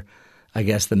hear, I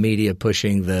guess, the media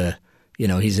pushing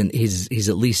he's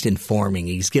at least informing.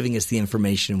 He's giving us the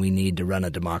information we need to run a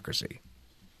democracy.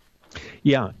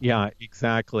 Yeah,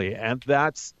 exactly. And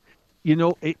that's,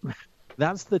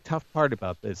 that's the tough part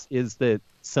about this, is that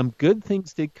some good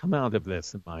things did come out of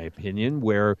this, in my opinion,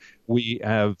 where we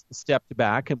have stepped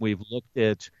back and we've looked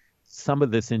at some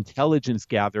of this intelligence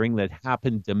gathering that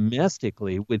happened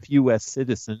domestically with U.S.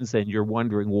 citizens. And you're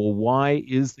wondering, well, why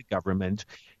is the government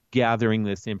gathering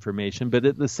this information? But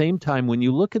at the same time, when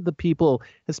you look at the people,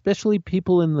 especially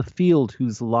people in the field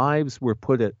whose lives were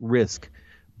put at risk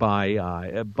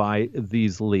by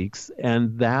these leaks.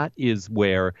 And that is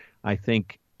where I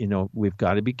think, we've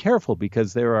got to be careful,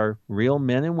 because there are real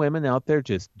men and women out there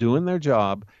just doing their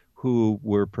job who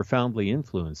were profoundly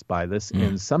influenced by this,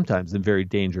 and sometimes in very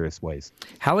dangerous ways.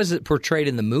 How is it portrayed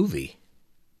in the movie?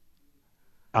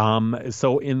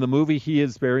 So in the movie, he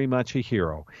is very much a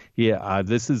hero.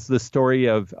 This is the story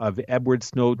of Edward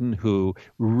Snowden, who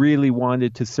really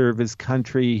wanted to serve his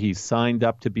country. He signed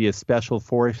up to be a special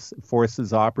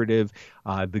forces operative.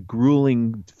 The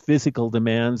grueling physical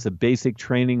demands of basic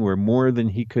training were more than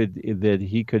he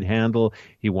could handle.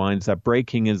 He winds up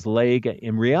breaking his leg.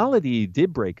 In reality, he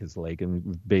did break his leg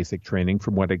in basic training,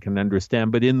 from what I can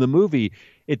understand. But in the movie,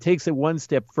 it takes it one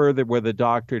step further, where the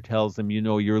doctor tells him,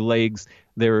 your legs,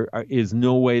 there is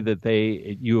no way that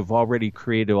you have already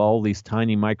created all these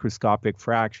tiny microscopic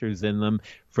fractures in them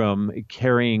from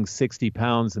carrying 60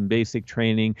 pounds in basic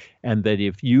training, and that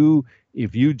if you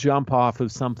jump off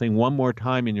of something one more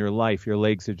time in your life, your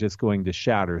legs are just going to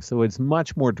shatter. So it's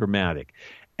much more dramatic.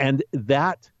 And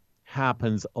that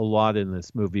happens a lot in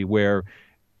this movie, where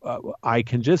I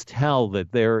can just tell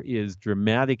that there is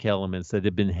dramatic elements that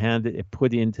have been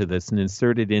put into this and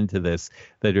inserted into this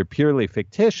that are purely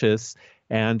fictitious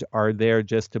and are there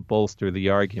just to bolster the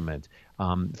argument.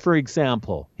 For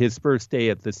example, his first day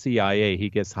at the CIA, he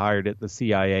gets hired at the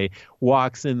CIA,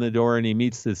 walks in the door, and he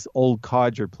meets this old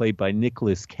codger played by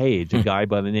Nicolas Cage, a guy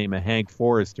by the name of Hank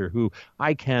Forrester, who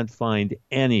I can't find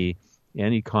any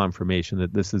confirmation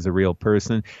that this is a real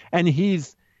person. And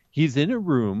he's in a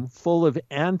room full of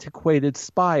antiquated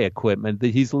spy equipment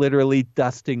that he's literally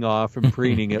dusting off and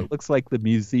preening. It looks like the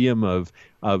museum of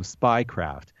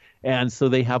spycraft. And so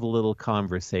they have a little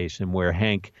conversation where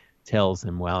Hank tells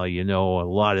him, well, a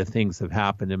lot of things have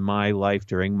happened in my life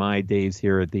during my days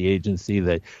here at the agency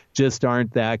that just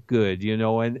aren't that good,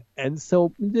 and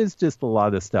so there's just a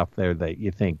lot of stuff there that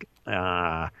you think,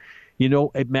 Matt,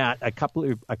 a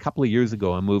couple of years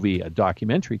ago, a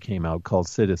documentary came out called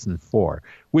Citizen 4,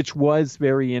 which was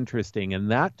very interesting. And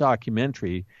that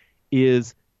documentary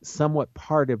is somewhat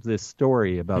part of this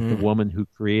story about the woman who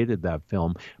created that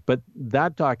film. But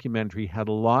that documentary had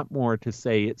a lot more to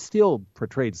say. It still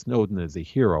portrayed Snowden as a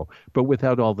hero, but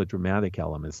without all the dramatic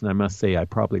elements. And I must say, I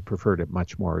probably preferred it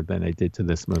much more than I did to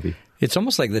this movie. It's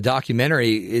almost like the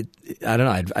documentary, I don't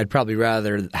know, I'd probably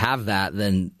rather have that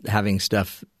than having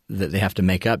stuff that they have to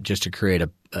make up just to create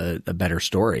a better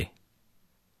story.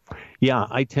 Yeah,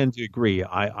 I tend to agree.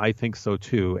 I think so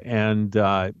too. And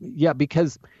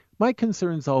because my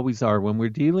concerns always are when we're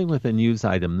dealing with a news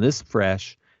item this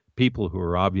fresh, people who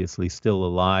are obviously still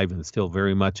alive and still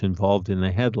very much involved in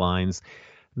the headlines,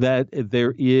 that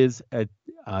there is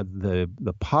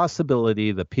the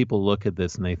possibility that people look at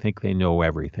this and they think they know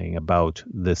everything about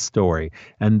this story.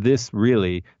 And this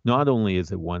really, not only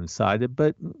is it one-sided,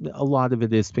 but a lot of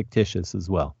it is fictitious as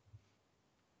well.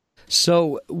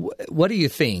 So what do you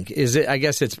think? Is it? I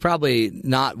guess it's probably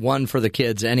not one for the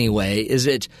kids anyway. Is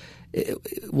it?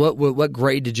 What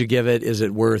grade did you give it? Is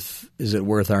it worth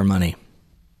our money?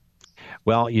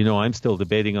 Well, I'm still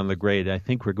debating on the grade. I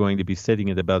think we're going to be sitting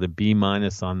at about a B-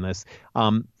 on this.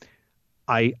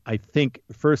 I think,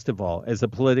 first of all, as a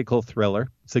political thriller,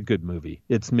 it's a good movie.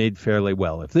 It's made fairly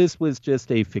well. If this was just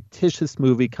a fictitious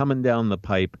movie coming down the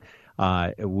pipe,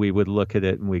 we would look at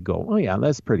it and we go, oh yeah,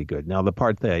 that's pretty good. Now, the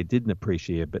part that I didn't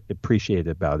appreciate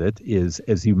about it is,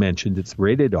 as you mentioned, it's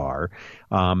rated R,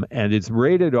 and it's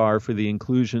rated R for the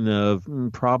inclusion of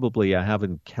probably, I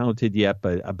haven't counted yet,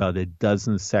 but about a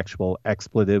dozen sexual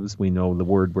expletives. We know the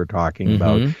word we're talking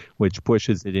about, which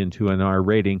pushes it into an R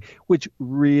rating, which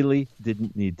really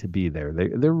didn't need to be there.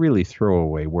 They're really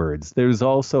throwaway words. There's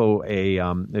also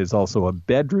a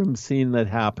bedroom scene that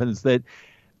happens that.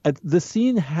 The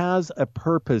scene has a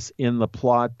purpose in the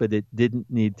plot, but it didn't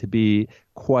need to be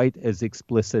quite as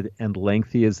explicit and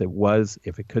lengthy as it was.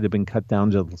 If it could have been cut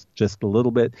down just a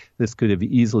little bit, this could have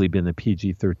easily been a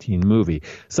PG-13 movie.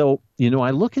 So, I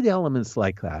look at elements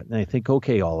like that and I think,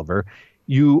 okay, Oliver,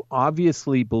 you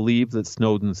obviously believe that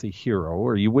Snowden's a hero,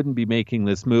 or you wouldn't be making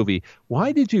this movie.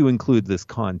 Why did you include this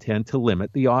content to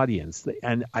limit the audience?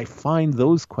 And I find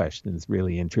those questions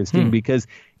really interesting because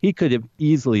he could have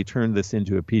easily turned this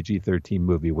into a PG-13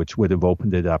 movie, which would have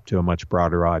opened it up to a much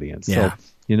broader audience. Yeah.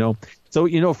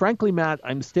 So, frankly, Matt,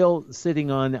 I'm still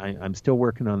I'm still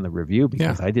working on the review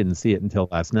because I didn't see it until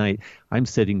last night. I'm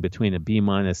sitting between a B-,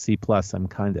 C+. I'm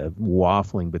kind of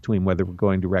waffling between whether we're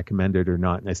going to recommend it or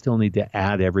not. And I still need to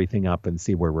add everything up and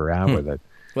see where we're at with it.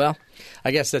 Well,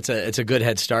 I guess it's a good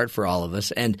head start for all of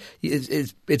us. And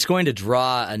it's going to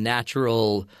draw a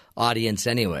natural audience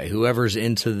anyway. Whoever's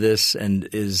into this and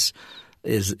is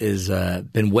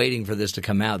been waiting for this to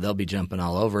come out, they'll be jumping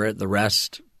all over it. The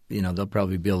rest, they'll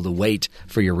probably be able to wait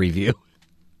for your review.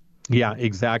 Yeah,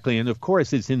 exactly. And of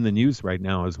course, it's in the news right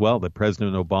now as well that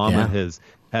President Obama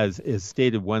has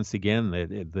stated once again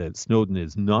that Snowden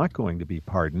is not going to be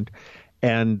pardoned.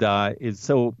 And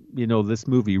so, this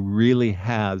movie really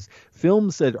has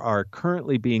films that are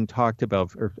currently being talked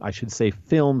about, or I should say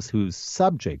films whose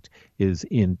subject is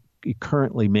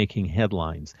currently making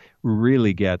headlines,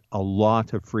 really get a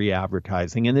lot of free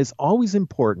advertising. And it's always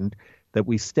important that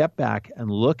we step back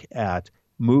and look at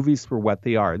movies for what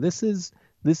they are. This is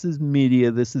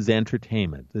media. This is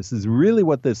entertainment. This is really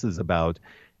what this is about.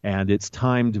 And it's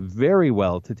timed very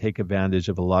well to take advantage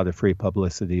of a lot of free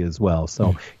publicity as well.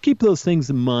 So keep those things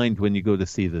in mind when you go to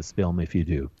see this film if you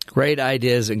do. Great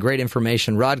ideas and great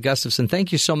information. Rod Gustafson,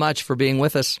 thank you so much for being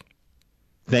with us.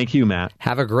 Thank you, Matt.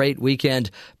 Have a great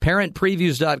weekend.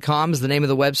 ParentPreviews.com is the name of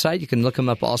the website. You can look them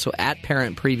up also at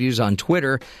Parent Previews on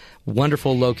Twitter.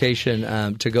 Wonderful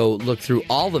location to go look through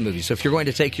all the movies. So if you're going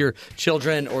to take your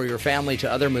children or your family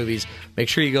to other movies, make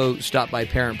sure you go stop by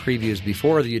Parent Previews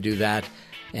before you do that.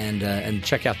 And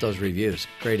check out those reviews.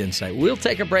 Great insight. We'll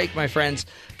take a break, my friends.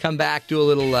 Come back, do a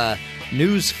little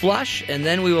news flush, and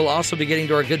then we will also be getting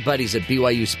to our good buddies at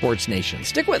BYU Sports Nation.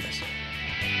 Stick with us.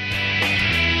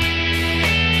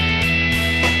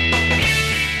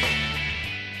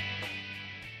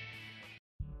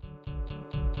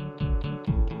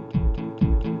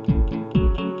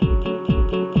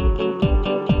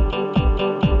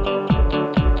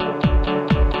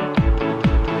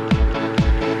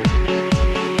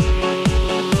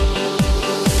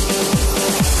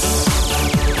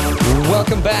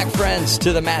 Welcome back, friends,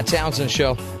 to the Matt Townsend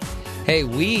Show. Hey,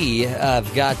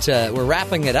 we're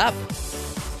wrapping it up.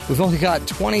 We've only got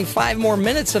 25 more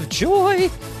minutes of joy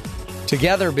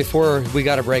together before we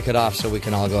got to break it off so we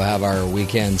can all go have our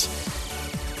weekends.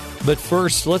 But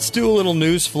first, let's do a little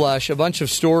news flush. A bunch of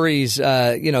stories,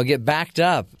 get backed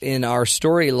up in our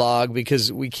story log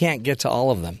because we can't get to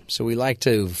all of them. So we like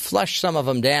to flush some of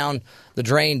them down the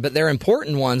drain, but they're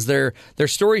important ones. They're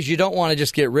stories you don't want to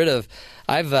just get rid of.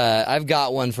 I've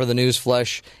got one for the news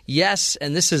flush. Yes,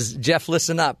 and this is, Jeff,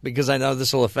 listen up because I know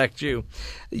this will affect you.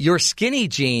 Your skinny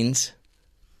jeans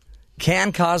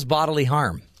can cause bodily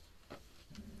harm.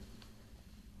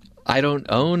 I don't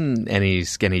own any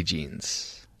skinny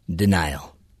jeans.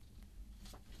 Denial.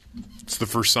 It's the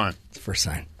first sign. It's the first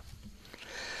sign.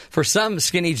 For some,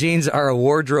 skinny jeans are a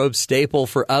wardrobe staple.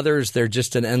 For others, they're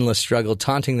just an endless struggle,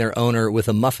 taunting their owner with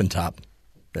a muffin top.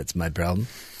 That's my problem.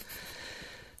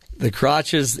 The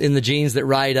crotches in the jeans that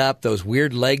ride up, those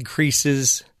weird leg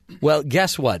creases. Well,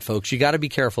 guess what, folks? You got to be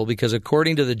careful because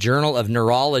according to the Journal of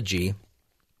Neurology,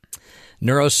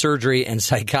 Neurosurgery, and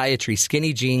Psychiatry,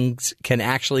 skinny jeans can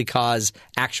actually cause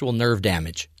actual nerve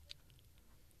damage.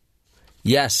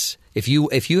 Yes, if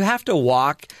you have to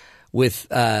walk with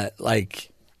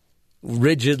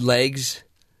rigid legs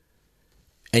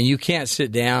and you can't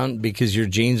sit down because your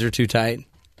jeans are too tight,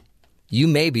 you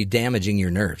may be damaging your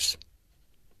nerves.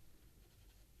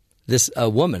 A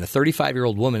woman, a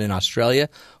 35-year-old woman in Australia,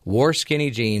 wore skinny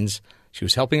jeans. She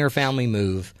was helping her family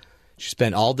move. She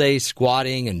spent all day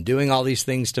squatting and doing all these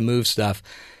things to move stuff.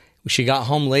 She got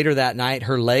home later that night.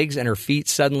 Her legs and her feet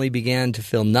suddenly began to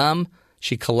feel numb.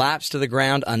 She collapsed to the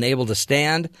ground, unable to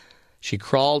stand. She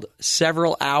crawled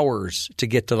several hours to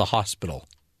get to the hospital.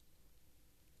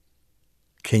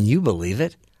 Can you believe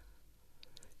it?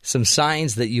 Some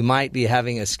signs that you might be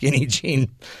having a skinny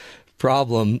jean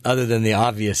problem, other than the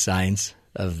obvious signs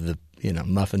of the,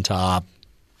 muffin top,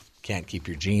 can't keep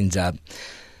your jeans up,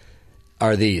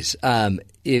 are these.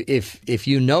 If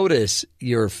you notice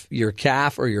your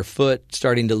calf or your foot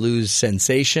starting to lose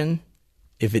sensation,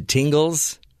 if it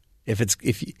tingles,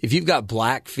 if you've got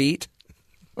black feet,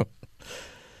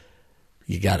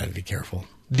 you got to be careful.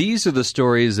 These are the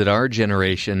stories that our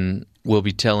generation will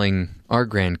be telling our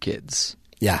grandkids.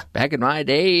 Yeah. Back in my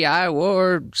day, I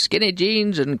wore skinny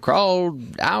jeans and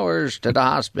crawled hours to the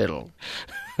hospital.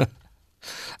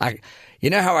 You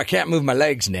know how I can't move my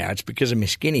legs now? It's because of my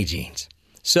skinny jeans.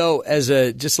 So as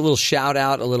just a little shout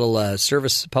out, a little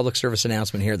public service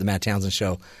announcement here at the Matt Townsend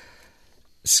Show,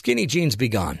 skinny jeans be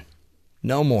gone.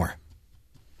 No more.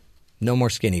 No more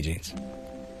skinny jeans.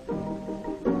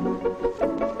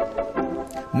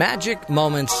 Magic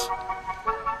moments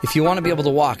if you want to be able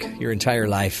to walk your entire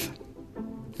life.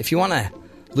 If you want to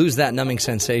lose that numbing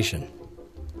sensation,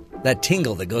 that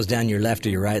tingle that goes down your left or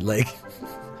your right leg,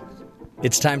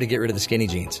 it's time to get rid of the skinny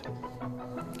jeans.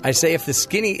 I say I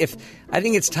think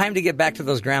it's time to get back to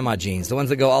those grandma jeans, the ones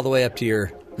that go all the way up to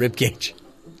your rib cage.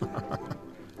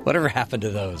 Whatever happened to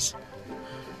those?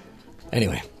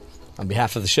 Anyway, on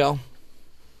behalf of the show,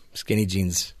 skinny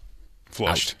jeans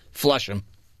flushed. Out. Flush them.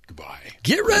 Goodbye.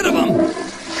 Get rid of them.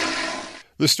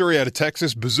 This story out of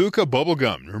Texas, Bazooka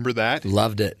Bubblegum. Remember that?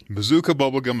 Loved it. Bazooka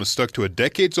Bubblegum was stuck to a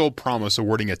decades-old promise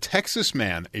awarding a Texas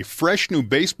man a fresh new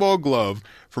baseball glove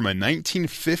from a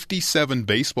 1957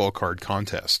 baseball card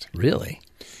contest. Really?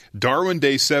 Darwin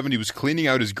Day 70 was cleaning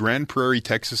out his Grand Prairie,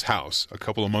 Texas house a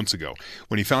couple of months ago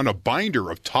when he found a binder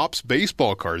of Topps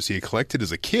baseball cards he had collected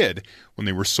as a kid when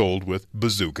they were sold with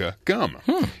Bazooka gum.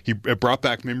 It brought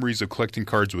back memories of collecting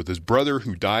cards with his brother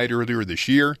who died earlier this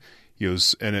year.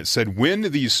 And it said, win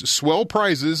these swell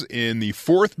prizes in the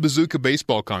 4th Bazooka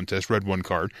Baseball Contest, read one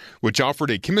card, which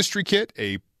offered a chemistry kit,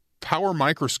 a power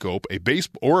microscope, a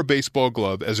baseball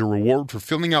glove as a reward for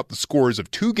filling out the scores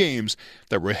of 2 games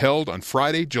that were held on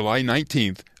Friday, July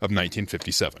 19th of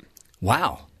 1957.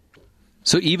 Wow.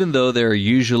 So even though there are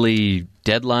usually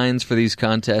deadlines for these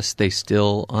contests, they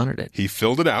still honored it. He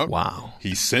filled it out. Wow.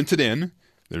 He sent it in.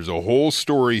 There's a whole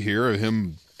story here of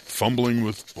him fumbling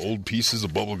with old pieces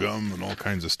of bubble gum and all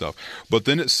kinds of stuff. But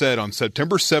then it said on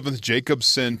September 7th, Jacob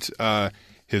sent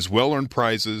his well-earned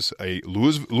prizes, a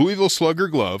Louisville Slugger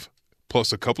glove,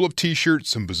 plus a couple of T-shirts,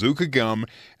 some Bazooka gum,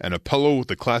 and a pillow with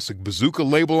the classic Bazooka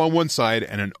label on one side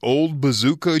and an old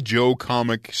Bazooka Joe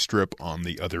comic strip on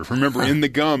the other. Remember, in the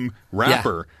gum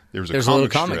wrapper, there was a little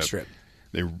comic strip.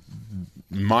 In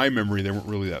my memory, they weren't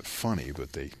really that funny,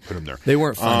 but they put them there. They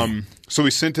weren't funny. So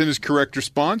he sent in his correct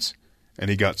response, and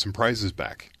he got some prizes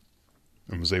back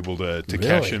and was able to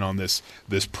cash in on this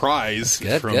prize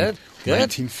from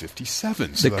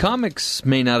 1957. So the comics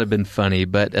may not have been funny,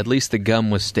 but at least the gum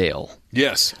was stale.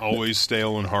 Yes, always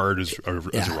stale and hard as a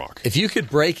rock. If you could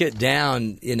break it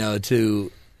down,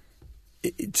 to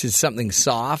something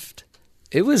soft,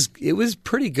 it was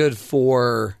pretty good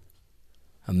for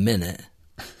a minute.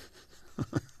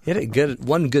 He had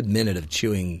one good minute of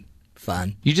chewing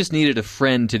fun. You just needed a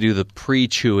friend to do the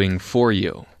pre-chewing for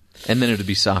you, and then it would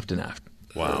be soft enough.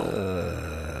 Wow.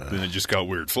 Then it just got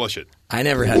weird. Flush it. I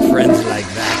never had friends like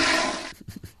that.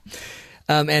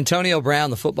 Antonio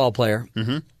Brown, the football player,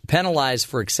 penalized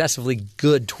for excessively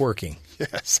good twerking.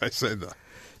 Yes, I said that.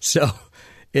 So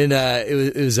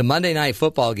it was a Monday night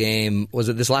football game. Was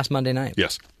it this last Monday night?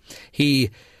 Yes. He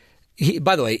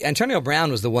by the way, Antonio Brown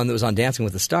was the one that was on Dancing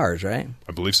with the Stars, right?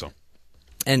 I believe so.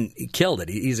 And he killed it.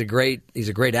 He's a great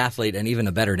athlete and even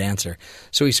a better dancer.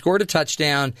 So he scored a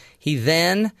touchdown. He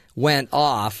then went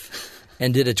off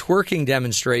and did a twerking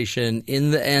demonstration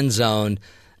in the end zone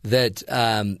that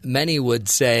many would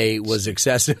say was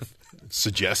excessive.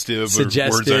 Suggestive. Or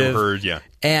words I've heard, yeah.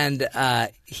 And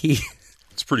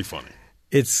it's pretty funny.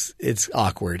 It's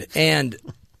awkward. And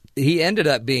he ended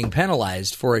up being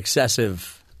penalized for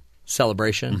excessive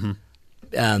celebration.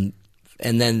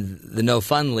 And then the No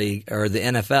Fun League, or the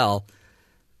NFL,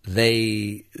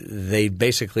 they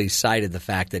basically cited the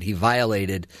fact that he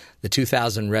violated the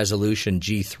 2000 Resolution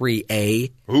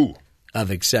G3A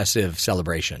of excessive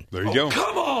celebration. There you go.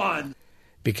 Come on!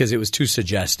 Because it was too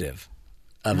suggestive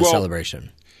of a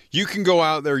celebration. You can go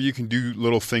out there, you can do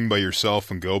little thing by yourself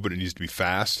and go, but it needs to be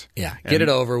fast. Yeah, get it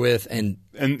over with. And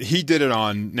he did it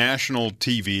on national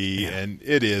TV, and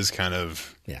it is kind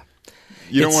of... Yeah.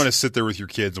 You don't want to sit there with your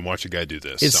kids and watch a guy do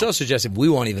this. It's so suggestive, we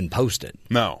won't even post it.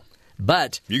 No.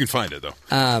 But... You can find it, though.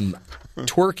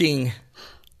 Twerking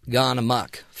gone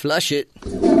amok. Flush it.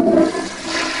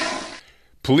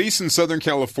 Police in Southern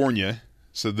California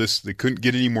said they couldn't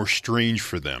get any more strange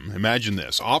for them. Imagine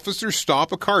this. Officers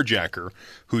stop a carjacker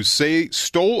who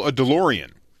stole a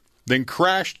DeLorean, then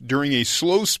crashed during a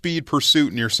slow-speed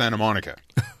pursuit near Santa Monica.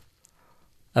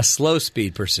 A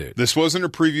slow-speed pursuit. This wasn't a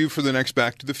preview for the next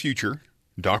Back to the Future.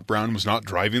 Doc Brown was not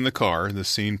driving the car. The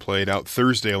scene played out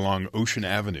Thursday along Ocean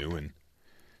Avenue in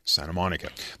Santa Monica.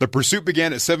 The pursuit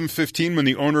began at 7:15 when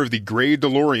the owner of the gray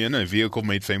DeLorean, a vehicle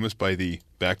made famous by the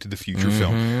Back to the Future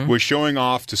film, was showing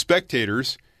off to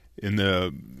spectators in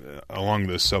along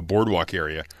this boardwalk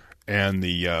area. And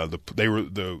they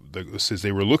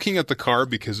were looking at the car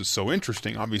because it's so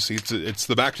interesting. Obviously, it's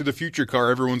the Back to the Future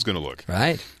car. Everyone's going to look.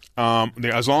 Right.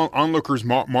 As onlookers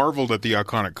marveled at the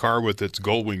iconic car with its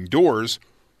gull-wing doors,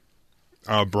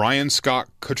 Brian Scott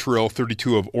Cottrell,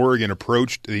 32 of Oregon,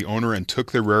 approached the owner and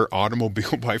took the rare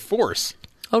automobile by force.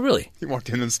 Oh, really? He walked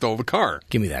in and stole the car.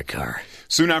 Give me that car.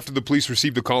 Soon after the police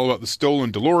received a call about the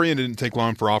stolen DeLorean, it didn't take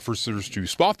long for officers to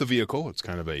spot the vehicle. It's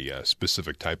kind of a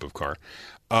specific type of car.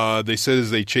 They said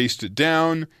as they chased it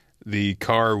down, the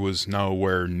car was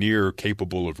nowhere near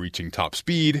capable of reaching top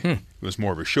speed. It was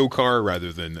more of a show car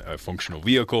rather than a functional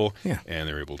vehicle, and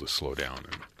they were able to slow down.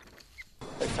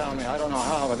 They found me. I don't know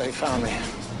how, but they found me.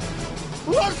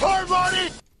 Run for it,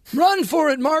 Marty! Run for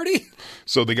it, Marty!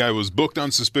 So the guy was booked on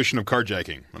suspicion of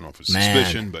carjacking. I don't know if it's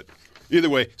suspicion, but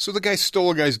either way. So the guy stole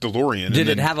a guy's DeLorean. Did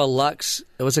it have a Lux?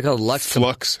 What's it called?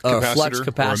 Flux capacitor? Flux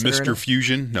capacitor? Or a Mr.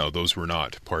 Fusion? No, those were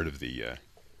not part of the...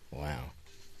 Wow.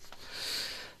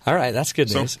 All right, that's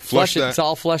good news. So, flush that. It's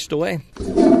all flushed away.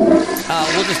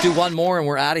 We'll just do one more and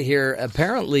we're out of here.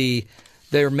 Apparently,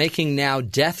 they're making now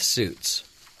death suits.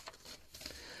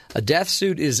 A death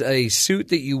suit is a suit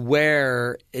that you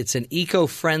wear. It's an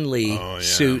eco-friendly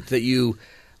suit that you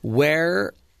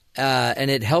wear,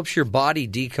 and it helps your body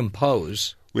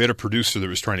decompose. We had a producer that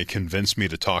was trying to convince me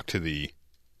to talk to the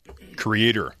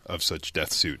creator of such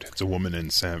death suit. It's a woman in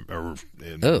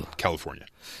California.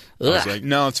 I was like,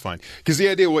 no, it's fine. Because the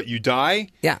idea, you die,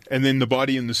 and then the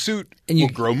body in the suit will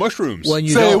grow mushrooms. When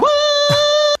you don't,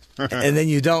 and then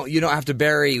you don't have to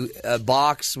bury a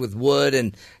box with wood,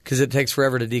 and because it takes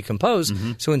forever to decompose.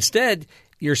 So instead,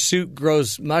 your suit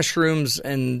grows mushrooms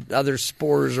and other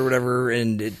spores or whatever,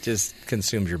 and it just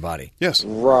consumes your body. Yes.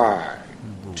 Right.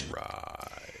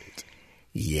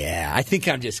 Yeah, I think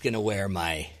I'm just going to wear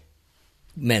my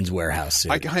Men's Warehouse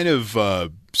suit. I kind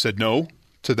of said no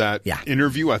to that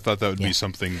interview. I thought that would be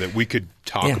something that we could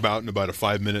talk about in about a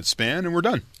 5-minute span, and we're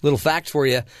done. Little fact for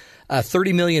you,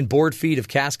 30 million board feet of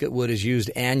casket wood is used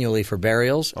annually for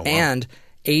burials, and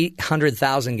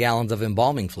 800,000 gallons of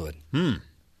embalming fluid.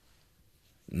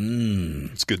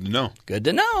 It's good to know. Good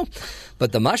to know.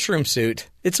 But the mushroom suit,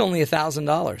 it's only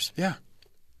 $1,000. Yeah.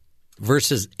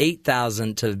 Versus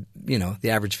 $8,000 to,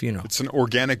 the average funeral. It's an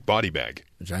organic body bag.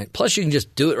 That's right. Plus, you can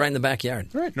just do it right in the backyard.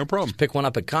 Right, no problem. Just pick one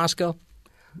up at Costco.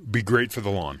 Be great for the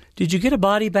lawn. Did you get a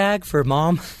body bag for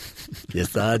Mom?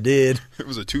 Yes, I did. It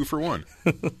was a 2-for-1.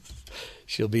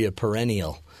 She'll be a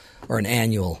perennial or an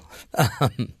annual.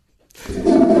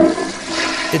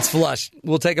 It's flush.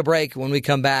 We'll take a break. When we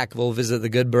come back, we'll visit the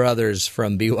good brothers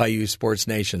from BYU Sports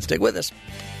Nation. Stick with us.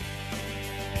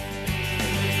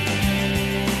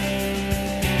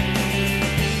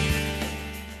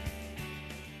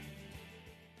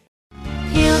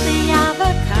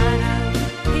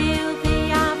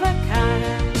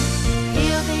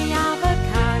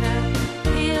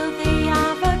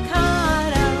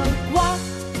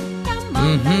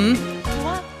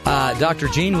 Dr.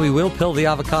 Gene, we will pill the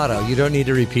avocado. You don't need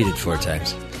to repeat it 4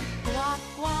 times.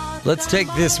 Let's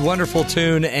take this wonderful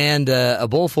tune and a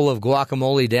bowl full of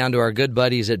guacamole down to our good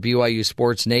buddies at BYU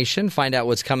Sports Nation. Find out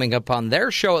what's coming up on their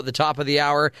show at the top of the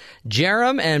hour.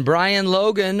 Jerem and Brian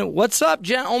Logan. What's up,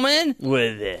 gentlemen?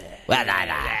 With it.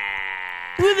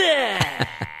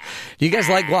 Do you guys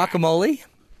like guacamole?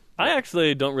 I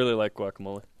actually don't really like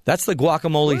guacamole. That's the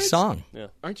guacamole song. Yeah.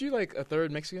 Aren't you like a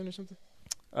third Mexican or something?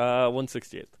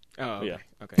 168th. Oh, okay. Yeah.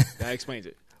 Okay. That explains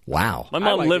it. Wow. My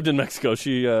mom lived in Mexico.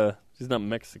 She's not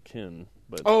Mexican.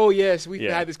 But oh, yes. We've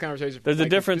had this conversation. There's a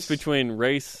difference between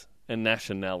race and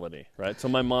nationality, right? So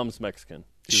my mom's Mexican.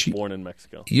 She was born in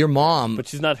Mexico. Your mom. But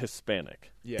she's not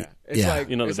Hispanic. Yeah. It's like,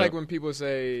 it's like when people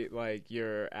say, like,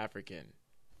 you're African.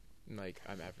 Like,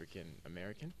 I'm African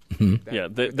American. Mm-hmm. Yeah,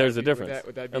 there's a difference.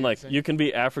 Would that be and, like, you can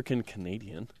be African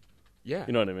Canadian. Yeah.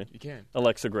 You know what I mean? You can.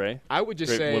 Alexa Gray. I would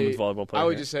just great say. Women's volleyball player. I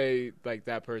would just say, like,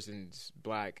 that person's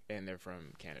black and they're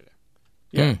from Canada.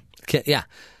 Yeah. Yeah.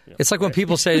 It's like when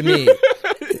people say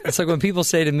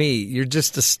to me, you're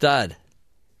just a stud.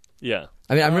 Yeah.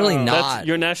 I mean, I'm really not.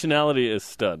 Your nationality is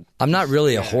stud. I'm not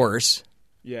really a horse.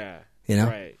 Yeah. You know?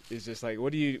 Right. It's just like,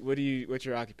 what's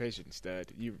your occupation, stud?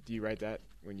 Do you write that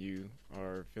when you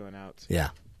are filling out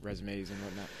resumes and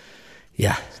whatnot?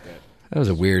 Yeah. Stud. That was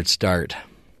a weird start.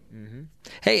 Mm-hmm.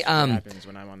 Hey, what happens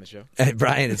when I'm on the show? Hey,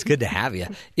 Brian, it's good to have you.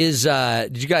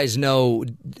 Did you guys know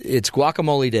it's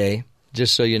Guacamole Day?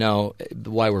 Just so you know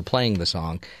why we're playing the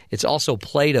song. It's also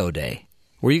Play-Doh Day.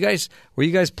 Were you guys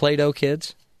Play-Doh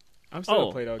kids? I'm still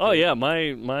a Play-Doh kid. Oh yeah,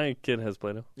 my kid has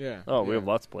Play-Doh. Yeah. Oh, we have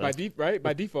lots of Play-Doh.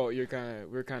 By default,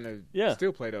 we're kind of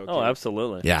still Play-Doh kids. Oh,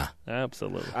 absolutely. Yeah.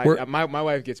 Absolutely. My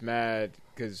wife gets mad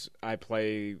because I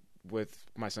play with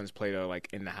my son's Play-Doh like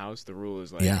in the house. The rule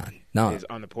is like is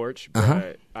on the porch,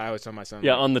 but I always tell my son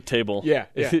on the table. Yeah.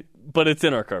 But it's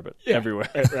in our carpet everywhere.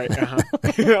 Right.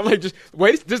 I'm like, just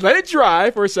let it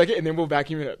dry for a second, and then we'll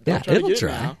vacuum it up. Yeah, it'll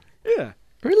dry. Yeah.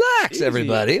 Relax, Easy.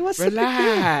 Everybody.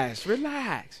 Relax.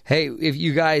 Hey, if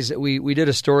you guys, we did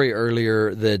a story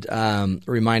earlier that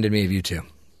reminded me of you two.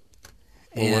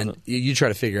 And you try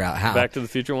to figure out how. Back to the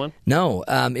Future one? No,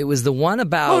 it was the one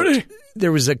about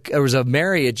there was a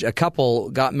marriage. A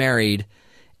couple got married,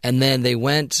 and then they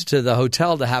went to the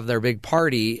hotel to have their big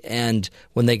party. And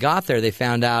when they got there, they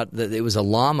found out that it was a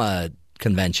llama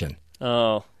convention.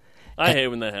 Oh, I hate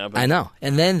when that happens. I know.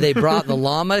 And then they brought the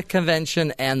llama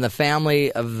convention and the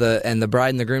family of the bride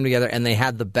and the groom together, and they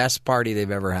had the best party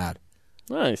they've ever had.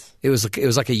 Nice. It was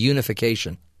like a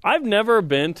unification. I've never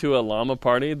been to a llama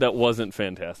party that wasn't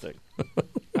fantastic.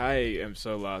 I am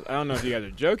so lost. I don't know if you guys are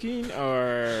joking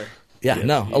or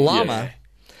a llama.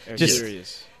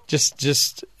 Serious. Just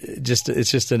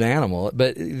it's just an animal,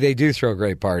 but they do throw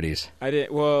great parties.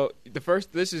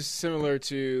 This is similar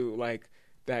to like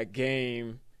that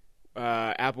game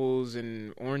Apples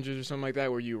and Oranges or something like that,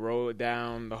 where you roll it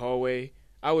down the hallway.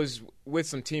 I was with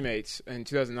some teammates in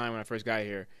 2009 when I first got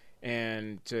here,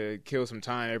 and to kill some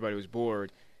time, everybody was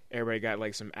bored. Everybody got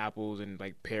like some apples and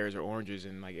like pears or oranges,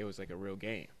 and like it was like a real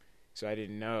game. So I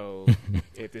didn't know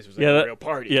if this was like a real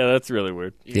party. Yeah, that's really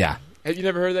weird. Yeah. Have you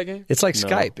never heard of that game? It's like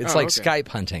Skype. It's like Skype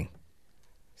hunting.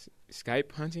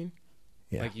 Skype hunting?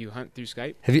 Yeah. Like you hunt through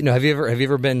Skype? Have you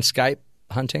ever been Skype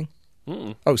hunting?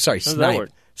 Mm-mm. Oh, sorry, How's that snipe. work?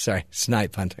 Sorry,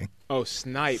 snipe hunting. Oh,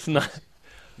 snipe.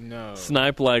 No.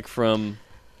 Snipe like from.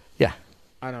 Yeah.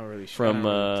 I don't really. From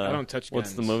I don't touch guns.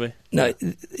 What's the movie? No,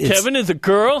 Kevin is a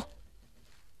girl.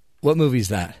 What movie is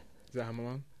that? Is that Home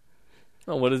Alone?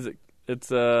 Oh, what is it?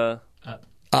 It's Up.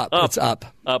 It's up.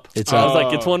 Up. It's I up. was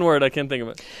like, it's one word. I can't think of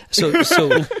it.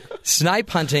 So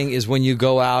snipe hunting is when you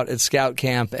go out at scout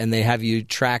camp and they have you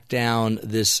track down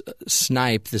this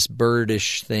snipe, this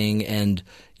birdish thing, and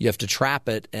you have to trap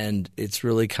it, and it's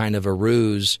really kind of a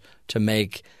ruse to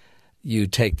make you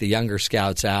take the younger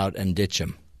scouts out and ditch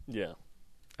them. Yeah.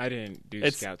 I didn't do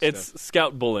scout stuff. It's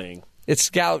scout bullying. It's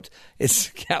scout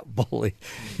bully.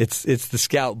 It's the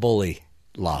scout bully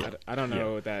law. I don't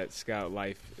know what that scout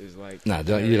life is like. No,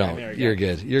 you don't. You're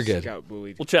good. You're good. Scout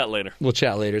bullied. We'll chat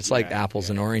later. It's like apples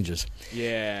and oranges.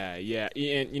 Yeah.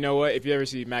 And you know what? If you ever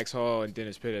see Max Hall and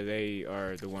Dennis Pitta, they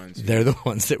are the ones. They're the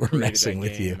ones that were messing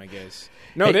with game, you, I guess.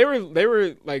 No, they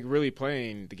were like really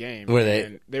playing the game. Were they?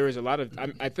 And there was a lot of.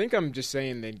 I think I'm just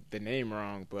saying the name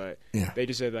wrong, but they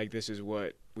just said like, this is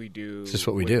what we do. This is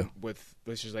what we do.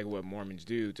 This is like what Mormons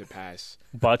do to pass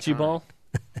bocce ball.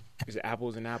 Is it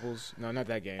Apples and Apples? No, not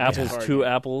that game. Apples to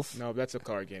Apples? No, that's a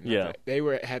card game. Yeah. They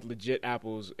had legit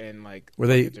apples and like Were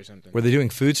they or something. Were they doing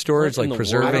food storage, like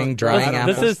preserving, drying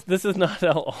apples? This is not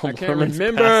how I can't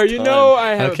remember. You know,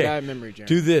 I have a bad memory,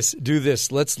 Jeremy. Do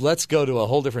this. Let's go to a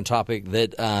whole different topic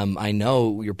that I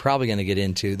know you're probably going to get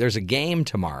into. There's a game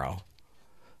tomorrow.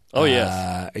 Oh,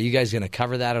 yes. Are you guys going to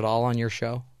cover that at all on your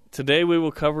show? Today we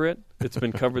will cover it. It's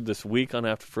been covered this week on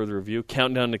After Further Review.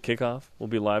 Countdown to Kickoff will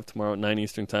be live tomorrow at 9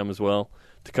 Eastern Time as well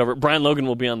to cover it. Brian Logan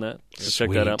will be on that. So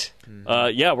check that out.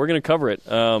 Yeah, we're going to cover it.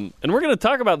 And we're going to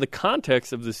talk about the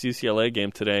context of this UCLA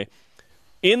game today.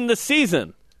 In the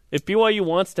season, if BYU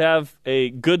wants to have a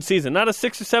good season, not a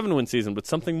 6 or 7 win season, but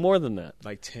something more than that.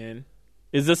 Like 10.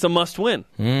 Is this a must win?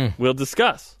 We'll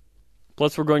discuss.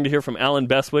 Plus, we're going to hear from Alan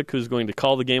Beswick, who's going to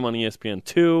call the game on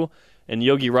ESPN2, and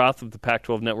Yogi Roth of the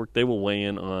Pac-12 Network. They will weigh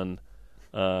in on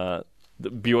the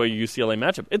BYU-UCLA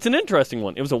matchup. It's an interesting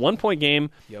one. It was a 1-point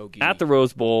game at the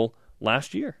Rose Bowl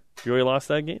last year. BYU lost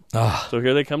that game. So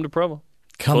here they come to Provo.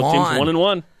 Both teams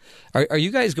 1-1. Are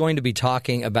you guys going to be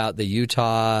talking about the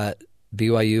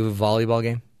Utah-BYU volleyball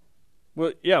game?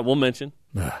 Well, yeah, we'll mention.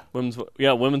 Women's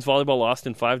volleyball lost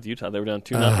in 5 to Utah. They were down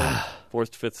 2-0,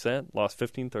 forced 5th set, lost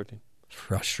 15-13.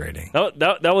 Frustrating.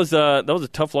 That was a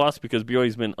tough loss because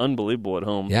BYU's been unbelievable at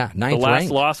home. Yeah, 9th The last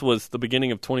ranked. loss was the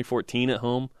beginning of 2014 at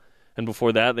home, and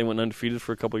before that they went undefeated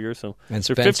for a couple of years. So and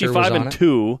they're Spencer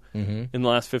 55-2 in the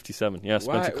last 57. Yeah,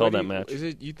 Spencer called that match. Is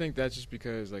it? You think that's just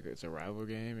because like it's a rival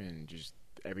game and just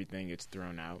everything gets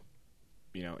thrown out,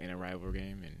 in a rival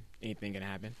game and anything can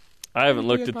happen? I haven't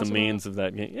looked at the means of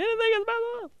that game.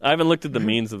 I haven't looked at the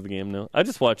means of the game. No, I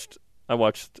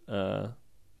watched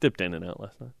dipped in and out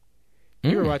last night.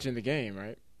 You were watching the game,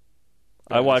 right?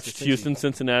 I watched Houston,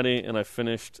 Cincinnati, and I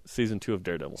finished season 2 of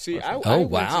Daredevil. See,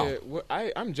 wow!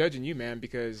 I'm judging you, man,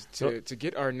 because to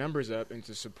get our numbers up and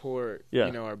to support,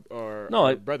 our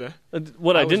brother.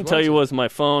 What I didn't tell you was my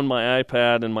phone, my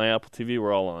iPad, and my Apple TV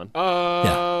were all on.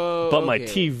 But my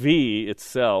TV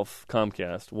itself,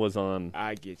 Comcast, was on.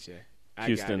 I get you.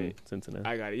 Houston, Cincinnati.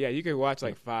 I got it. Yeah, you could watch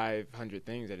like 500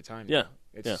 things at a time. Yeah,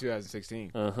 it's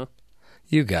 2016.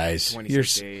 You guys,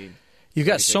 you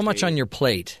got so much on your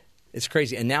plate. It's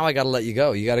crazy. And now I got to let you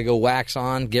go. You got to go wax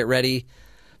on, get ready,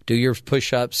 do your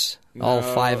push-ups, all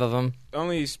 5 of them.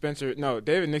 Only Spencer. No,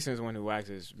 David Nixon is the one who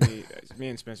waxes. Me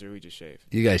and Spencer, we just shave.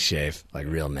 You guys shave like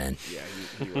real men. Yeah,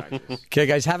 he waxes. Okay,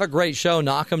 guys, have a great show.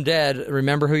 Knock 'em dead.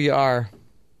 Remember who you are.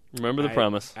 Remember the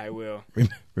promise. I will.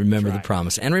 Remember the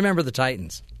promise. And remember the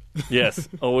Titans. Yes,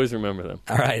 always remember them.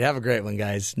 All right, have a great one,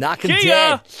 guys. Knock 'em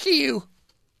dead. See you.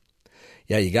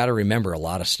 Yeah, you got to remember a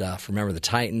lot of stuff. Remember the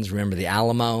Titans. Remember the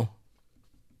Alamo.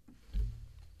 I'm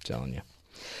telling you.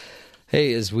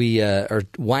 Hey, as we are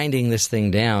winding this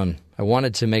thing down, I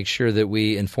wanted to make sure that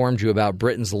we informed you about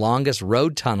Britain's longest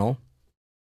road tunnel.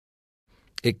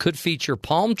 It could feature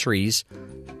palm trees,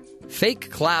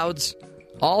 fake clouds,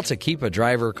 all to keep a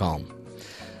driver calm.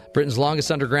 Britain's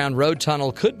longest underground road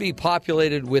tunnel could be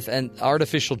populated with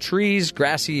artificial trees,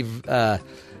 grassy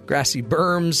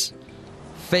berms,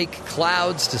 fake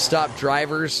clouds to stop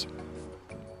drivers.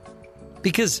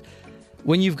 Because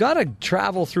when you've got to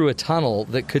travel through a tunnel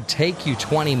that could take you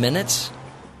 20 minutes,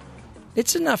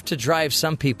 it's enough to drive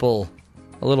some people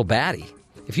a little batty.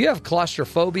 If you have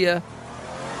claustrophobia,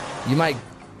 you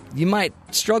might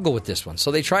struggle with this one.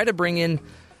 So they try to bring in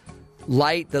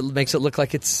light that makes it look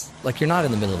like it's like you're not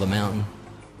in the middle of a mountain.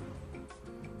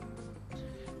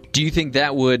 Do you think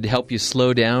that would help you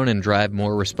slow down and drive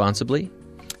more responsibly?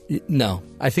 No.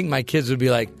 I think my kids would be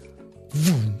like,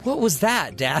 what was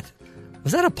that, Dad?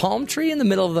 Was that a palm tree in the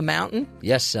middle of the mountain?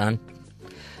 Yes, son.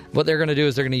 What they're going to do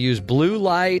is they're going to use blue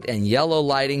light and yellow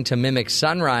lighting to mimic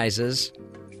sunrises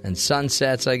and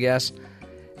sunsets, I guess,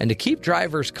 and to keep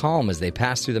drivers calm as they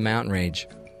pass through the mountain range.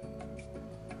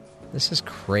 This is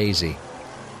crazy.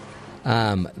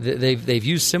 They've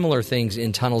used similar things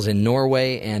in tunnels in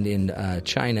Norway and in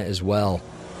China as well,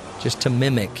 just to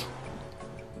mimic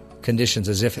conditions.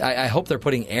 As if I hope they're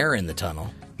putting air in the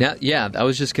tunnel. Now, yeah, I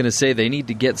was just going to say they need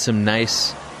to get some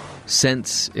nice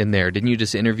scents in there. Didn't you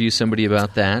just interview somebody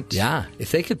about that? Yeah,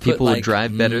 if they could put people would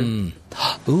drive better.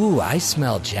 Ooh, I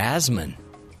smell jasmine.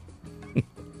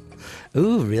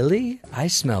 Ooh, really? I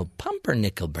smell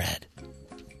pumpernickel bread.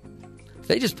 If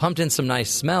they just pumped in some nice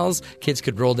smells, kids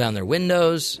could roll down their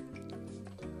windows.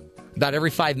 About every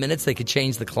 5 minutes, they could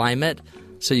change the climate,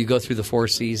 so you go through the 4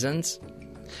 seasons.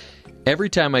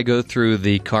 Every time I go through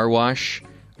the car wash,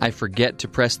 I forget to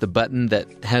press the button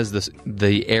that has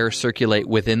the air circulate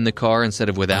within the car instead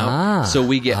of without. So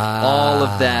we get all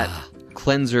of that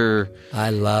cleanser.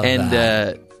 I love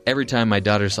that. And every time my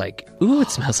daughter's like, ooh, it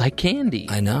smells like candy.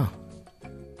 I know.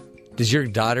 Does your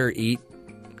daughter eat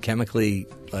chemically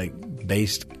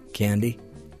based candy?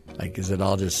 Does it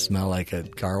all just smell like a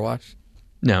car wash?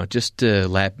 No, just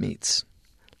lab meats.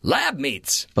 Lab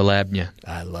meats. Balabnia.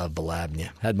 I love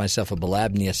balabnia. Had myself a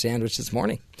balabnia sandwich this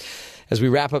morning. As we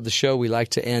wrap up the show, we like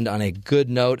to end on a good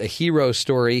note, a hero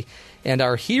story. And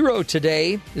our hero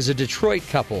today is a Detroit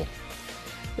couple.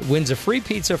 Wins a free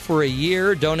pizza for a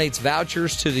year, donates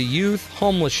vouchers to the youth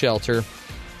homeless shelter.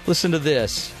 Listen to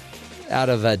this out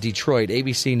of Detroit,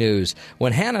 ABC News.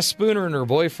 When Hannah Spooner and her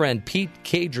boyfriend Pete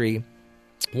Kadri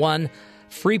won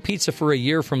free pizza for a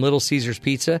year from Little Caesars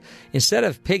Pizza, instead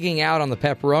of pigging out on the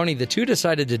pepperoni, the two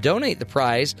decided to donate the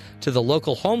prize to the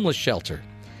local homeless shelter.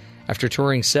 After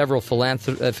touring several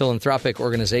philanthropic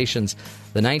organizations,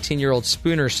 the 19-year-old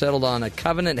Spooner settled on a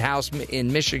Covenant House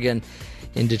in Michigan,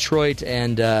 in Detroit,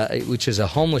 and which is a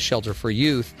homeless shelter for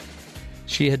youth.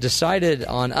 She had decided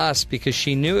on us because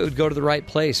she knew it would go to the right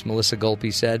place, Melissa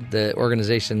Golpe said, the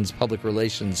organization's public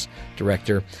relations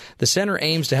director. The center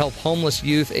aims to help homeless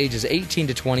youth ages 18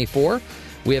 to 24.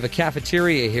 We have a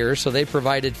cafeteria here, so they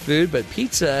provided food, but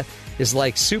pizza is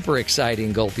super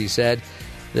exciting, Golpe said.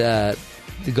 The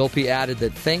Golpe added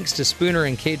that thanks to Spooner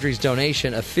and Kadri's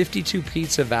donation of 52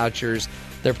 pizza vouchers,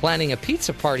 they're planning a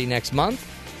pizza party next month.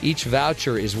 Each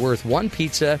voucher is worth one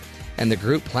pizza, and the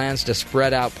group plans to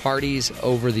spread out parties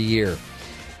over the year.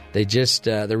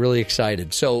 They're really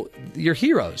excited. So your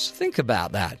heroes, think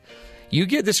about that. You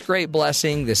get this great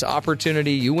blessing, this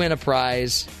opportunity, you win a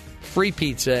prize, free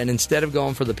pizza, and instead of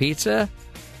going for the pizza,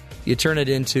 you turn it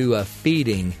into a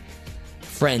feeding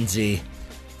frenzy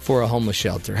for a homeless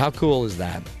shelter. How cool is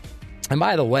that? And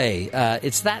by the way,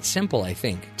 it's that simple, I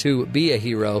think, to be a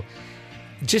hero.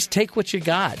 Just take what you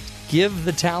got. Give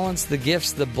the talents, the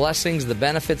gifts, the blessings, the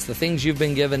benefits, the things you've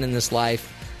been given in this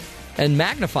life, and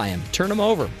magnify them. Turn them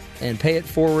over and pay it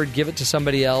forward. Give it to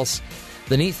somebody else.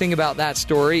 The neat thing about that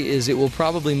story is it will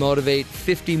probably motivate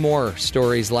 50 more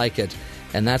stories like it.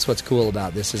 And that's what's cool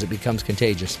about this, is it becomes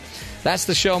contagious. That's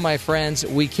the show, my friends.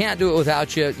 We can't do it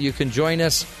without you. You can join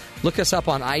us. Look us up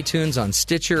on iTunes, on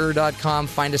Stitcher.com.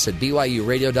 Find us at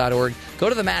BYURadio.org. Go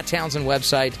to the Matt Townsend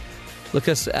website. Look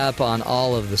us up on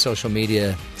all of the social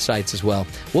media sites as well.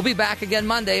 We'll be back again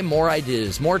Monday. More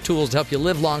ideas, more tools to help you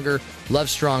live longer, love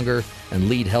stronger, and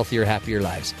lead healthier, happier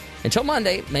lives. Until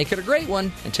Monday, make it a great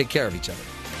one and take care of each other.